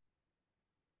Ayala.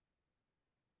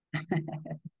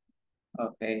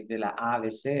 Ok, de la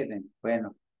ABC.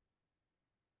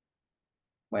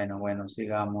 Bueno,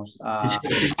 sigamos.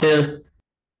 Teacher,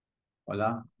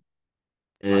 Hola.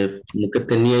 como que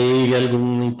tenía ahí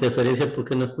alguna interferencia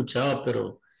porque no escuchaba,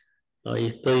 pero ahí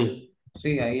estoy.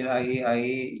 Sí,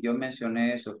 ahí yo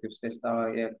mencioné eso, que usted estaba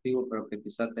ahí activo, pero que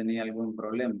quizá tenía algún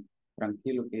problema.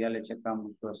 Tranquilo, que ya le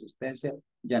checamos su asistencia.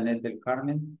 Janet del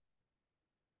Carmen.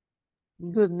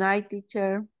 Good night,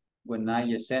 teacher. Good night,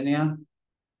 Yesenia.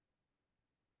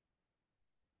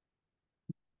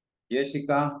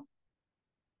 Jessica.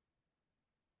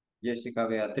 Jessica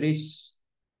Beatriz.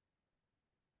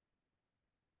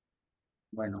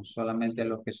 Bueno, solamente a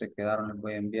los que se quedaron les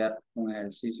voy a enviar un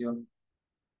ejercicio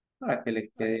para que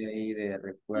les quede ahí de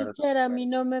recuerdo. Teacher, a mí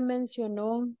no me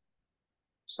mencionó.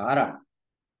 Sara.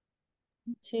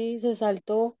 Sí, se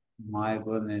saltó. My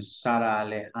goodness. Sara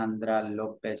Alejandra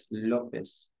López.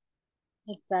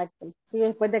 Exacto. Sí,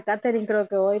 después de Catherine creo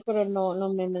que hoy, pero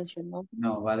no me mencionó.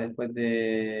 No, va después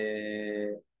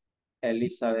de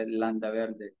Elizabeth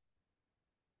Landaverde.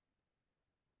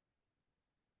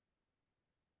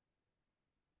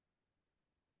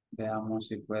 Veamos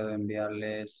si puedo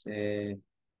enviarles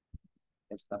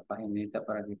esta paginita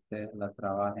para que ustedes la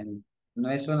trabajen. No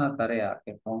es una tarea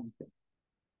que conste.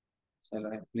 Se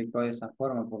los explico de esa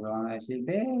forma porque van a decir,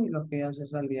 ve, y los que ya se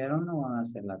salieron no van a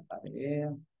hacer la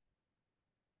tarea.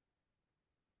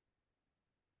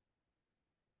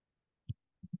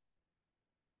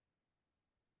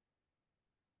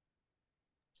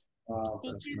 Wow,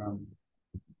 pero Teacher, no.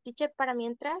 teacher, para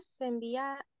mientras se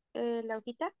envía la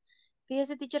hojita,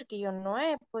 fíjese, teacher, que yo no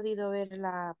he podido ver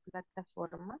la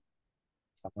plataforma.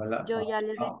 Hola, Yo ya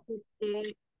le ah, reporté,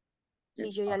 ¿qué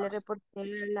sí, yo ya le pasa?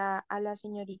 reporté a la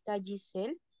señorita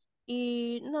Giselle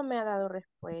y no me ha dado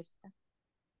respuesta.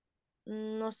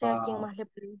 No sé a quién Ah, más le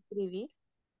puedo escribir.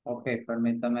 ok,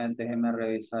 permítame, déjeme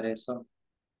revisar eso.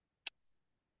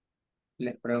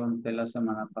 Les pregunté la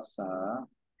semana pasada,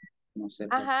 no sé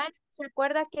por Ajá, ¿se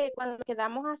acuerda que cuando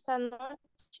quedamos hasta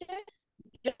noche,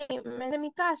 yo me de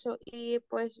mi caso y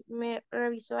pues me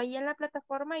revisó ahí en la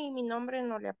plataforma y mi nombre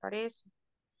no le aparece?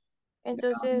 qué.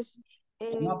 Entonces,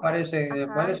 No aparece, ¿cuál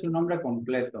ajá, es su nombre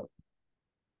completo?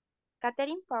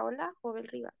 Catherine Paola Jovel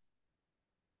Rivas.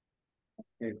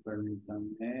 Ok,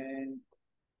 permítame.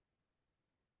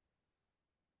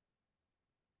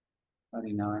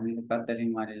 Karina Vanessa,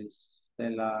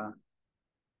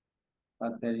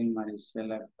 Catherine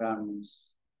Marisela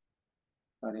Camis,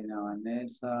 Karina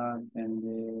Vanessa,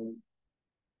 Kende,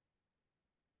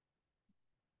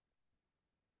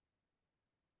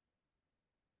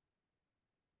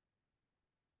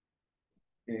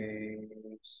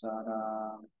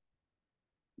 Sara,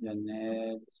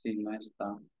 Janet, sí, no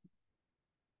está,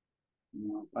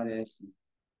 no aparece,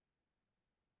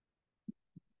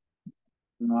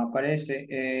 no aparece.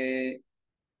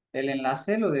 El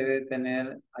enlace lo debe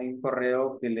tener, hay un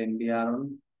correo que le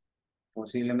enviaron,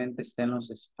 posiblemente esté en los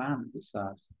spam,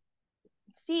 quizás.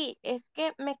 Sí, es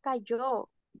que me cayó.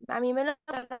 A mí me lo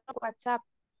mandaron por WhatsApp.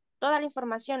 Toda la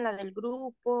información, la del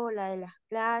grupo, la de las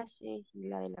clases y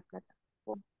la de la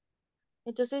plataforma.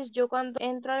 Entonces yo cuando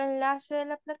entro al enlace de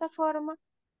la plataforma,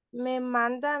 me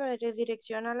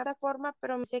redirecciona a la plataforma,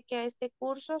 pero me dice que a este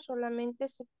curso solamente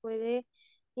se puede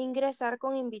ingresar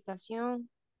con invitación.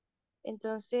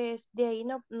 Entonces, de ahí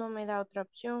no me da otra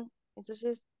opción.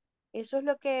 Entonces, eso es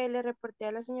lo que le reporté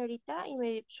a la señorita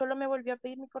y solo me volvió a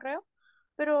pedir mi correo,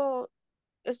 pero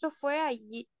esto fue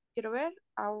allí, quiero ver,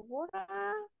 ahora,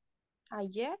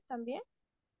 ayer también,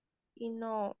 y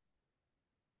no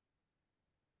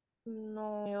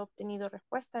he obtenido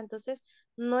respuesta. Entonces,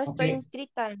 no Ok, estoy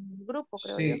inscrita en el grupo,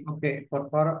 creo yo. sí, ok, por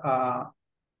favor,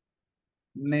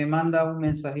 me manda un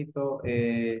mensajito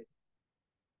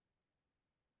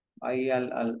ahí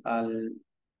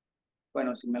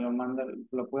bueno, si me lo manda,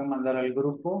 lo puede mandar al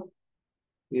grupo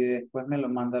y después me lo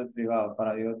manda al privado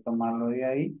para yo tomarlo de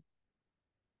ahí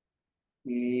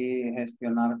y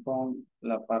gestionar con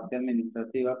la parte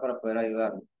administrativa para poder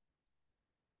ayudarlo.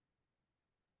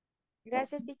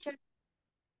 Gracias, teacher.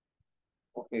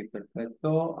 Ok,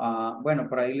 perfecto. Bueno,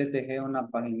 por ahí les dejé una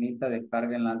paginita,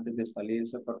 descárguenla antes de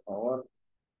salirse, por favor.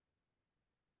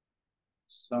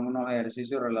 Son unos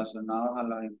ejercicios relacionados a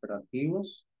los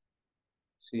imperativos.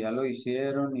 Si ya lo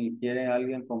hicieron y quiere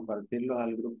alguien compartirlos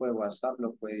al grupo de WhatsApp,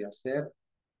 lo puede hacer.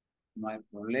 No hay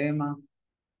problema.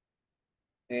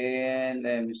 And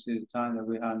let me see the time that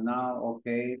we have now.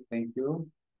 Okay, thank you.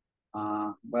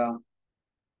 Well,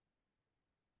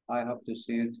 I hope to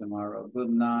see you tomorrow. Good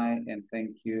night, and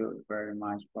thank you very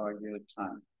much for your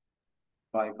time.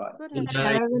 Bye-bye. Good Good night.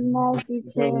 night. Have a good night, Good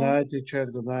teacher. night, teacher.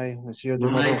 Goodbye. I'll see you Good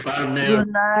tomorrow. night,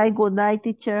 partner. Good night,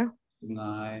 teacher. Good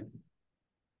night.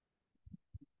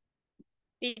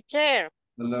 Teacher,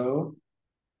 Hello.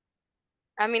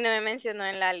 a mí no me mencionó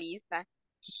en la lista.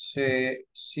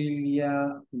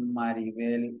 Cecilia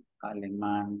Maribel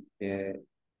Alemán, ¿qué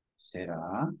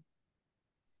será?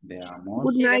 Veamos.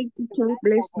 Good Sí, night, teacher.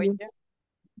 Bless you. yo.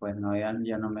 Pues no, ya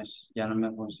no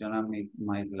me funcionan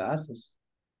my glasses.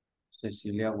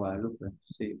 Cecilia Guadalupe,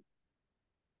 sí.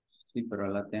 Sí, pero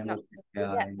la tengo No,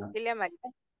 chequeada ahí, ¿no? Cecilia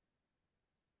Maribel.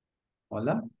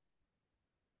 Hola.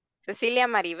 Cecilia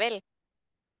Maribel.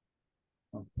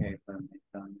 Ok,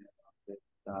 permítame. ¿Dónde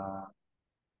está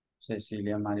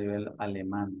Cecilia Maribel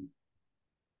Alemán?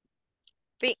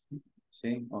 Sí.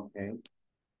 Sí, ok.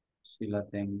 Sí la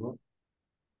tengo.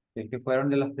 Es que fueron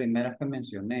de las primeras que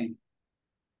mencioné.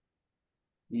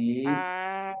 Y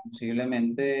Ah,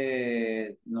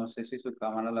 posiblemente, no sé si su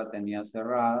cámara la tenía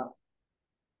cerrada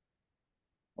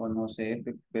o no sé,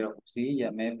 pero sí,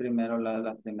 llamé primero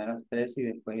las primeras tres y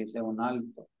después hice un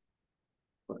alto,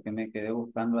 porque me quedé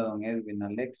buscando a don Edwin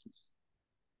Alexis.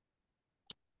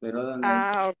 Pero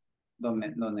ok.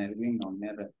 don Edwin no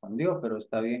me respondió, pero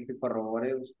está bien que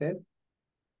corrobore usted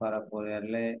para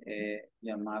poderle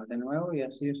llamar de nuevo y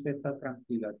así usted está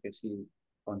tranquila que sí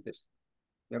contestó.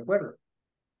 ¿De acuerdo?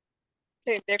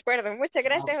 Sí, de acuerdo. Muchas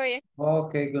gracias, oye.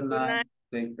 Ok, good Good night. night.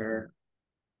 Take care.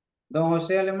 Don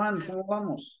José Alemán, ¿cómo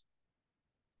vamos?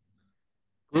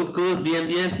 Good, good. Bien,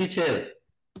 bien, teacher.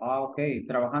 Ok,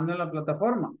 trabajando en la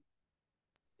plataforma.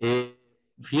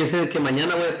 Fíjese que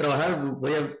mañana voy a trabajar.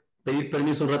 Voy a pedir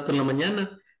permiso un rato en la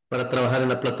mañana para trabajar en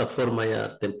la plataforma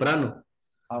ya temprano.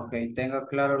 Ok, tenga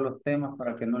claro los temas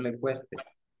para que no le cueste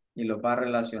y los va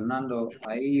relacionando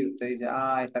ahí. Usted dice,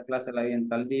 esta clase la vi en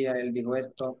tal día, él dijo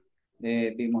esto,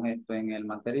 vimos esto en el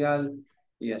material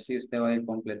y así usted va a ir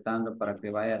completando para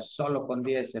que vaya solo con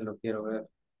 10, lo quiero ver.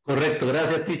 Correcto,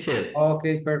 gracias, teacher. Ok,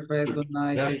 perfect, good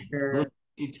night, Gracias, take care. good,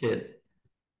 teacher.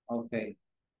 Ok.